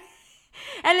hard.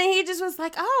 And then he just was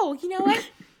like, oh, you know what?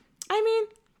 I mean,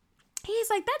 he's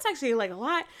like, that's actually like a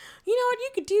lot. You know what you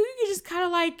could do? You could just kind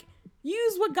of like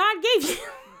use what God gave you.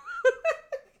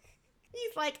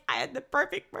 He's like, I had the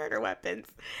perfect murder weapons.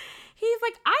 He's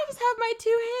like, I just have my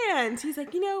two hands. He's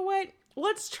like, you know what?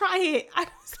 Let's try it. I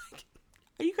was like,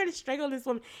 are you gonna strangle this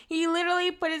woman? He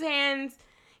literally put his hands.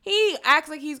 He acts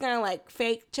like he's gonna like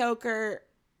fake choke her,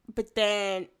 but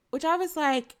then, which I was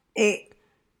like,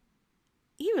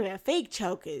 even a fake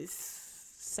choke is,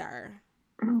 sir,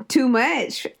 too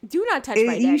much. Do not touch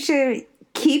my neck. You should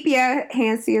keep your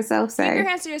hands to yourself, sir. Keep your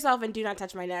hands to yourself and do not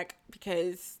touch my neck,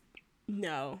 because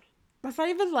no, that's not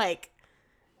even like,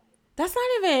 that's not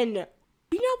even,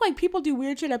 like people do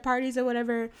weird shit at parties or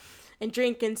whatever. And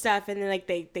drink and stuff, and then like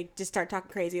they just start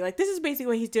talking crazy. Like, this is basically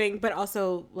what he's doing, but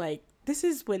also like this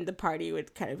is when the party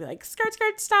would kind of be like, skirt,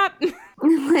 stop.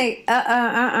 Like,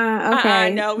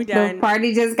 okay. No, we done. The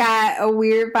party just got a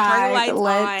weird vibe. Turn the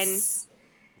lights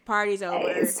on. Party's over.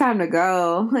 It's time to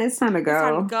go. It's time to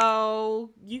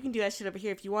go. You can do that shit over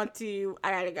here if you want to.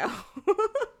 I gotta go.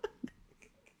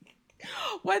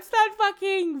 What's that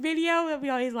fucking video that we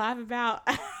always laugh about?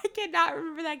 I cannot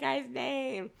remember that guy's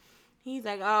name. He's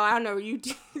like, oh, I don't know where you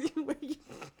do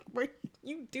where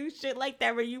you do shit like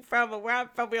that. Where you from? Or where I'm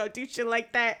from, we don't do shit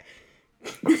like that.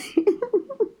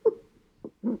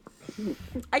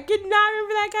 I could not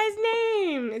remember that guy's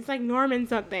name. It's like Norman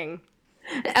something.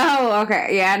 Oh,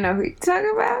 okay. Yeah, I know who you're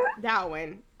talking about. That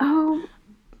one. Oh.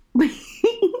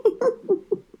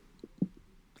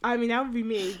 I mean, that would be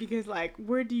me, because like,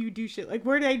 where do you do shit? Like,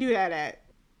 where do they do that at?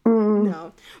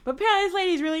 No. But apparently this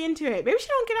lady's really into it. Maybe she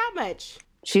don't get out much.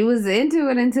 She was into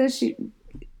it until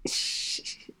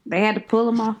they had to pull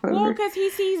him off of her. Well, because he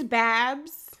sees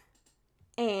Babs,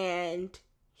 and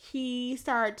he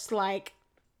starts, like,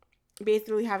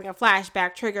 basically having a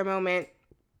flashback trigger moment,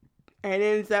 and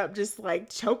ends up just, like,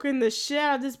 choking the shit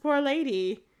out of this poor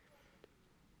lady.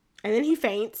 And then he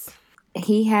faints.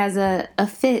 He has a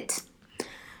fit.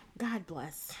 God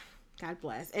bless.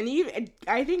 And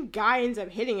I think Guy ends up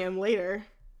hitting him later.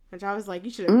 Which I was like,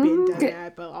 you should have been done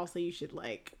that, but also you should,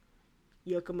 like,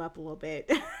 yoke him up a little bit.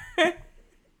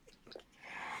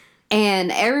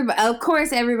 And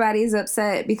everybody's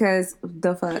upset because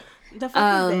the fuck is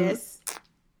this?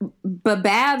 But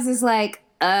Babs is like,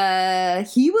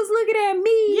 he was looking at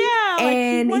me, yeah, like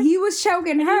and he was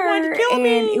choking her, and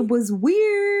it was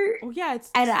weird. Oh yeah,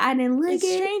 I didn't like it.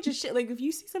 It's strange as shit. Like, if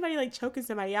you see somebody like choking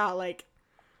somebody out, like,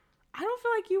 I don't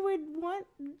feel like you would want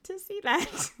to see that.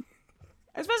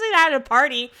 Especially not at a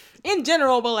party in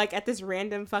general, but like at this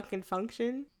random fucking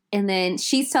function. And then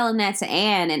she's telling that to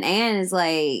Anne, and Anne is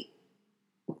like,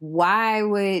 why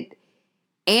would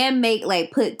Anne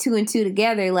put two and two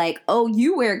together? Like, oh,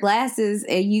 you wear glasses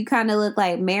and you kind of look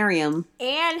like Miriam.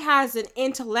 Anne has an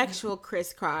intellectual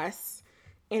crisscross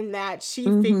in that she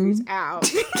figures out.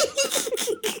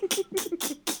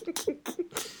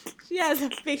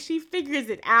 She figures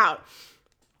it out,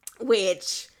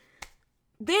 which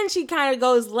then she kind of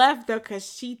goes left though,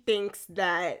 because she thinks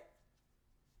that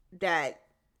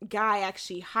Guy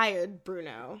actually hired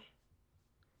Bruno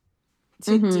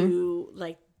to do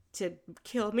like to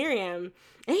kill Miriam.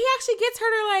 And he actually gets her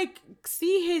to, like,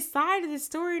 see his side of the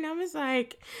story. And I was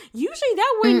like, usually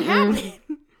that wouldn't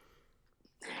happen.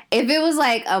 If it was,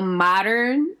 like, a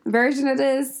modern version of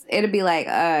this, it'd be like,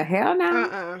 hell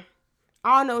no.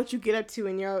 I don't know what you get up to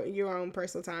in your own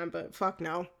personal time, but fuck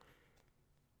no.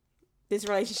 This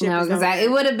relationship no, is because over.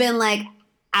 it would have been like,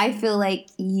 I feel like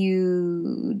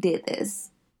you did this.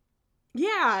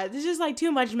 Yeah, there's just, like,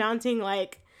 too much mounting,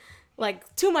 like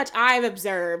too much I've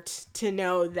observed to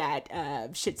know that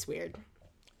shit's weird.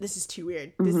 This is too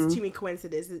weird. This is too many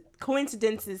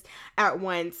coincidences at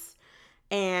once.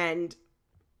 And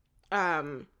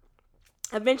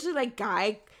eventually, like,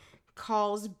 Guy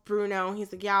calls Bruno.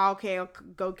 He's like, yeah, okay, I'll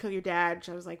go kill your dad. Which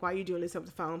I was like, why are you doing this over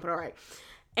the phone? But all right.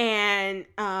 And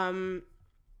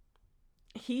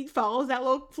he follows that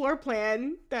little floor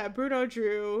plan that Bruno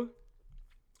drew.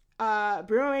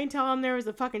 Bruno ain't telling him there was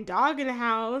a fucking dog in the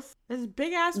house. This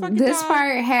big ass fucking dog. This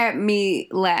part had me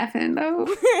laughing though.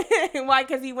 Why?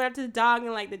 Because he went up to the dog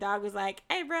and, like, the dog was like,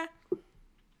 hey, bruh.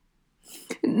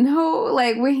 No,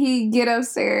 like when he get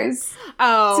upstairs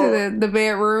to the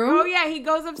bedroom. Oh yeah, he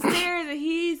goes upstairs and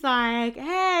he's like,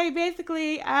 hey,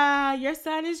 basically, your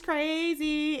son is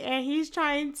crazy and he's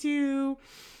trying to,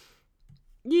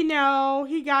 you know,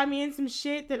 he got me in some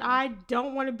shit that I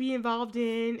don't want to be involved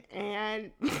in,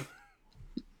 and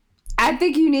I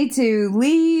think you need to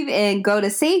leave and go to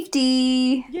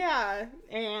safety. Yeah,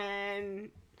 and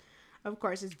of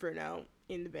course it's Bruno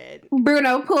in the bed.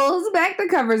 Bruno pulls back the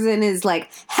covers and is like,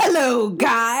 hello,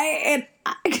 Guy.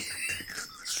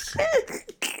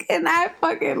 And I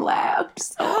fucking laughed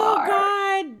so hard.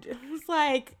 God. It was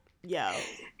like, yo.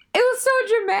 It was so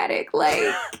dramatic.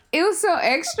 Like, it was so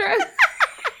extra. And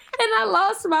I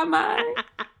lost my mind.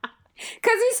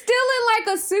 Because he's still in, like,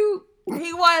 a suit.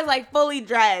 He was, like, fully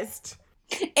dressed.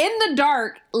 In the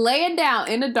dark, laying down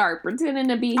in the dark, pretending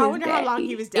to be his I wonder daddy. how long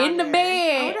he was down in the there.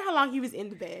 bed. I wonder how long he was in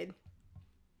the bed.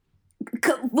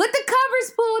 With the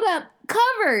covers pulled up.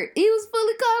 Covered. He was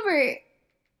fully covered.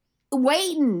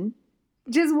 Waiting.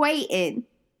 Just waiting.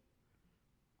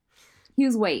 He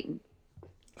was waiting.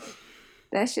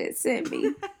 That shit sent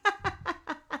me.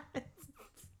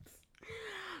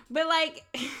 But, like,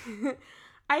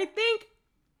 I think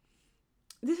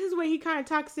this is what he kind of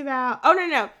talks about. Oh,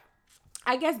 no.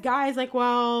 I guess Guy's like,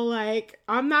 well, like,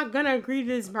 I'm not going to agree to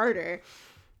this murder.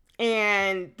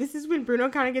 And this is when Bruno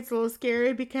kind of gets a little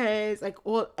scary because, like,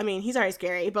 well, I mean, he's already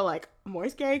scary, but, like, more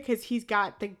scary because he's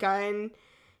got the gun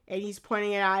and he's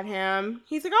pointing it at him.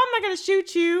 He's like, oh, I'm not going to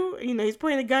shoot you. You know, he's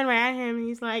pointing the gun right at him. And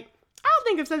he's like, I'll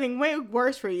think of something way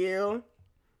worse for you.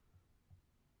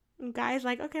 And Guy's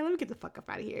like, okay, let me get the fuck up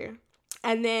out of here.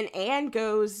 And then Anne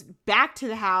goes back to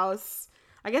the house,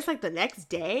 I guess, like, the next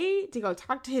day to go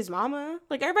talk to his mama.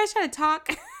 Like, everybody's trying to talk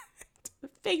to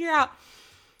figure out,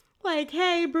 like,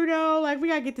 hey, Bruno, like, we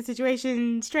gotta get the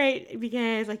situation straight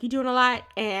because, like, you're doing a lot.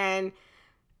 And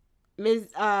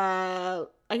I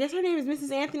guess her name is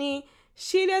Mrs. Anthony.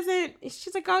 She's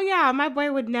like, oh, yeah, my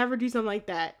boy would never do something like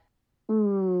that.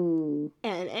 Mm.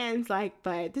 And Anne's like,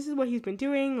 but this is what he's been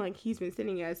doing. Like, he's been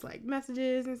sending us, like,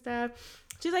 messages and stuff.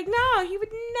 She's like, no, he would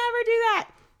never do that.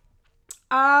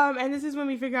 And this is when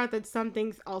we figure out that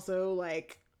something's also,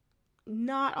 like,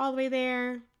 not all the way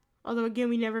there. Although, again,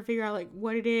 we never figure out, like,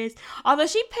 what it is. Although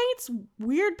she paints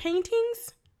weird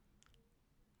paintings.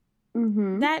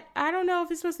 Mm-hmm. That, I don't know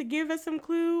if it's supposed to give us some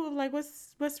clue of, like,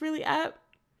 what's really up.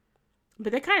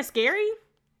 But they're kind of scary.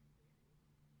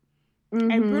 Mm-hmm.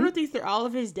 And Bruno thinks they're all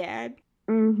of his dad.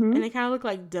 Mm-hmm. And they kind of look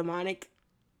like demonic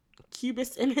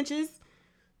cubist images.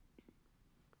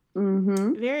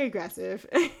 Mm-hmm. Very aggressive.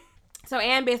 So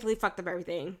Anne basically fucked up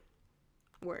everything.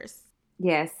 Worse.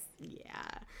 Yes. Yeah.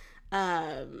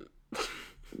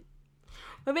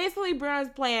 But basically Bruno's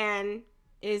plan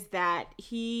is that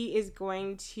he is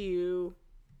going to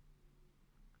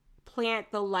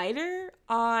plant the lighter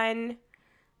on,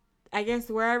 I guess,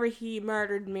 wherever he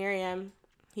murdered Miriam.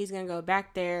 He's going to go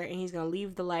back there and he's going to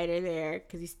leave the lighter there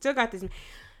because he's still got this.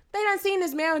 They done seen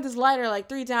this man with this lighter like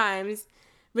 3 times,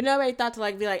 but nobody thought to,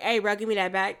 like, be like, hey, bro, give me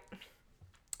that back.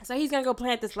 So he's going to go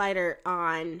plant this lighter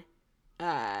on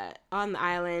the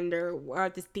island or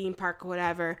at this theme park or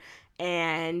whatever.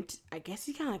 And I guess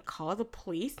he's going to, like, call the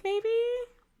police maybe?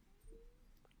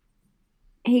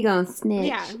 He gonna snitch.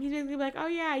 Yeah, he's just gonna be like, oh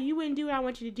yeah, you wouldn't do what I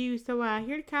want you to do. So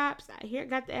here are the cops. Here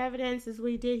got the evidence. This is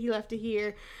what he did. He left it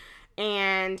here.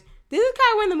 And this is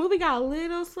kind of when the movie got a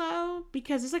little slow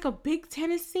because there's like a big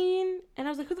tennis scene. And I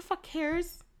was like, who the fuck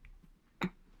cares?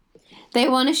 They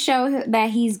want to show that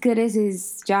he's good at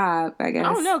his job, I guess.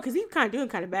 I don't know, because he's kind of doing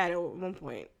kind of bad at one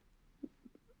point.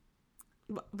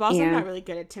 But also, I'm not really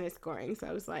good at tennis scoring, so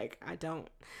I was like, I don't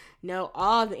know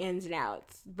all the ins and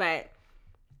outs. But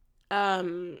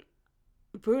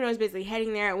Bruno's basically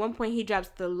heading there. At one point, he drops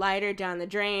the lighter down the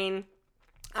drain.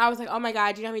 I was like, oh my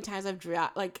God, do you know how many times I've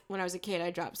dropped, like, when I was a kid,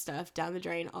 I dropped stuff down the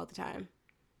drain all the time.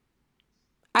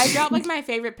 I dropped, like, my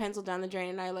favorite pencil down the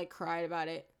drain, and I, like, cried about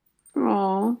it.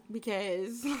 Aww.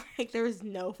 Because, like, there was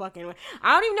no fucking way.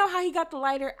 I don't even know how he got the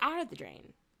lighter out of the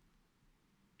drain.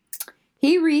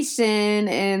 He reached in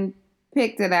and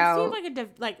picked it out. It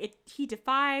seemed like he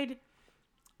defied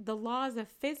the laws of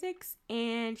physics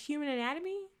and human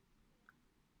anatomy.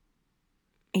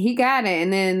 He got it,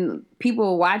 and then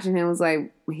people watching him was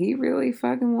like, he really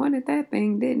fucking wanted that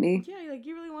thing, didn't he? Yeah, like,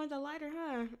 you really wanted the lighter,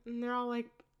 huh? And they're all like,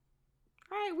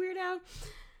 all right, weirdo.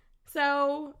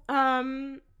 So,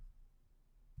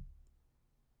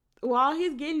 while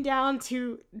he's getting down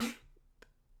to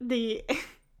when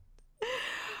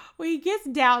he gets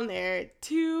down there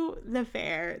to the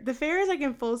fair is, like,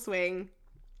 in full swing.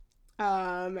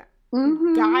 Guy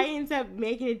ends up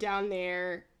making it down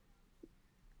there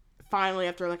finally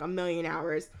after like 1,000,000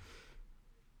 hours.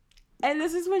 And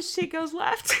this is when shit goes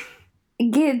left.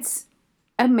 It gets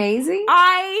amazing.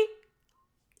 I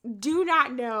do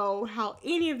not know how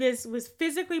any of this was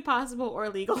physically possible or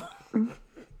legal.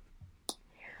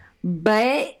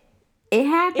 But it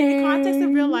happened. In the context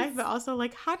of real life, but also,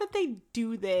 like, how did they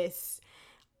do this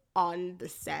on the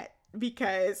set?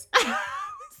 Because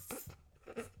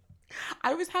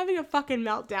I was having a fucking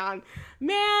meltdown.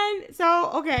 Man,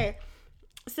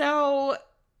 So,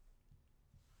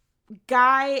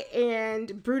 Guy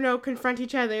and Bruno confront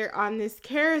each other on this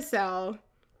carousel,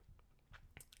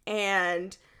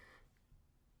 and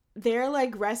they're,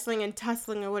 like, wrestling and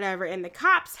tussling or whatever, and the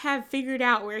cops have figured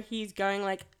out where he's going,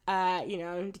 like,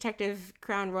 Detective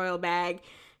Crown Royal Bag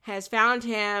has found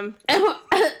him,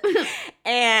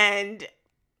 and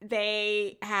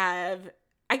they have...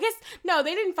 no,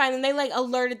 they didn't find them. They, like,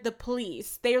 alerted the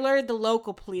police. They alerted the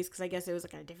local police because I guess it was,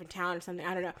 like, in a different town or something.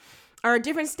 I don't know. Or a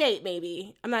different state,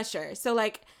 maybe. I'm not sure. So,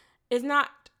 like, it's not...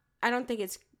 I don't think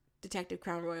it's Detective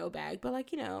Crown Royal Bag. But, like,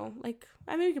 like...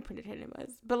 I mean, we can pretend it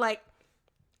was. But, like...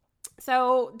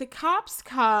 So, the cops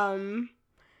come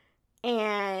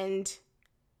and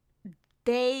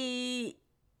they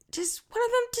just... One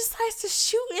of them decides to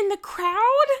shoot in the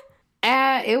crowd.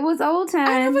 It was old times.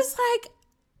 And it was like...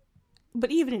 But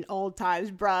even in old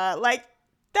times, bruh, like,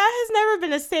 that has never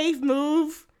been a safe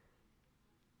move.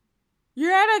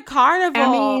 You're at a carnival.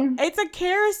 I mean, it's a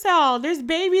carousel. There's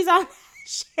babies on that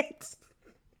shit.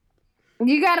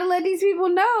 You gotta let these people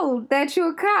know that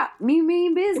you're a cop. You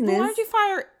mean business. But why don't you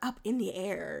fire up in the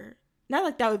air? Not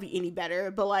like that would be any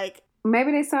better, but like...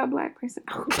 Maybe they saw a black person.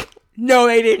 No,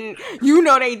 they didn't. You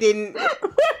know they didn't.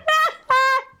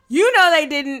 You know they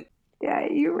didn't. Yeah,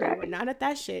 you're right. But not at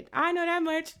that shit. I know that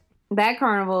much. That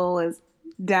carnival was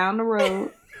down the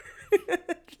road.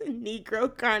 The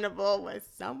Negro carnival was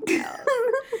somewhere else.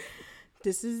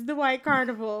 This is the white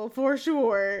carnival for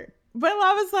sure. But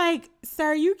I was like,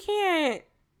 sir, you can't.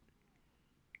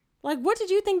 Like, what did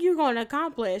you think you were going to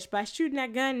accomplish by shooting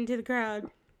that gun into the crowd?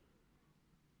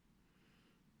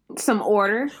 Some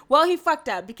order. Well, he fucked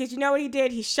up because you know what he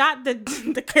did? He shot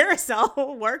the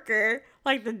carousel worker,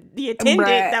 like the attendant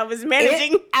that was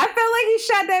managing. I felt like he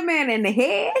shot that man in the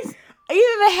head.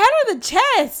 Either the head or the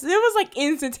chest. It was like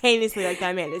instantaneously, like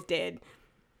that man is dead.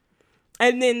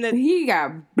 And then he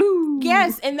got blue.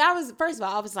 Yes, and that was, first of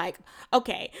all, I was like,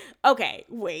 okay,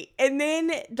 wait. And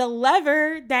then the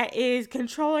lever that is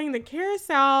controlling the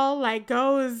carousel, like,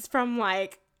 goes from,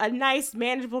 like, a nice,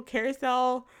 manageable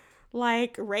carousel,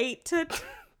 like, rate to,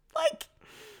 like,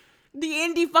 the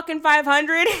Indy fucking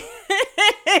 500.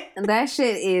 That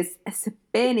shit is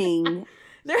spinning.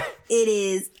 It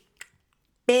is spinning.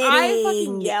 I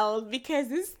fucking yelled because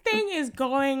this thing is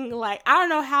going, like, I don't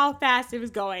know how fast it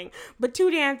was going, but too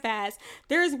damn fast.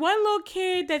 There's one little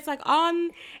kid that's, like, on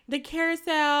the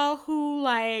carousel who,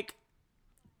 like,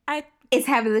 is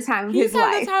having the time of his life. He's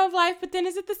having the time of life, but then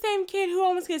is it the same kid who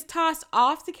almost gets tossed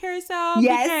off the carousel?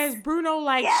 Yes. Because Bruno,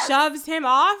 like, shoves him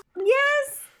off?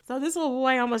 Yes. So this little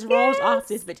boy almost rolls off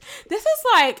this bitch. This is,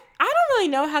 like, I don't really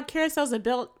know how carousels are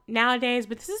built nowadays,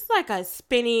 but this is, like, a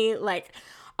spinny, like...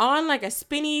 on like a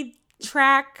spinny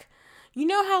track. You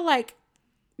know how, like,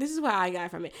 this is what I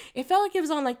got from it. It felt like it was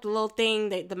on like the little thing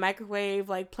that the microwave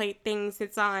like plate thing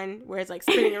sits on where it's like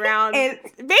spinning around.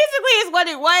 Basically is what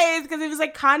it was, because it was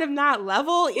like kind of not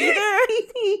level either.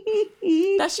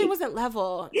 That shit wasn't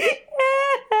level.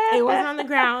 It wasn't on the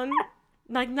ground.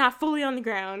 Like, not fully on the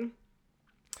ground.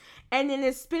 And then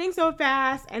it's spinning so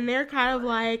fast, and they're kind of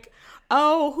like,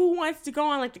 oh, who wants to go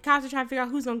on? Like, the cops are trying to figure out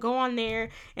who's going to go on there.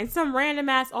 And some random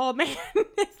ass old man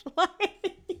is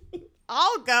like,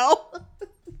 I'll go.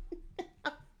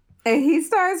 And he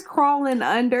starts crawling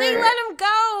under. They let him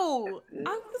go.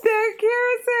 The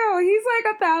carousel. He's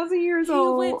like 1,000 years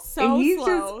old. He went so and he's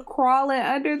slow. just crawling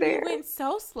under there. He went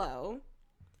so slow.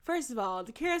 First of all,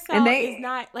 the carousel is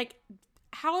not, like,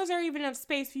 how is there even enough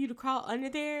space for you to crawl under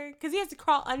there? Because he has to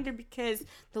crawl under because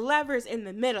the lever's in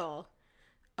the middle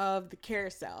of the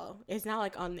carousel. It's not,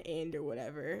 like, on the end or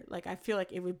whatever. Like, I feel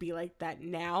like it would be like that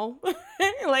now.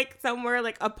 Like, somewhere,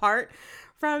 like, apart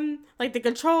from, like, the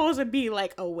controls would be,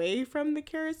 like, away from the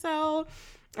carousel.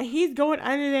 And he's going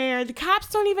under there. The cops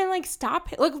don't even, like, stop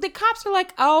him. Like, the cops are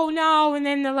like, oh, no. And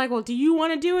then they're like, well, do you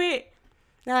want to do it?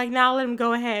 They're like, no, let him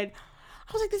go ahead.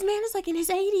 I was like, this man is, like, in his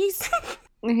 80s.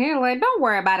 And he's like, don't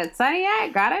worry about it, Sonny.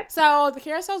 I got it. So the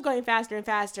carousel's going faster and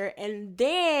faster. And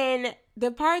then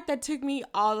the part that took me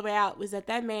all the way out was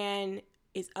that man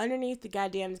is underneath the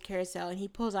goddamn carousel. And he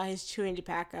pulls out his chewing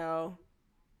tobacco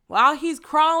while he's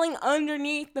crawling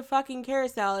underneath the fucking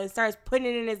carousel and starts putting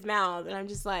it in his mouth. And I'm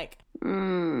just like,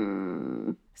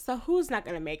 So who's not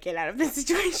going to make it out of this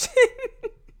situation?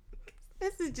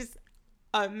 This is just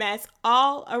a mess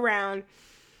all around.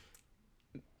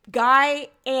 Guy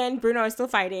and Bruno are still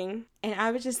fighting. And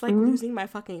I was just like losing my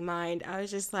fucking mind. I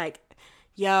was just like,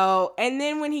 yo. And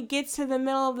then when he gets to the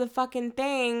middle of the fucking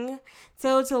thing,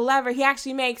 to the lever, he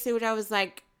actually makes it, which I was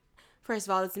like, first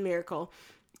of all, it's a miracle.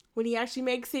 When he actually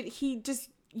makes it, he just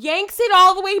yanks it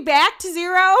all the way back to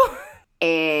 0.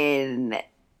 And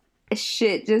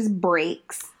shit just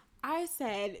breaks. I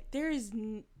said,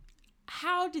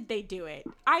 how did they do it?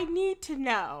 I need to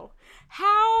know.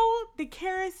 How the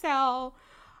carousel,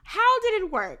 how did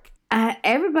it work?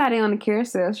 Everybody on the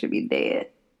carousel should be dead.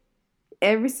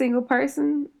 Every single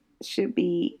person should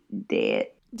be dead.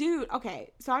 Dude,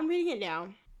 okay, so I'm reading it now.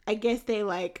 I guess they,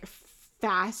 like,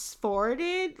 fast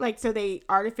forwarded, like, so they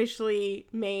artificially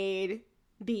made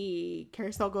the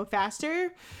carousel go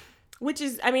faster, which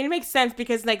is, I mean, it makes sense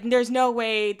because, like, there's no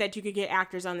way that you could get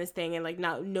actors on this thing and, like,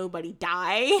 nobody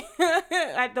die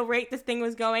at the rate this thing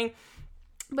was going.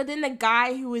 But then the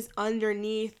guy who was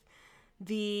underneath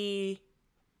the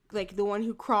one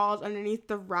who crawls underneath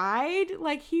the ride,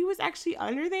 like, he was actually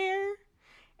under there,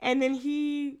 and then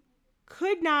he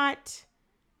could not,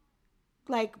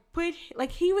 like,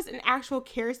 he was an actual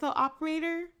carousel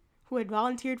operator who had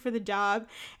volunteered for the job,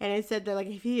 and it said that, like,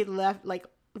 if he had left, like,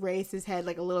 raised his head,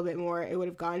 like, a little bit more, it would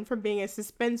have gone from being a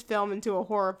suspense film into a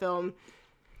horror film.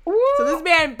 Woo! So this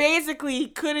man basically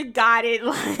could have got it,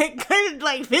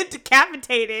 like, been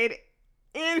decapitated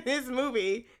in his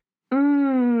movie.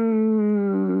 Can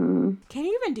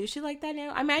you even do shit like that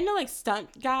now? I mean, I know, like,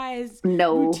 stunt guys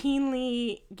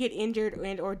routinely get injured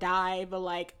and or die, but,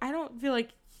 like, I don't feel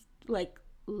like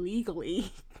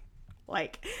legally,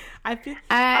 like, I feel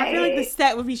like the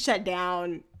set would be shut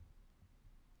down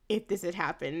if this had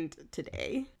happened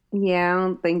today. Yeah, I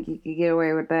don't think you could get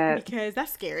away with that. Because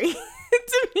that's scary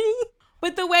to me.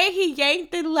 But the way he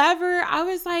yanked the lever, I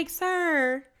was like,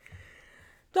 sir,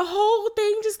 the whole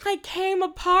thing just, like, came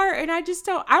apart, and I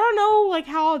don't know, like,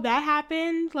 how that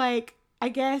happened. Like, I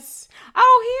guess,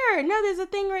 here, no, there's a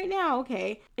thing right now.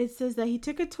 Okay. It says that he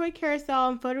took a toy carousel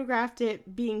and photographed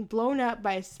it being blown up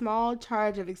by a small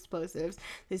charge of explosives.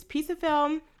 This piece of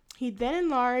film he then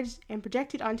enlarged and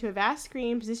projected onto a vast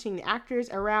screen, positioning the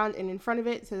actors around and in front of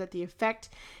it so that the effect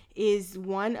is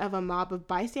one of a mob of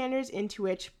bystanders into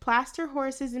which plaster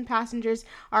horses and passengers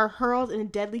are hurled in a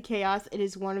deadly chaos. It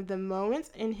is one of the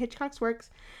moments in Hitchcock's works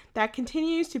that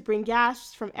continues to bring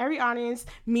gasps from every audience,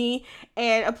 me,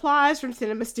 and applause from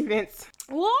cinema students.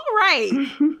 Well, all right.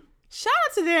 Shout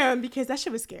out to them because that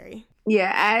shit was scary.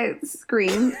 Yeah, I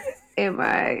screamed in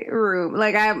my room.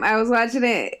 Like, I was watching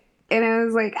it and I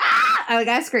was like, ah! Like,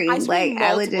 I screamed.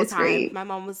 I legit screamed. My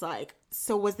mom was like,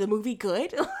 so was the movie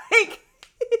good? Like,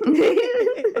 because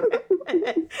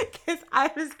I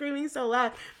was screaming so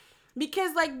loud.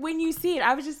 Because, like, when you see it,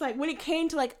 I was just like, when it came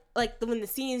to, when the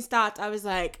scene stopped, I was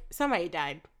like, somebody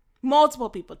died. Multiple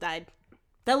people died.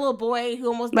 That little boy who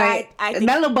almost died. I think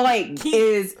that little boy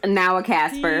is now a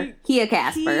Casper. He a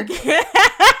Casper.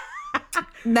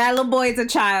 That little boy is a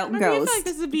child ghost. I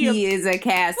feel like he is a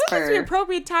Casper. This was the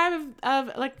appropriate time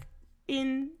of like,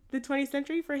 in the 20th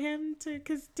century for him to,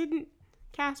 because when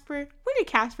did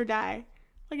Casper die?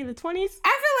 Like, in the 20s?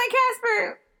 I feel like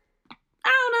Casper, I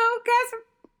don't know,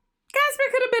 Casper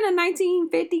could have been a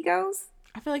 1950 ghost.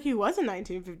 I feel like he was a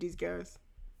 1950s ghost.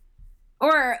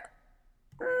 Or,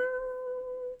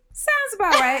 sounds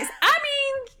about right. I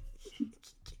mean,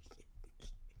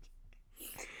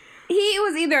 He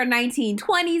was either a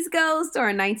 1920s ghost or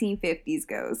a 1950s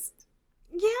ghost.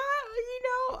 Yeah, you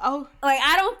know. Oh, Like,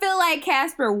 I don't feel like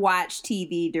Casper watched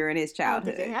TV during his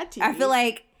childhood. they had TV. I feel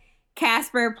like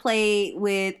Casper played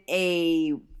with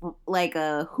a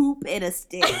hoop and a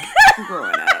stick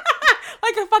growing up.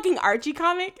 Like a fucking Archie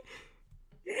comic.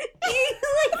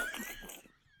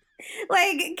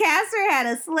 Like Casper had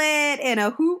a sled and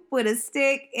a hoop with a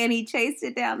stick, and he chased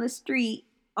it down the street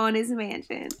on his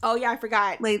mansion. Oh yeah, I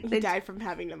forgot. Like, he died from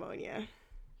having pneumonia.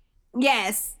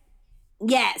 Yes.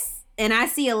 And I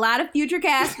see a lot of future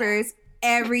Caspers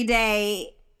every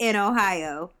day in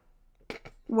Ohio.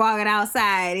 Walking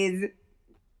outside is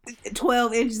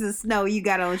 12 inches of snow. You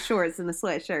got on shorts and a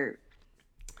sweatshirt.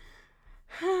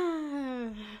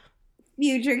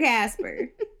 Future Casper.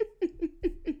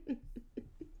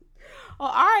 Well,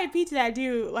 R.I.P. to that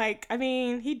dude. Like, I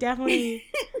mean, he definitely...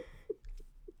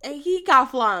 he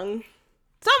got flung.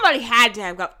 Somebody had to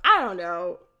have got... I don't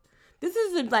know. This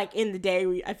isn't like in the day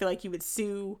where I feel like you would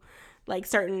sue like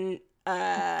certain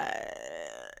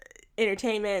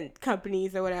entertainment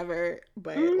companies or whatever.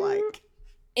 But like...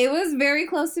 It was very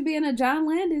close to being a John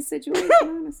Landis situation,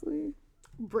 honestly.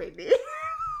 Brittany.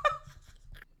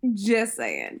 Just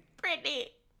saying. Brittany.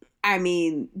 I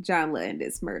mean, John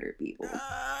Landis murdered people.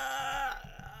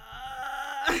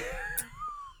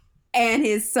 And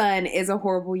his son is a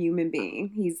horrible human being.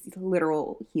 He's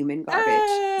literal human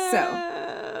garbage.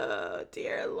 So,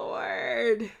 dear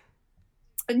Lord.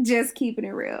 Just keeping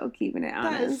it real, keeping it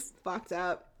honest. That is fucked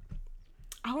up.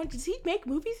 Does he make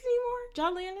movies anymore?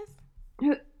 John Landis?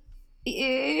 Yeah.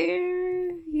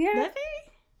 Does he?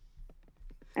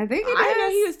 I think he does. I didn't know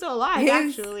he was still alive,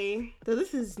 actually. So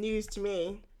this is news to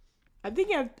me. I'm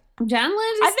thinking of... John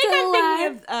Landis is still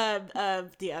alive. I'm thinking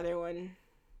of the other one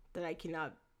that I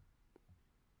cannot...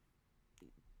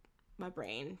 My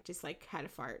brain just like had a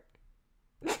fart.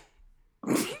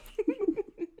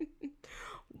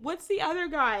 What's the other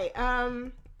guy?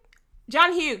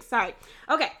 John Hughes. Sorry.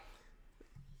 Okay.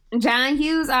 John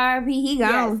Hughes, R.I.P. He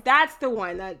gone. Yes, that's the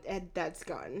one that's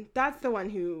gone. That's the one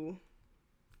who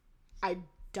I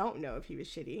don't know if he was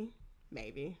shitty.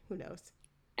 Maybe. Who knows?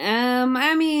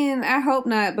 I mean, I hope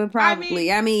not, but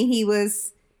probably. I mean, he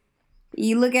was.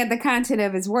 You look at the content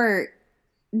of his work,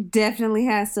 definitely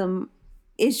has some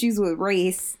issues with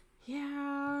race.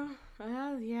 Yeah.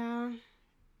 Well, yeah.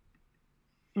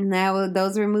 And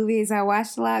those were movies I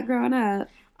watched a lot growing up.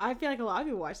 I feel like a lot of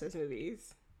people watch those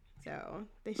movies. So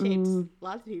they shaped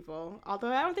lots of people.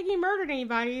 Although I don't think he murdered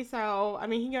anybody. So, I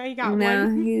mean, he got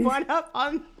one up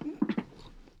on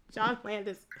John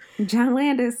Landis. John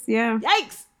Landis, yeah.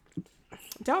 Yikes!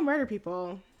 Don't murder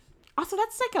people. Also,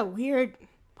 that's like a weird...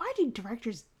 Why do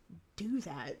directors do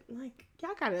that? Like,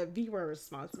 y'all gotta be more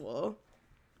responsible.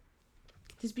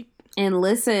 Just be... And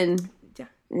listen. Yeah.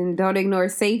 And don't ignore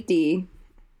safety.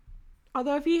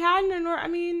 Although if he hadn't ignored... I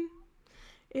mean,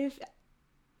 if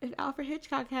Alfred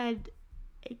Hitchcock had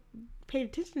paid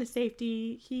attention to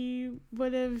safety, he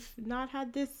would have not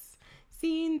had this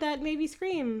scene that made me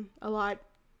scream a lot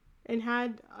and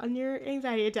had a near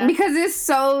anxiety attack. Because it's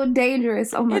so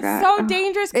dangerous. Oh my God. It's so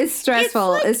dangerous. It's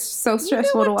stressful. It's so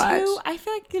stressful to watch. Too? I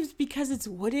feel like it's because it's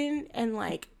wooden, and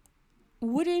like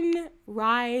wooden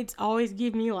rides always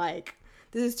give me like,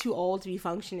 this is too old to be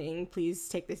functioning. Please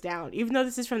take this down. Even though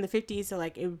this is from the 50s, so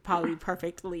like it would probably be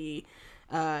perfectly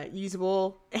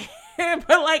usable. But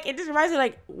like it just reminds me of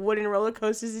like wooden roller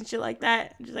coasters and shit like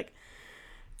that. I'm just like,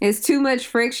 it's too much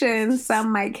friction.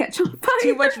 Some might catch on fire.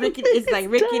 Too much rickety. It's like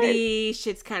rickety.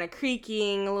 Shit's kind of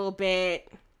creaking a little bit.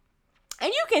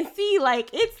 And you can see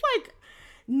like it's like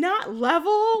not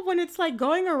level when it's like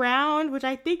going around, which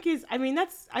I think is, I mean, I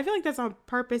feel like that's on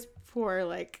purpose for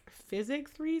like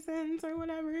physics reasons or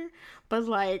whatever. But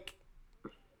like,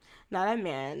 now that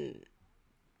man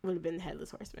would have been the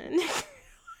headless horseman.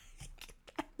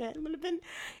 That man would have been,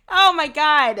 oh my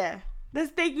God.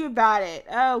 Let's think about it.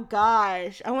 Oh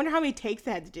gosh. I wonder how many takes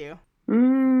they had to do.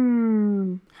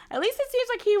 At least it seems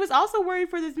like he was also worried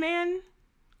for this man.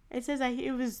 It says that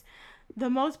it was the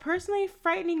most personally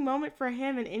frightening moment for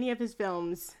him in any of his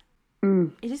films.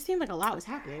 It just seemed like a lot was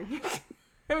happening.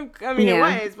 I mean,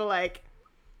 yeah. It was, but like,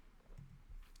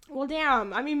 well,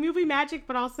 damn. I mean, movie magic,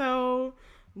 but also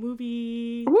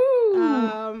movie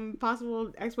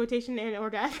possible exploitation and or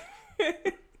death.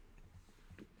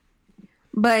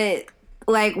 But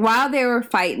like while they were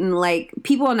fighting, like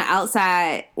people on the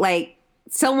outside, like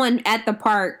someone at the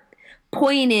park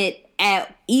pointed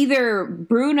at either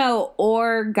Bruno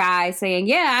or Guy saying,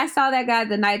 yeah, I saw that guy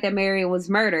the night that Marion was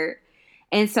murdered.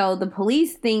 And so the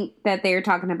police think that they're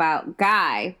talking about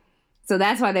Guy. So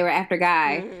that's why they were after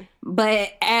Guy.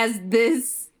 But as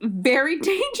this very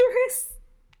dangerous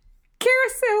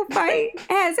carousel fight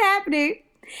has happening.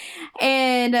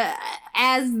 And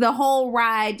as the whole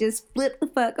ride just flipped the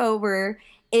fuck over,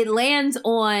 it lands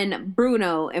on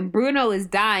Bruno, and Bruno is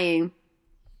dying.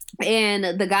 And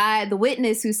the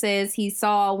witness who says he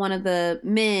saw one of the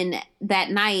men that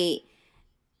night,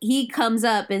 he comes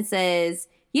up and says,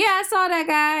 yeah, I saw that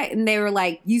guy. And they were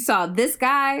like, you saw this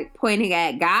guy, pointing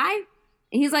at Guy? And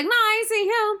he's like, no, I ain't seen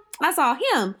him. I saw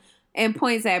him. And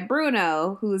points at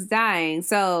Bruno, who's dying.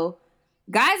 So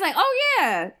Guy's like, oh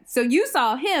yeah, so you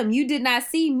saw him. You did not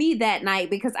see me that night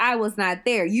because I was not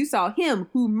there. You saw him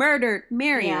who murdered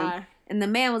Miriam. Yeah. And the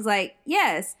man was like,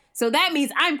 yes. So that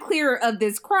means I'm clearer of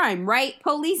this crime, right,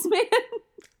 policeman?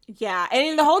 Yeah,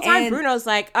 and the whole time Bruno's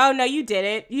like, "Oh no, you did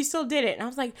it. You still did it." And I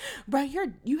was like, "Bro,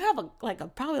 you have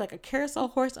probably a carousel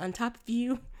horse on top of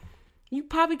you. You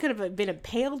probably could have been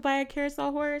impaled by a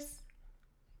carousel horse.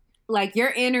 Like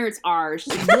your innards are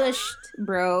smushed,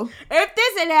 bro. If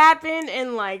this had happened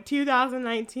in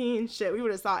 2019, shit, we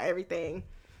would have saw everything,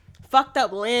 fucked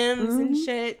up limbs and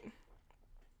shit.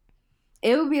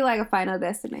 It would be like a Final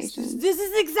Destination. This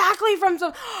is exactly from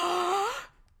some."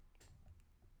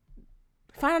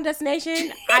 Final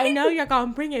Destination, I know you're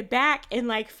gonna bring it back in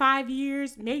 5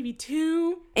 years, maybe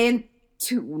 2. And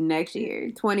next year,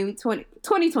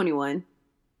 2021.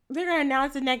 They're gonna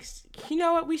announce the next. You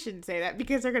know what? We shouldn't say that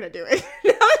because they're gonna do it.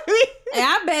 And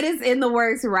I bet it's in the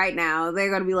works right now.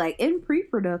 They're gonna be in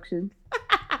pre-production.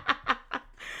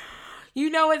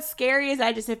 You know what's scary is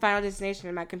I just hit Final Destination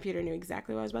and my computer knew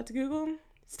exactly what I was about to Google.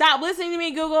 Stop listening to me,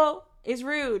 Google. It's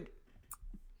rude.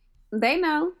 They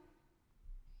know.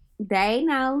 They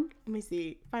know. Let me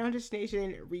see. Final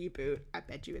Destination reboot. I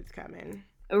bet you it's coming.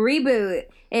 A reboot.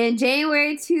 In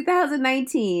January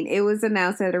 2019, it was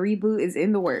announced that a reboot is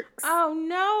in the works. Oh,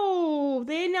 no.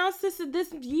 They announced this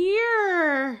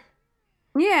year.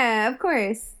 Yeah, of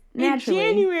course. Naturally. In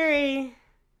January.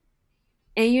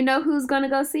 And you know who's going to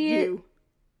go see it? You.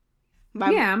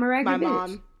 I'm a regular bitch.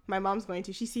 Mom. My mom's going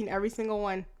to. She's seen every single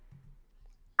one.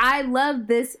 I love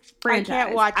this franchise. I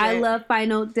can't watch it. I love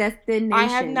Final Destination. I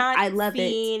have not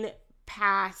seen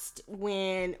past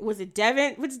when was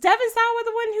Devin Sawa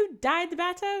the one who died in the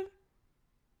bathtub?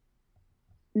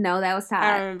 No, that was Todd.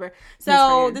 I don't remember.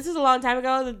 So this is a long time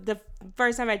ago. The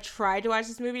first time I tried to watch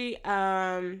this movie,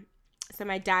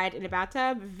 somebody died in a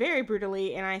bathtub very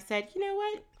brutally, and I said, you know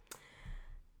what?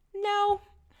 No,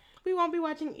 we won't be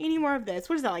watching any more of this.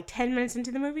 What is that, 10 minutes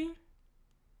into the movie?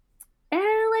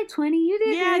 20. You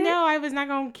did. Yeah, no, I was not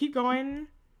going to keep going.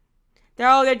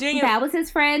 They're doing it. That was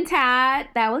his friend Todd.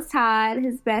 That was Todd,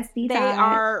 his bestie. They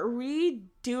are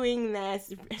redoing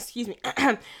this. Excuse me,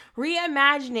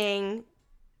 reimagining.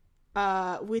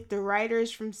 With the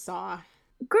writers from Saw.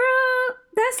 Girl,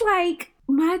 that's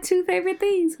my 2 favorite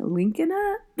things. Linking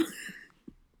up.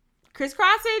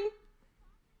 Crisscrossing.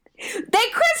 They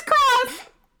crisscross.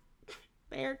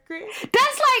 They're Chris.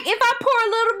 That's if I pour a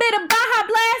little bit of Baja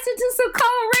Blast into some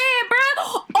Code Red, bro.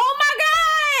 Oh my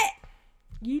God.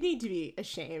 You need to be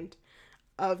ashamed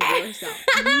of yourself.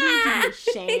 You need to be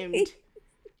ashamed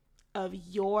of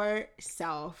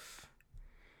yourself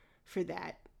for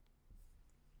that.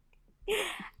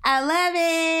 I love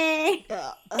it.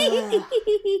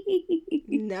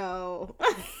 No.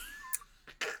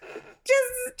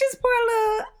 just pour a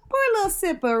little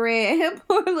sip of red.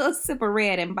 Pour a little sip of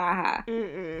red in Baja.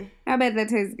 I bet that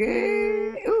tastes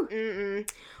good.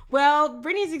 Well,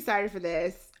 Brittany's excited for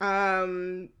this.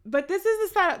 But this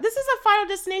is a Final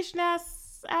Destination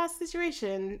ass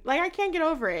situation. I can't get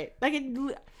over it. I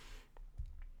mean,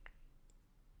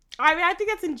 I think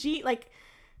that's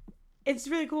it's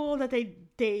really cool that they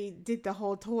did the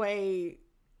whole toy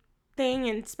thing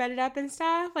and sped it up and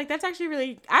stuff. That's actually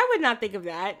really, I would not think of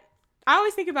that. I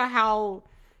always think about how,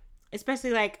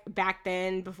 especially back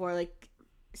then before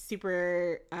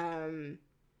super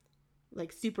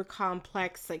super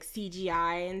complex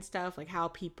CGI and stuff, how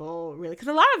people really, because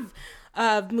a lot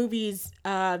of movies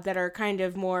that are kind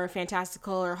of more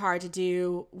fantastical or hard to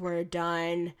do were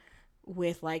done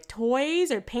with toys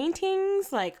or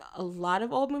paintings. A lot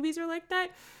of old movies are like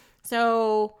that.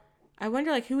 So I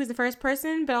wonder who was the first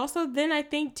person, but also then I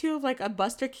think too of a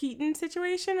Buster Keaton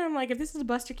situation. I'm if this is a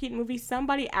Buster Keaton movie,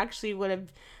 somebody actually would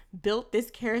have built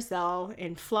this carousel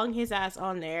and flung his ass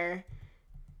on there,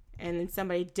 and then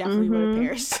somebody definitely would have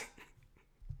perished.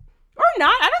 Or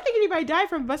not. I don't think anybody died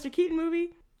from a Buster Keaton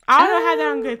movie. I don't have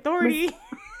that on good authority.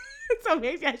 So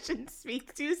maybe I shouldn't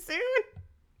speak too soon.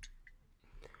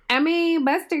 I mean,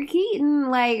 Buster Keaton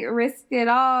risked it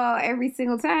all every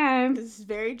single time. This is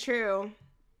very true.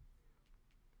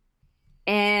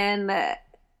 And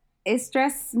it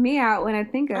stresses me out when I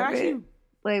think of it.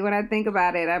 Like, when I think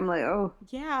about it, I'm like, oh.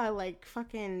 Yeah, like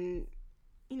fucking,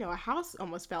 a house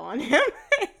almost fell on him.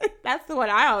 That's the one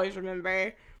I always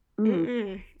remember.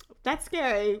 That's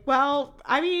scary. Well,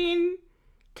 I mean,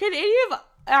 could any of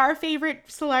our favorite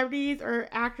celebrities or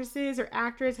actresses or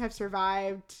actors have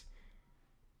survived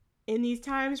in these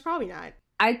times? Probably not.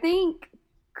 I think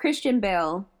Christian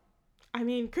Bale. I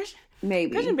mean,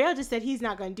 Maybe. Christian Bale just said he's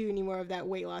not going to do any more of that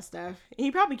weight loss stuff. And he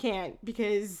probably can't,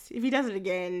 because if he does it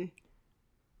again,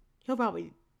 he'll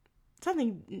probably...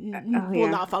 something will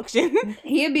not function.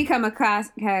 He'll become a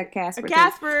Casper. A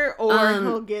Casper, or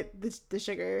he'll get the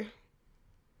sugar.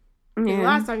 Yeah. The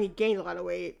last time he gained a lot of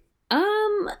weight.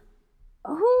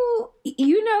 Who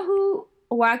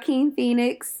Joaquin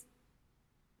Phoenix?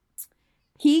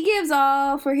 He gives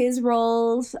all for his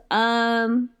roles.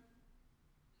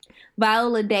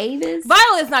 Viola Davis.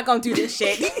 Viola's not gonna do this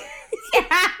shit.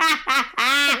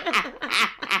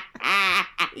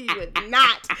 He would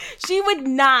not. She would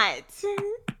not. I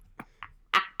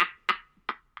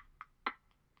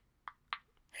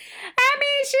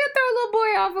mean, she'll throw a little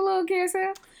boy off a little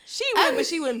carousel. She would, but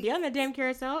she wouldn't be on that damn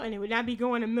carousel, and it would not be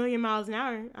going 1,000,000 miles an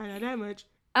hour. I know that much.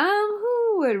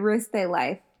 Who would risk their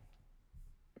life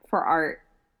for art?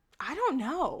 I don't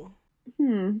know.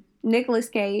 Nicolas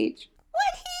Cage.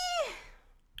 What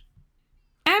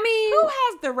I mean, who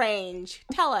has the range?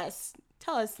 Tell us,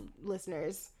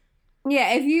 listeners.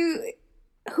 Yeah,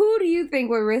 who do you think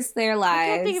would risk their lives?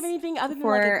 I can't think of anything other than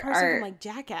like a person from like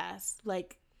Jackass,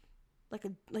 like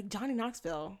Johnny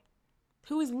Knoxville,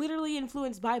 who is literally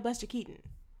influenced by Buster Keaton.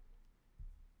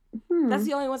 That's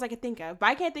the only ones I could think of. But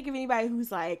I can't think of anybody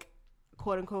who's like,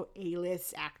 quote unquote,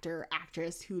 A-list actor,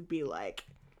 actress who'd be like,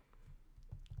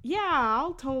 yeah,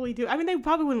 I'll totally do it. I mean, they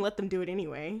probably wouldn't let them do it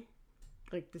anyway.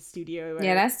 Like the studio.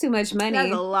 Yeah, that's too much money.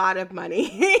 That's a lot of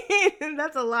money.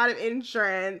 That's a lot of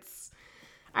insurance.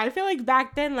 I feel like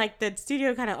back then, like, the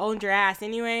studio kind of owned your ass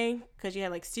anyway, because you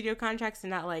had like studio contracts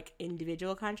and not like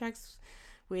individual contracts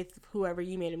with whoever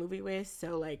you made a movie with.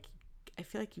 So like, I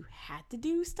feel like you had to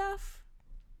do stuff.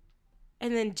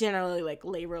 And then generally like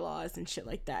labor laws and shit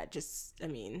like that. Just, I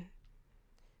mean,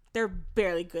 they're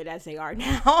barely good as they are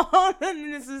now.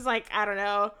 And this is like, I don't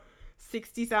know,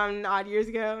 60-some odd years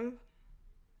ago.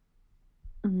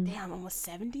 Damn, almost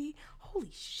 70?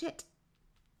 Holy shit.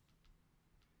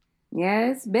 Yeah,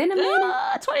 it's been a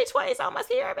minute. 2020 is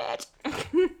almost here, bitch.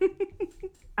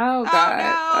 Oh,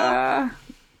 God.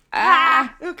 Oh,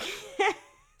 no. Okay.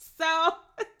 So,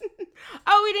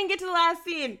 we didn't get to the last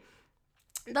scene.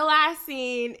 The last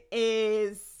scene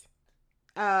is,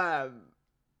 I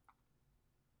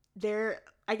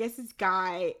guess it's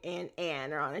Guy and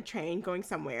Anne are on a train going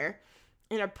somewhere,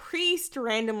 and a priest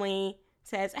randomly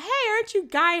says, hey, aren't you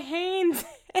Guy Haynes?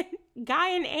 And Guy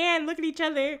and Anne look at each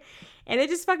other, and they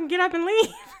just fucking get up and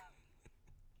leave.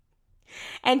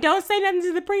 And don't say nothing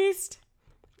to the priest.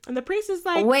 And the priest is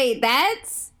like... Wait,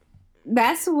 that's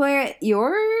where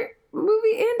your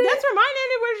movie ended? That's where mine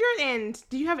ended. Where's yours end?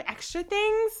 Do you have extra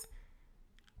things?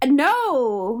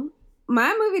 No.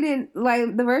 My movie didn't,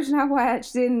 like, the version I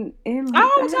watched didn't end like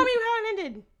that. Tell me how it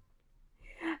ended.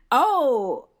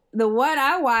 Oh, the one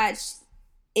I watched,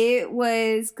 it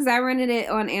was, because I rented it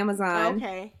on Amazon.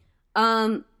 Okay.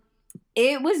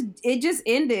 It just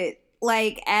ended,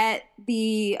 like, at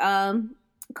the,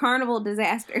 carnival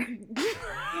disaster.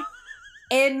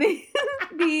 And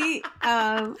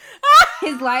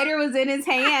his lighter was in his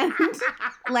hand,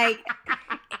 like,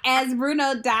 as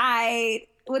Bruno died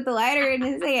with the lighter in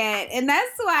his hand. And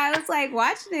that's why I was like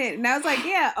watching it, and I was like,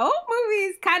 yeah, old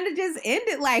movies kind of just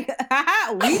ended like,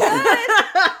 haha, we done.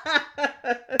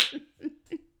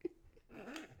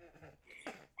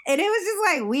 And it was just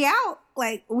like, we out,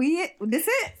 like, this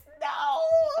it. No.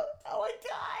 Oh my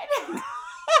God.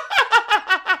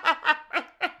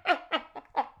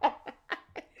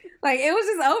 Like, it was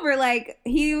just over. Like,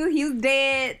 he was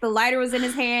dead. The lighter was in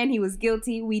his hand. He was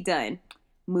guilty. We done.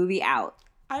 Movie out.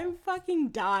 I'm fucking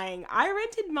dying. I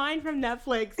rented mine from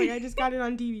Netflix. Like, I just got it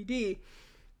on DVD.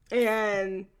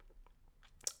 And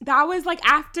that was, like,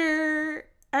 after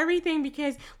everything,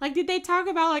 because, like, did they talk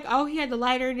about, like, oh, he had the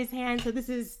lighter in his hand, so this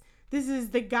is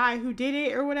the guy who did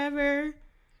it or whatever?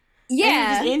 Yeah. And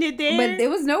it just ended there? But there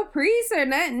was no priest or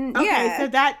nothing. Okay, yeah. So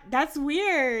that's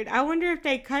weird. I wonder if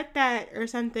they cut that or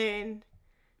something.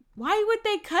 Why would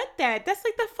they cut that? That's,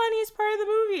 like, the funniest part of the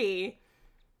movie.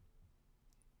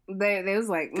 They was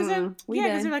like, because they're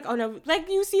like, oh no, like,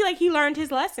 you see, like, he learned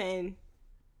his lesson.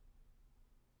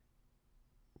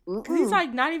 Because he's,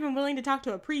 like, not even willing to talk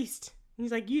to a priest.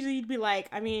 He's like, usually you'd be like,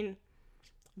 I mean,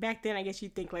 back then I guess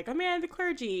you'd think like, oh man, the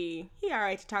clergy, he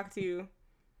alright to talk to.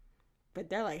 But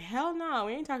they're like, hell no,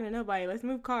 we ain't talking to nobody. Let's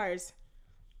move cars.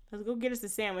 Let's go get us a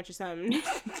sandwich or something.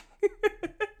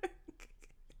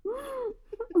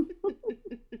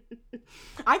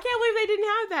 I can't believe they didn't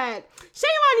have that.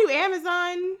 Shame on you,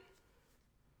 Amazon.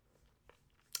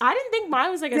 I didn't think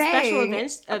mine was like a special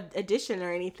edition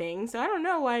or anything, so I don't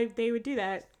know why they would do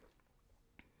that.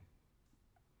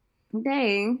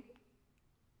 Dang.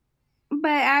 But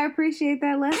I appreciate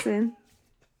that lesson.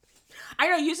 I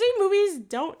know, usually movies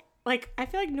don't, like, I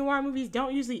feel like noir movies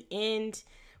don't usually end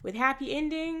with happy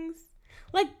endings.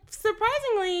 Like,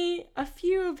 surprisingly, a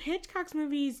few of Hitchcock's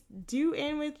movies do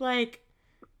end with, like,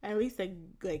 at least, I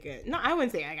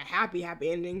wouldn't say, like, a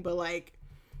happy ending, but, like,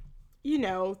 you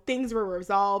know, things were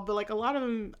resolved, but, like, a lot of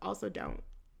them also don't.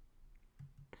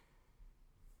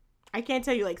 I can't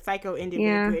tell you, like, Psycho ended with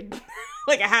a good,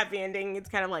 like, a happy ending. It's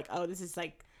kind of like, oh, this is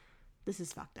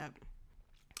fucked up.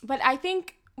 But I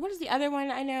think, what is the other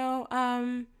one I know?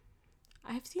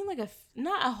 I've seen, like,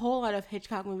 not a whole lot of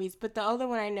Hitchcock movies, but the other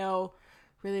one I know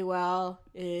really well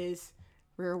is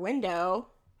Rear Window.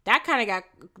 That kind of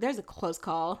there's a close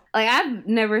call. Like, I've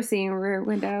never seen Rear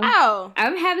Window. Oh. I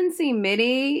haven't seen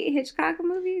many Hitchcock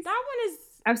movies. That one is...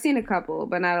 I've seen a couple,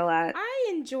 but not a lot. I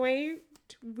enjoy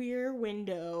Rear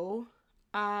Window.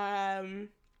 I've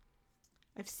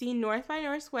seen North by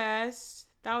Northwest.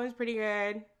 That one's pretty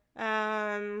good.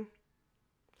 There's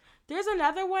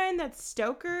another one that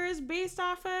Stoker is based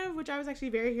off of, which I was actually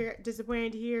very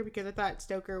disappointed to hear because I thought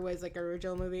Stoker was like an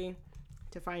original movie.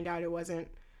 To find out it wasn't.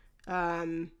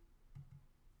 And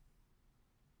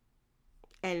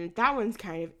that one's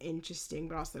kind of interesting,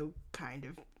 but also kind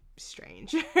of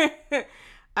strange.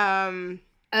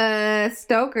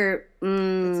 Stoker.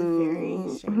 It's a very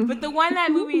strange. But the one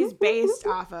that movie is based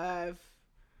off of,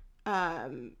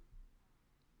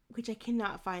 which I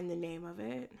cannot find the name of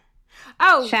it.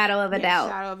 Oh, Shadow of a Doubt.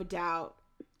 Shadow of a Doubt.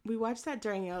 We watched that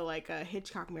during a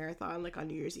Hitchcock marathon, like on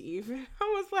New Year's Eve. I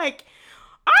was like,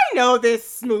 I know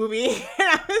this movie, and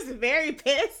I was very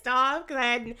pissed off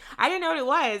because I didn't know what it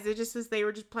was. It just was they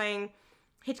were just playing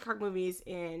Hitchcock movies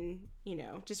in, you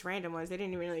know, just random ones. They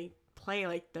didn't really play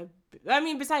like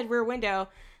besides Rear Window,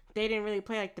 they didn't really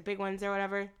play like the big ones or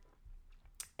whatever.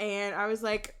 And I was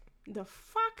like, the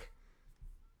fuck?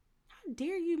 How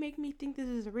dare you make me think this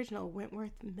is original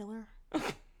Wentworth Miller? So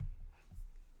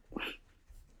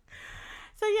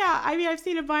yeah, I mean, I've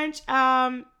seen a bunch.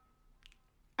 I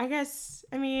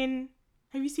mean,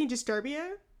 have you seen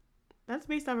Disturbia? That's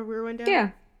based off of Rear Window.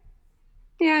 Yeah.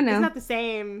 Yeah, I know. It's not the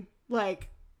same, like,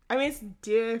 I mean, it's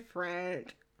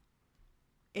different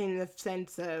in the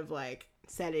sense of, like,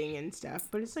 setting and stuff,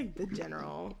 but it's, like, the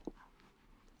general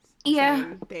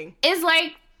same thing. It's,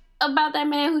 like, about that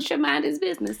man who should mind his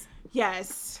business.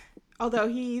 Yes. Although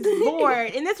he's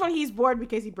bored. In this one, he's bored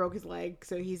because he broke his leg,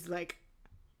 so he's, like...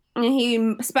 And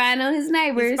he spying on his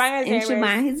neighbors and should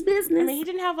mind his business. I mean, he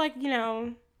didn't have, like, you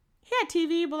know... He had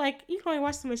TV, but, like, you can only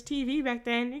watch so much TV back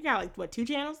then. You got, like, what, 2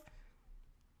 channels?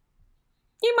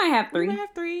 You might have 3. You might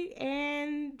have 3,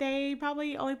 and they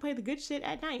probably only play the good shit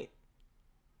at night.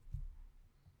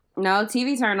 No,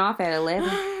 TV turned off at 11.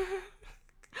 I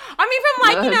mean, from,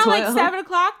 like, you know, 12. like, 7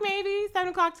 o'clock, maybe. 7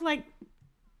 o'clock to, like,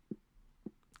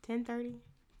 10:30.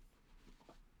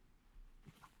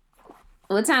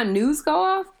 What time news go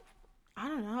off? I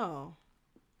don't know.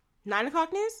 9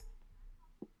 o'clock news?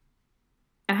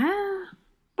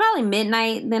 Probably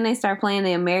midnight. Then they start playing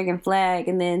the American flag,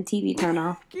 and then TV turn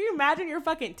off. Can you imagine your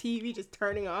fucking TV just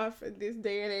turning off at this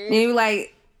day and age? And you're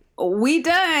like, we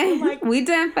done. Like, we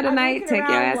done for the night. Take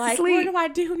your ass to sleep. What do I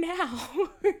do now?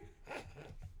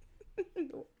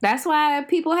 That's why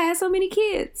people had so many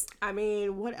kids. I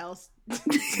mean, what else?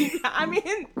 I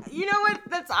mean, you know what?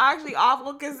 That's actually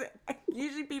awful because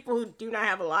usually people who do not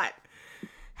have a lot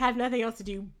have nothing else to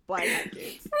do but have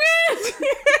kids.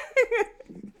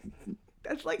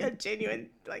 That's like a genuine,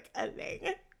 like, a thing.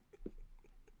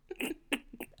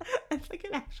 That's like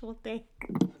an actual thing.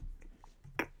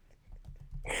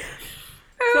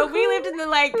 So if we lived in the,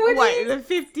 like, in the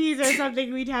 50s or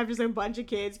something, we'd have just a bunch of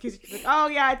kids because, like, oh,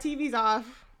 yeah, TV's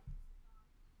off.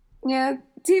 Yeah,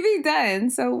 TV done.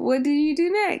 So what do you do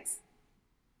next?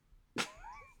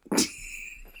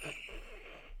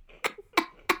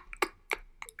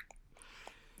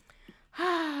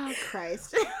 Oh,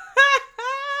 Christ.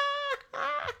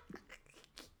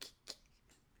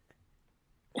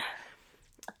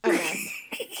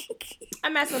 A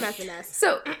mess.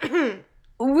 So,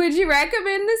 would you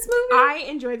recommend this movie? I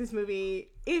enjoyed this movie,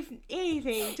 if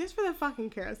anything, just for the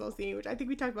fucking carousel scene, which I think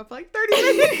we talked about for like 30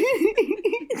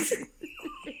 minutes.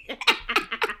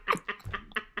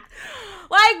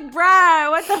 Like,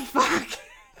 bruh, what the fuck?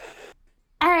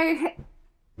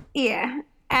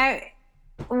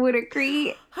 with a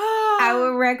Creed, I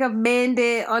would recommend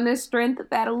it on the strength of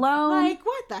that alone. Like,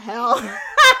 what the hell?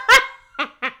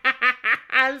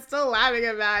 I'm still laughing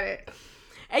about it.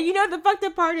 And you know, the fucked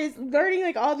up part is learning,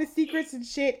 like, all the secrets and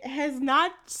shit has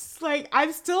not, like,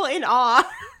 I'm still in awe.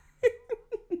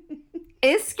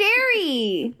 It's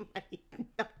scary.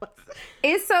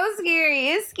 It's so scary.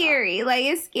 It's scary. Like,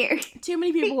 it's scary. Too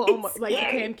many people almost, like,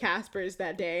 became Caspers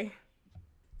that day.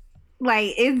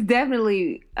 Like, it's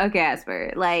definitely a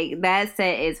Casper. Like, that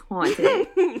set is haunted.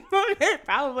 It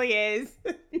probably is.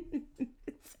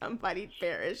 Somebody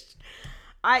perished.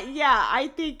 I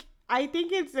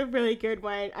think it's a really good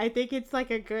one. I think it's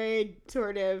like a good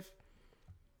sort of,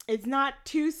 it's not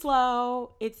too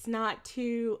slow. It's not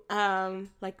too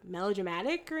like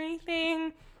melodramatic or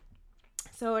anything.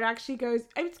 So it actually goes,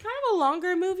 it's kind of a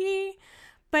longer movie,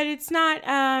 but it's not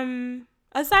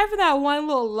aside from that one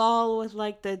little lull with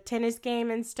like the tennis game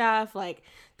and stuff, like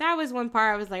that was one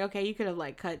part I was like, okay, you could have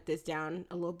like cut this down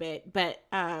a little bit, but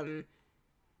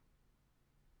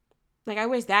like I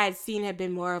wish that scene had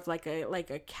been more of like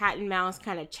a cat and mouse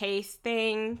kind of chase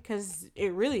thing, because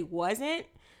it really wasn't.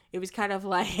 It was kind of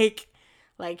like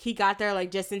he got there like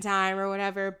just in time or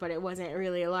whatever, but it wasn't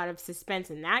really a lot of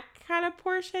suspense in that kind of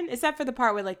portion, except for the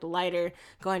part with like the lighter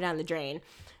going down the drain.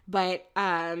 But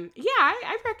yeah,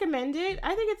 I recommend it.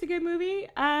 I think it's a good movie.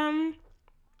 I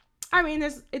mean,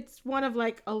 it's one of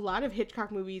like a lot of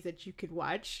Hitchcock movies that you could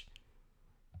watch.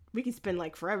 We could spend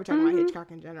like forever talking about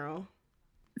Hitchcock in general.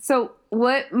 So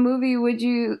what movie would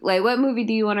you like? What movie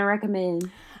do you want to recommend?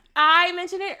 I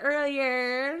mentioned it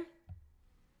earlier,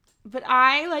 but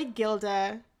I like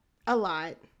Gilda a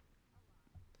lot.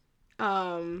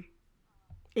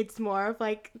 It's more of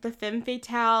like the femme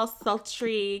fatale,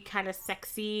 sultry, kind of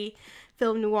sexy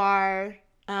film noir.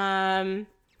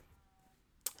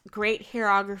 Great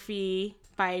hairography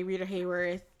by Rita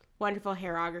Hayworth. Wonderful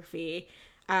hairography.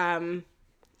 And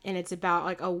it's about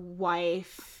like a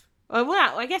wife.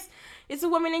 Well, I guess it's a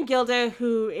woman in Gilda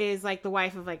who is like the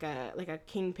wife of like a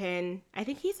kingpin. I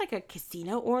think he's like a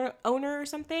casino owner or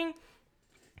something.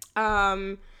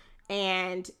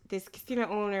 And this casino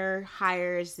owner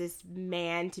hires this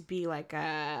man to be like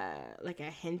a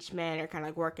henchman or kind of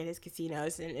like work in his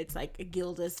casinos, and it's like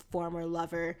Gilda's former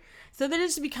lover. So then it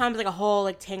just becomes like a whole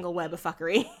like tangled web of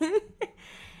fuckery.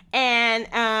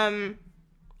 And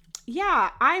yeah,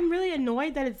 I'm really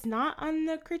annoyed that it's not on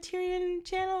the Criterion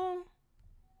channel.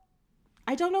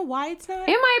 I don't know why it's not.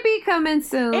 It might be coming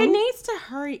soon. It needs to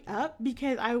hurry up,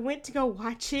 because I went to go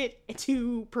watch it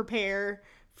to prepare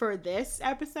for this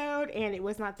episode, and it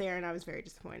was not there, and I was very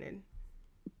disappointed.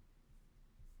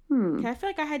 I feel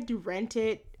like I had to rent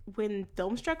it when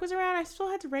Filmstruck was around. I still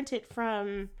had to rent it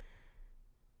from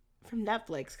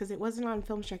Netflix, because it wasn't on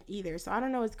Filmstruck either. So I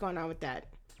don't know what's going on with that,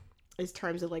 in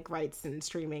terms of like rights and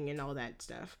streaming and all that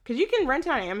stuff. Because you can rent it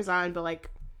on Amazon, but like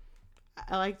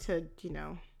I like to,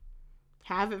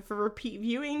 have it for repeat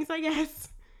viewings, I guess.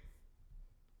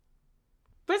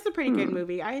 But it's a pretty good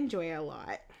movie. I enjoy it a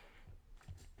lot.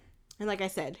 And like I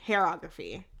said,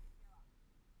 hairography.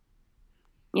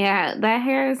 Yeah, that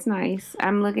hair is nice.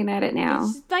 I'm looking at it now.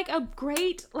 It's like a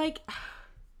great, like...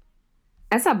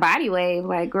 That's a body wave,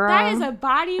 like, girl. That is a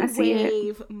body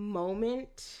wave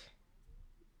moment.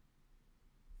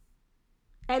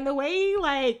 And the way,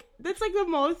 like, that's like the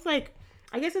most, like,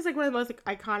 I guess it's like one of the most like,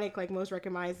 iconic, like most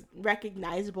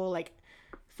recognizable like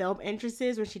film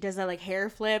entrances, when she does that like hair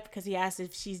flip because he asks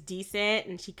if she's decent,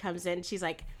 and she comes in, she's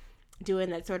like doing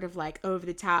that sort of like over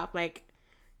the top like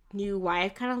new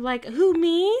wife kind of like, who,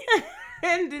 me?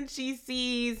 And then she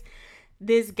sees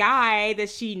this guy that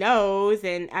she knows,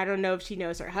 and I don't know if she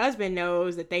knows her husband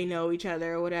knows that they know each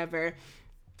other or whatever,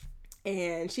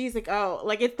 and she's like, oh,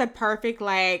 like it's the perfect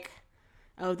like,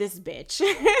 oh, this bitch.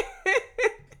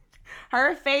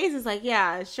 Her face is like,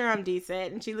 yeah, sure, I'm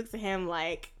decent. And she looks at him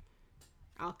like,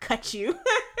 I'll cut you.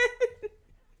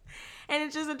 And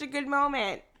it's just such a good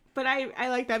moment. But I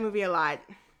like that movie a lot.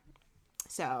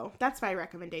 So that's my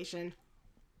recommendation.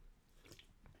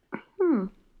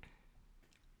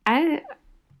 I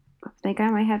think I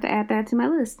might have to add that to my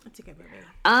list. That's a good movie.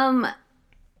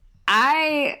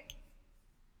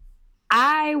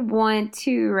 I want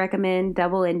to recommend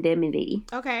Double Indemnity.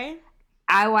 Okay.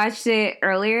 I watched it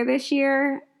earlier this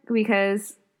year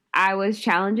because I've been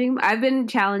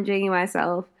challenging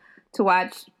myself to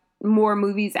watch more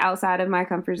movies outside of my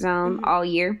comfort zone all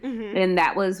year. And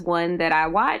that was one that I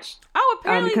watched. Oh,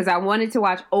 apparently. Because I wanted to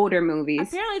watch older movies.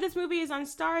 Apparently this movie is on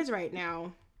Stars right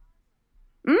now.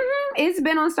 It's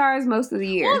been on Stars most of the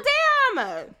year. Well,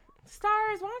 damn! Stars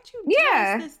Stars. Why don't you Yeah.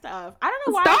 tell us this stuff? I don't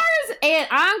know why. Stars and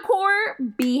Encore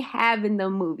be having the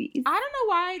movies. I don't know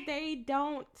why they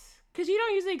don't, because you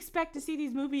don't usually expect to see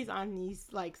these movies on these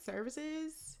like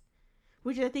services,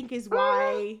 which I think is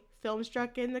why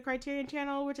Filmstruck and the Criterion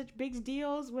Channel were such big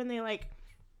deals when they like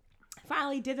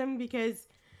finally did them, because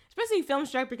especially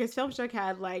Filmstruck, because Filmstruck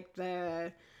had like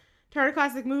the Turner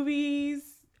Classic Movies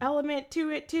element to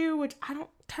it too, which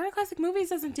Turner Classic Movies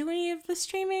doesn't do any of the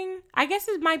streaming. I guess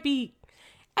it might be,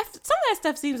 some of that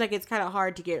stuff seems like it's kind of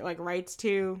hard to get like rights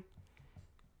to,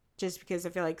 just because I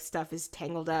feel like stuff is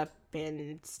tangled up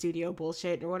in studio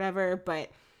bullshit or whatever.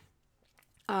 But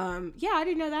yeah, I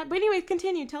didn't know that. But anyway,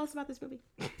 continue. Tell us about this movie.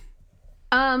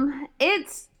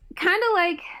 It's kind of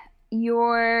like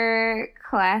your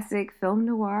classic film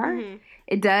noir. Mm-hmm.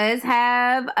 It does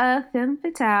have a femme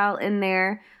fatale in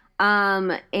there.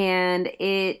 And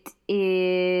it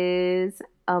is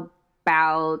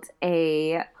about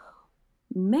a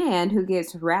man who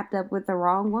gets wrapped up with the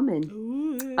wrong woman.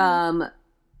 Ooh.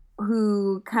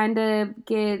 Who kind of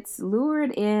gets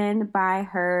lured in by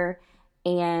her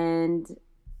and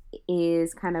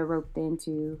is kind of roped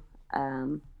into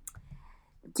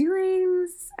doing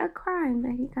a crime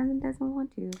that he kind of doesn't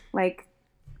want to, like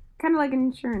kind of like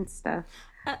insurance stuff.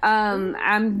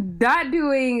 I'm not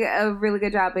doing a really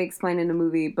good job of explaining the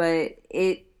movie, but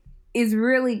it is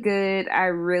really good. I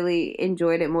really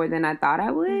enjoyed it more than I thought I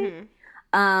would.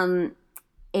 Mm-hmm.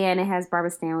 And it has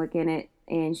Barbara Stanwyck in it,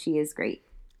 and she is great.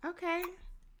 Okay.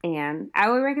 And I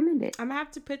would recommend it. I'm gonna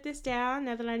have to put this down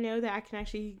now that I know that I can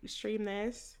actually stream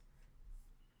this.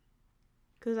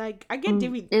 Because I get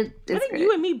DVDs. I think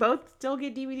you and me both still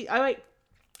get DVDs. Oh, wait.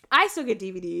 I still get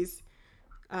DVDs.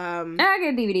 I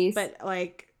get DVDs. But,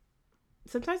 like,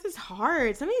 sometimes it's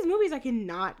hard. Some of these movies I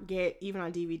cannot get even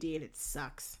on DVD, and it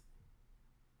sucks.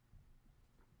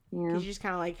 Yeah. Because you're just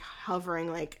kind of, like,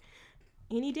 hovering, like,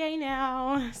 any day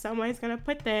now, someone's going to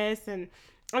put this. And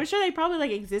I'm sure they probably,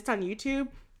 like, exist on YouTube.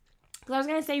 Because I was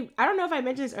going to say, I don't know if I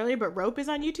mentioned this earlier, but Rope is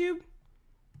on YouTube.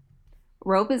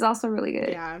 Rope is also really good.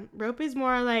 Yeah, Rope is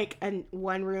more like a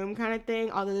one room kind of thing,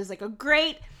 although there's like a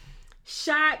great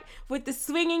shot with the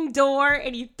swinging door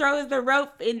and he throws the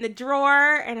rope in the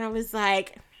drawer, and I was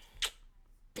like,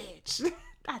 bitch,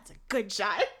 that's a good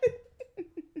shot.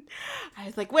 I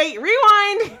was like, wait,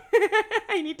 rewind.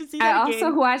 I need to see that again. I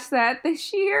also watched that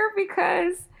this year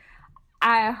because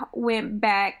I went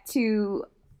back to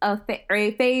a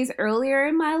phase earlier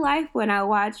in my life when I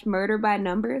watched Murder by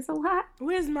Numbers a lot.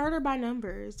 What is Murder by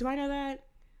Numbers? Do I know that?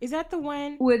 Is that the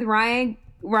one with Ryan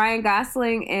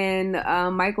Gosling and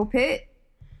Michael Pitt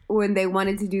when they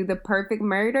wanted to do the perfect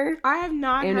murder? I have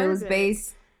not heard it was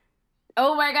based.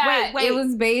 Oh my god! Wait. It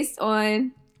was based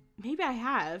on. Maybe I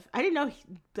have. I didn't know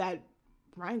that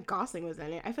Ryan Gosling was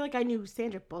in it. I feel like I knew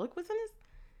Sandra Bullock was in it.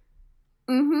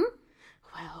 Mm-hmm.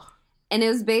 Well, and it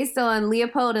was based on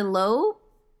Leopold and Loeb.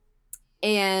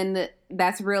 And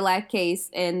that's a real life case,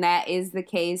 and that is the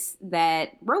case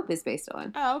that Rope is based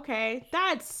on. Oh, okay.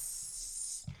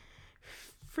 That's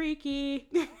freaky.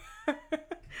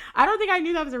 I don't think I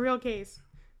knew that was a real case.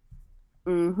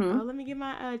 Mm-hmm. Oh, let me get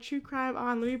my true crime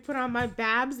on. Let me put on my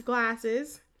Babs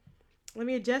glasses. Let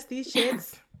me adjust these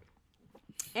shits.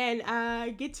 And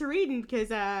get to reading,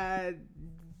 because I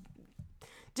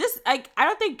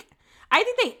think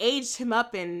they aged him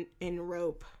up in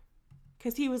Rope.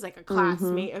 Because he was, like, a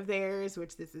classmate of theirs,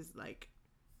 which this is, like...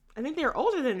 I think they were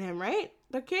older than him, right?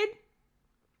 The kid?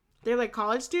 They're, like,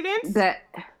 college students?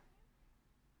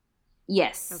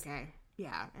 Yes. Okay.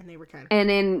 Yeah, and they were kind of... And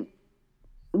then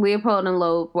Leopold and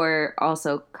Loeb were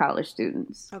also college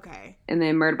students. Okay. And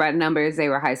then Murder by Numbers, they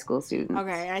were high school students.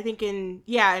 Okay, I think in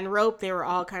Rope, they were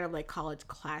all kind of, like, college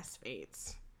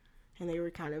classmates. And they were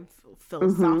kind of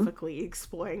philosophically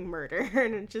exploring murder.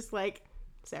 And it's just, like...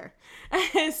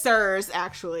 Sirs,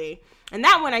 actually. And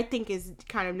that one I think is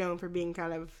kind of known for being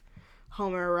kind of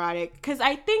homoerotic, because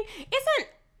I think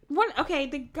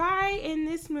the guy in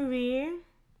this movie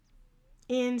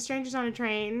in Strangers on a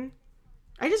Train,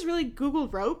 I just really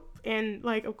googled Rope, and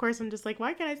like, of course I'm just like,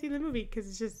 why can't I see the movie? Because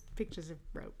it's just pictures of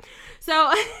Rope.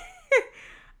 So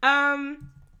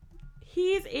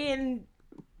he's in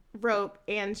Rope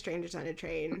and Strangers on a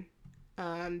Train.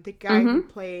 The guy who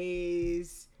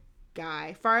plays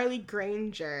Farley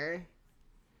Granger,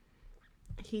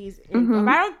 he's in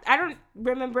I don't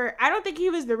remember. I don't think he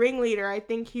was the ringleader. I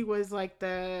think he was like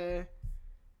the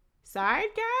side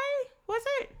guy. Was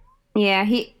it? Yeah,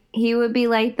 he would be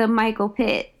like the Michael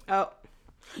Pitt. Oh,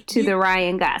 to the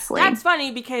Ryan Gosling. That's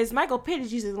funny, because Michael Pitt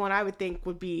is usually the one I would think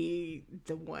would be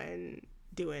the one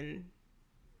doing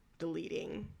the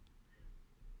leading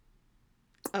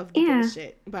of the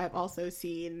bullshit. But I've also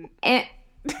seen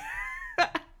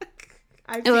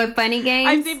Funny Games?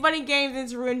 I've seen Funny Games, and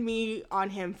it's ruined me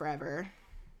on him forever.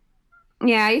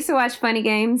 Yeah, I used to watch Funny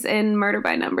Games and Murder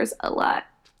by Numbers a lot.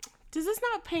 Does this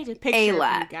not paint a picture for you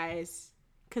guys?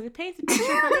 Because it paints a picture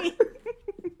for me.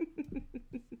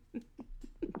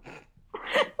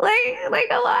 like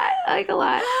a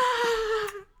lot.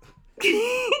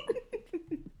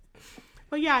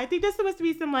 Well, yeah, I think there's supposed to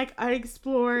be some like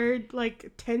unexplored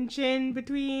like tension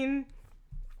between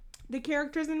the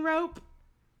characters in Rope.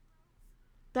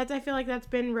 I feel like that's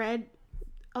been read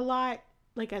a lot,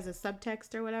 like as a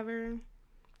subtext or whatever.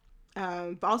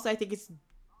 But also I think it's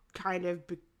kind of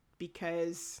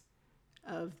because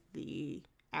of the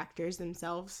actors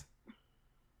themselves.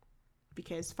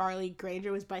 Because Farley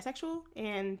Granger was bisexual,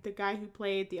 and the guy who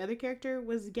played the other character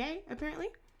was gay, apparently.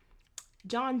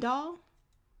 John Dahl.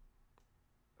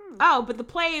 Oh, but the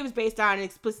play was based on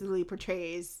explicitly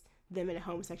portrays them in a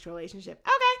homosexual relationship.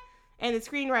 Okay. And the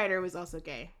screenwriter was also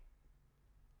gay.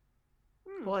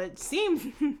 Well, it seems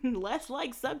less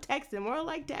like subtext and more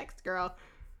like text, girl.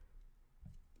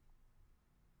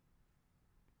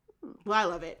 Well, I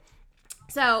love it.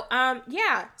 So,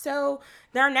 yeah. So,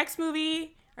 our next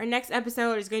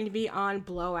episode is going to be on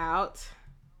Blowout.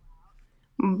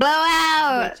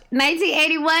 Blowout!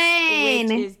 1981!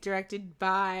 Which is directed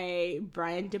by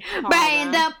Brian De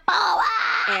Palma.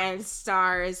 And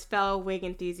stars fellow wig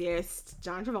enthusiast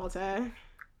John Travolta.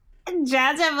 He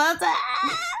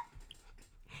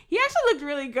actually looked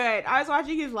really good. I was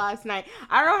watching his last night.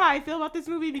 I don't know how I feel about this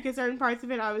movie because certain parts of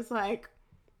it I was like,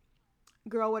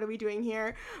 girl, what are we doing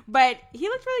here? But he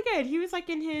looked really good. He was like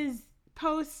in his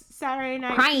post Saturday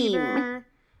Night Fever,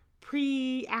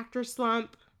 pre-actor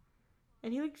slump.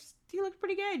 And he looked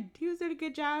pretty good. He was doing a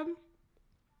good job.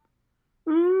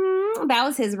 That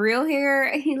was his real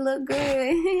hair. He looked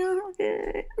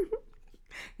good.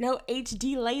 No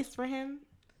HD lace for him.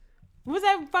 What was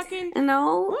that fucking...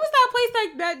 No. What was that place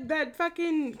that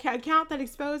fucking account that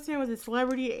exposed him? Was it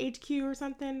Celebrity HQ or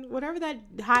something? Whatever that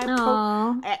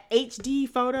HD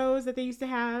photos that they used to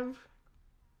have.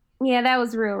 Yeah, that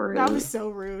was real rude. That was so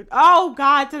rude. Oh,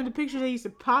 God. Some of the pictures that used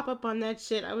to pop up on that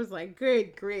shit. I was like,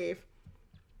 good grief.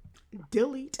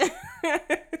 Delete.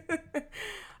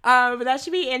 But that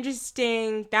should be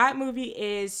interesting. That movie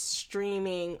is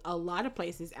streaming a lot of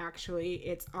places, actually.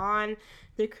 It's on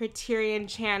the Criterion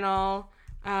channel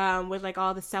with like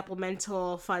all the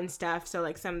supplemental fun stuff. So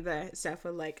like some of the stuff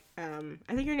with like I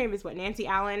think her name is Nancy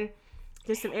Allen.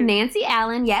 There's some Nancy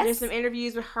Allen, yes. There's some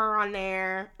interviews with her on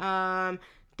there.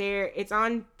 It's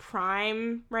on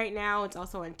Prime right now. It's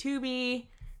also on Tubi.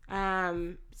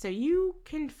 So you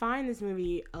can find this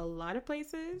movie a lot of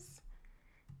places.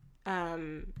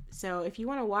 So if you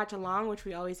want to watch along, which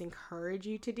we always encourage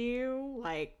you to do,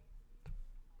 like,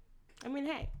 I mean,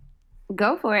 hey.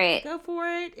 Go for it.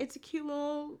 It's a cute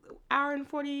little hour and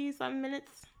 40-something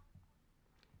minutes.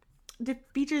 It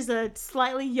features a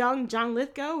slightly young John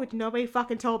Lithgow, which nobody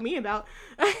fucking told me about.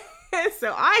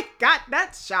 So I got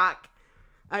that shock.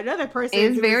 Another person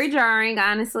is very jarring,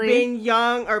 honestly. Been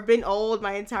young or been old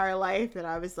my entire life, and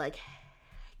I was like,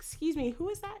 excuse me, who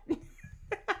is that?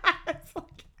 It's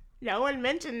like, no one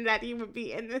mentioned that he would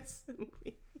be in this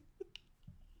movie.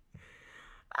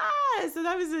 So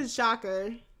that was a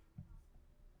shocker.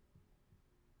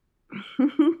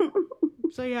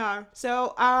 So yeah. So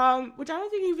which I don't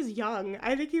think he was young.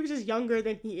 I think he was just younger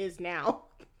than he is now.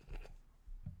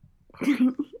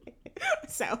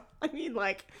 So, I mean,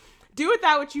 like, do with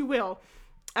that what you will.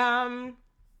 So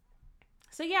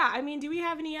yeah, I mean, do we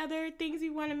have any other things we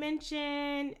want to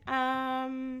mention?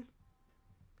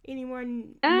 Any more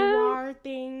noir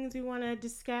things we want to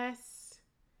discuss?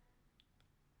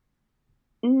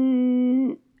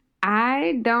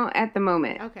 I don't at the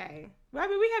moment. Okay. Well, I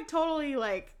mean, we have totally,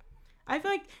 like, I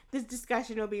feel like this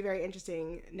discussion will be very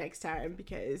interesting next time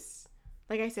because,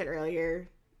 like I said earlier,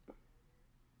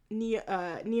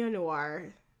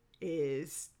 neo-noir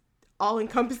is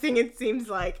all-encompassing, it seems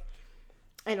like,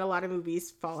 and a lot of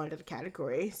movies fall under the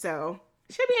category, so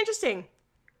it should be interesting.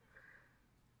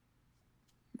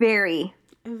 Very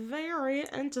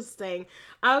interesting.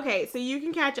 Okay, so you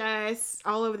can catch us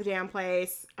all over the damn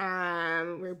place.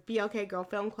 We're BLK Girl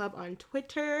Film Club on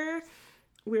Twitter.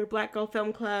 We're Black Girl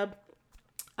Film Club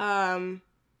at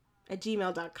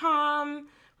gmail.com.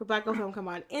 We're Black Girl Film Club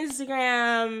on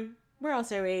Instagram. Where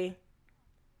else are we?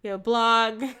 We have a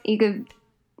blog. You could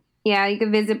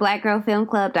visit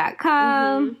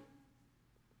blackgirlfilmclub.com.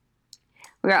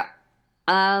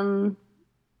 Mm-hmm.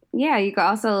 You can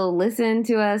also listen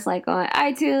to us like on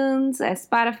iTunes, at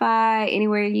Spotify,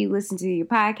 anywhere you listen to your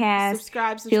podcast.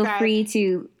 Subscribe. Feel free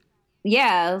to,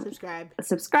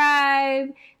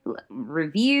 subscribe.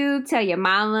 review, tell your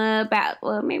mama about,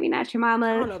 well, maybe not your mama.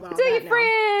 I don't know about Tell that your now.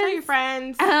 friends. Tell your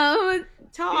friends.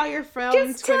 Tell all your film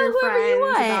Just tell Twitter whoever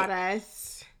you friends want. about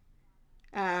us.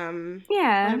 Let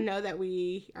Yeah. them know that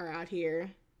we are out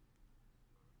here.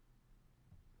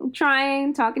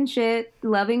 Trying, talking shit,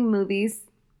 loving movies.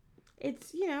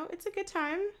 It's, it's a good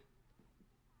time.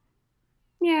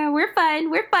 Yeah, we're fun.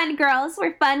 We're fun girls.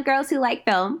 We're fun girls who like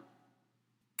film.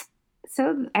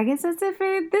 So I guess that's it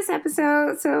for this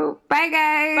episode. So bye,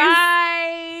 guys.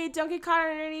 Bye. Don't get caught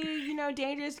on any,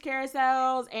 dangerous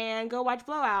carousels, and go watch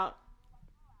Blowout.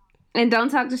 And don't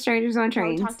talk to strangers on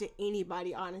trains. Don't talk to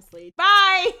anybody, honestly.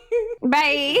 Bye.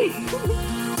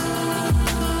 Bye.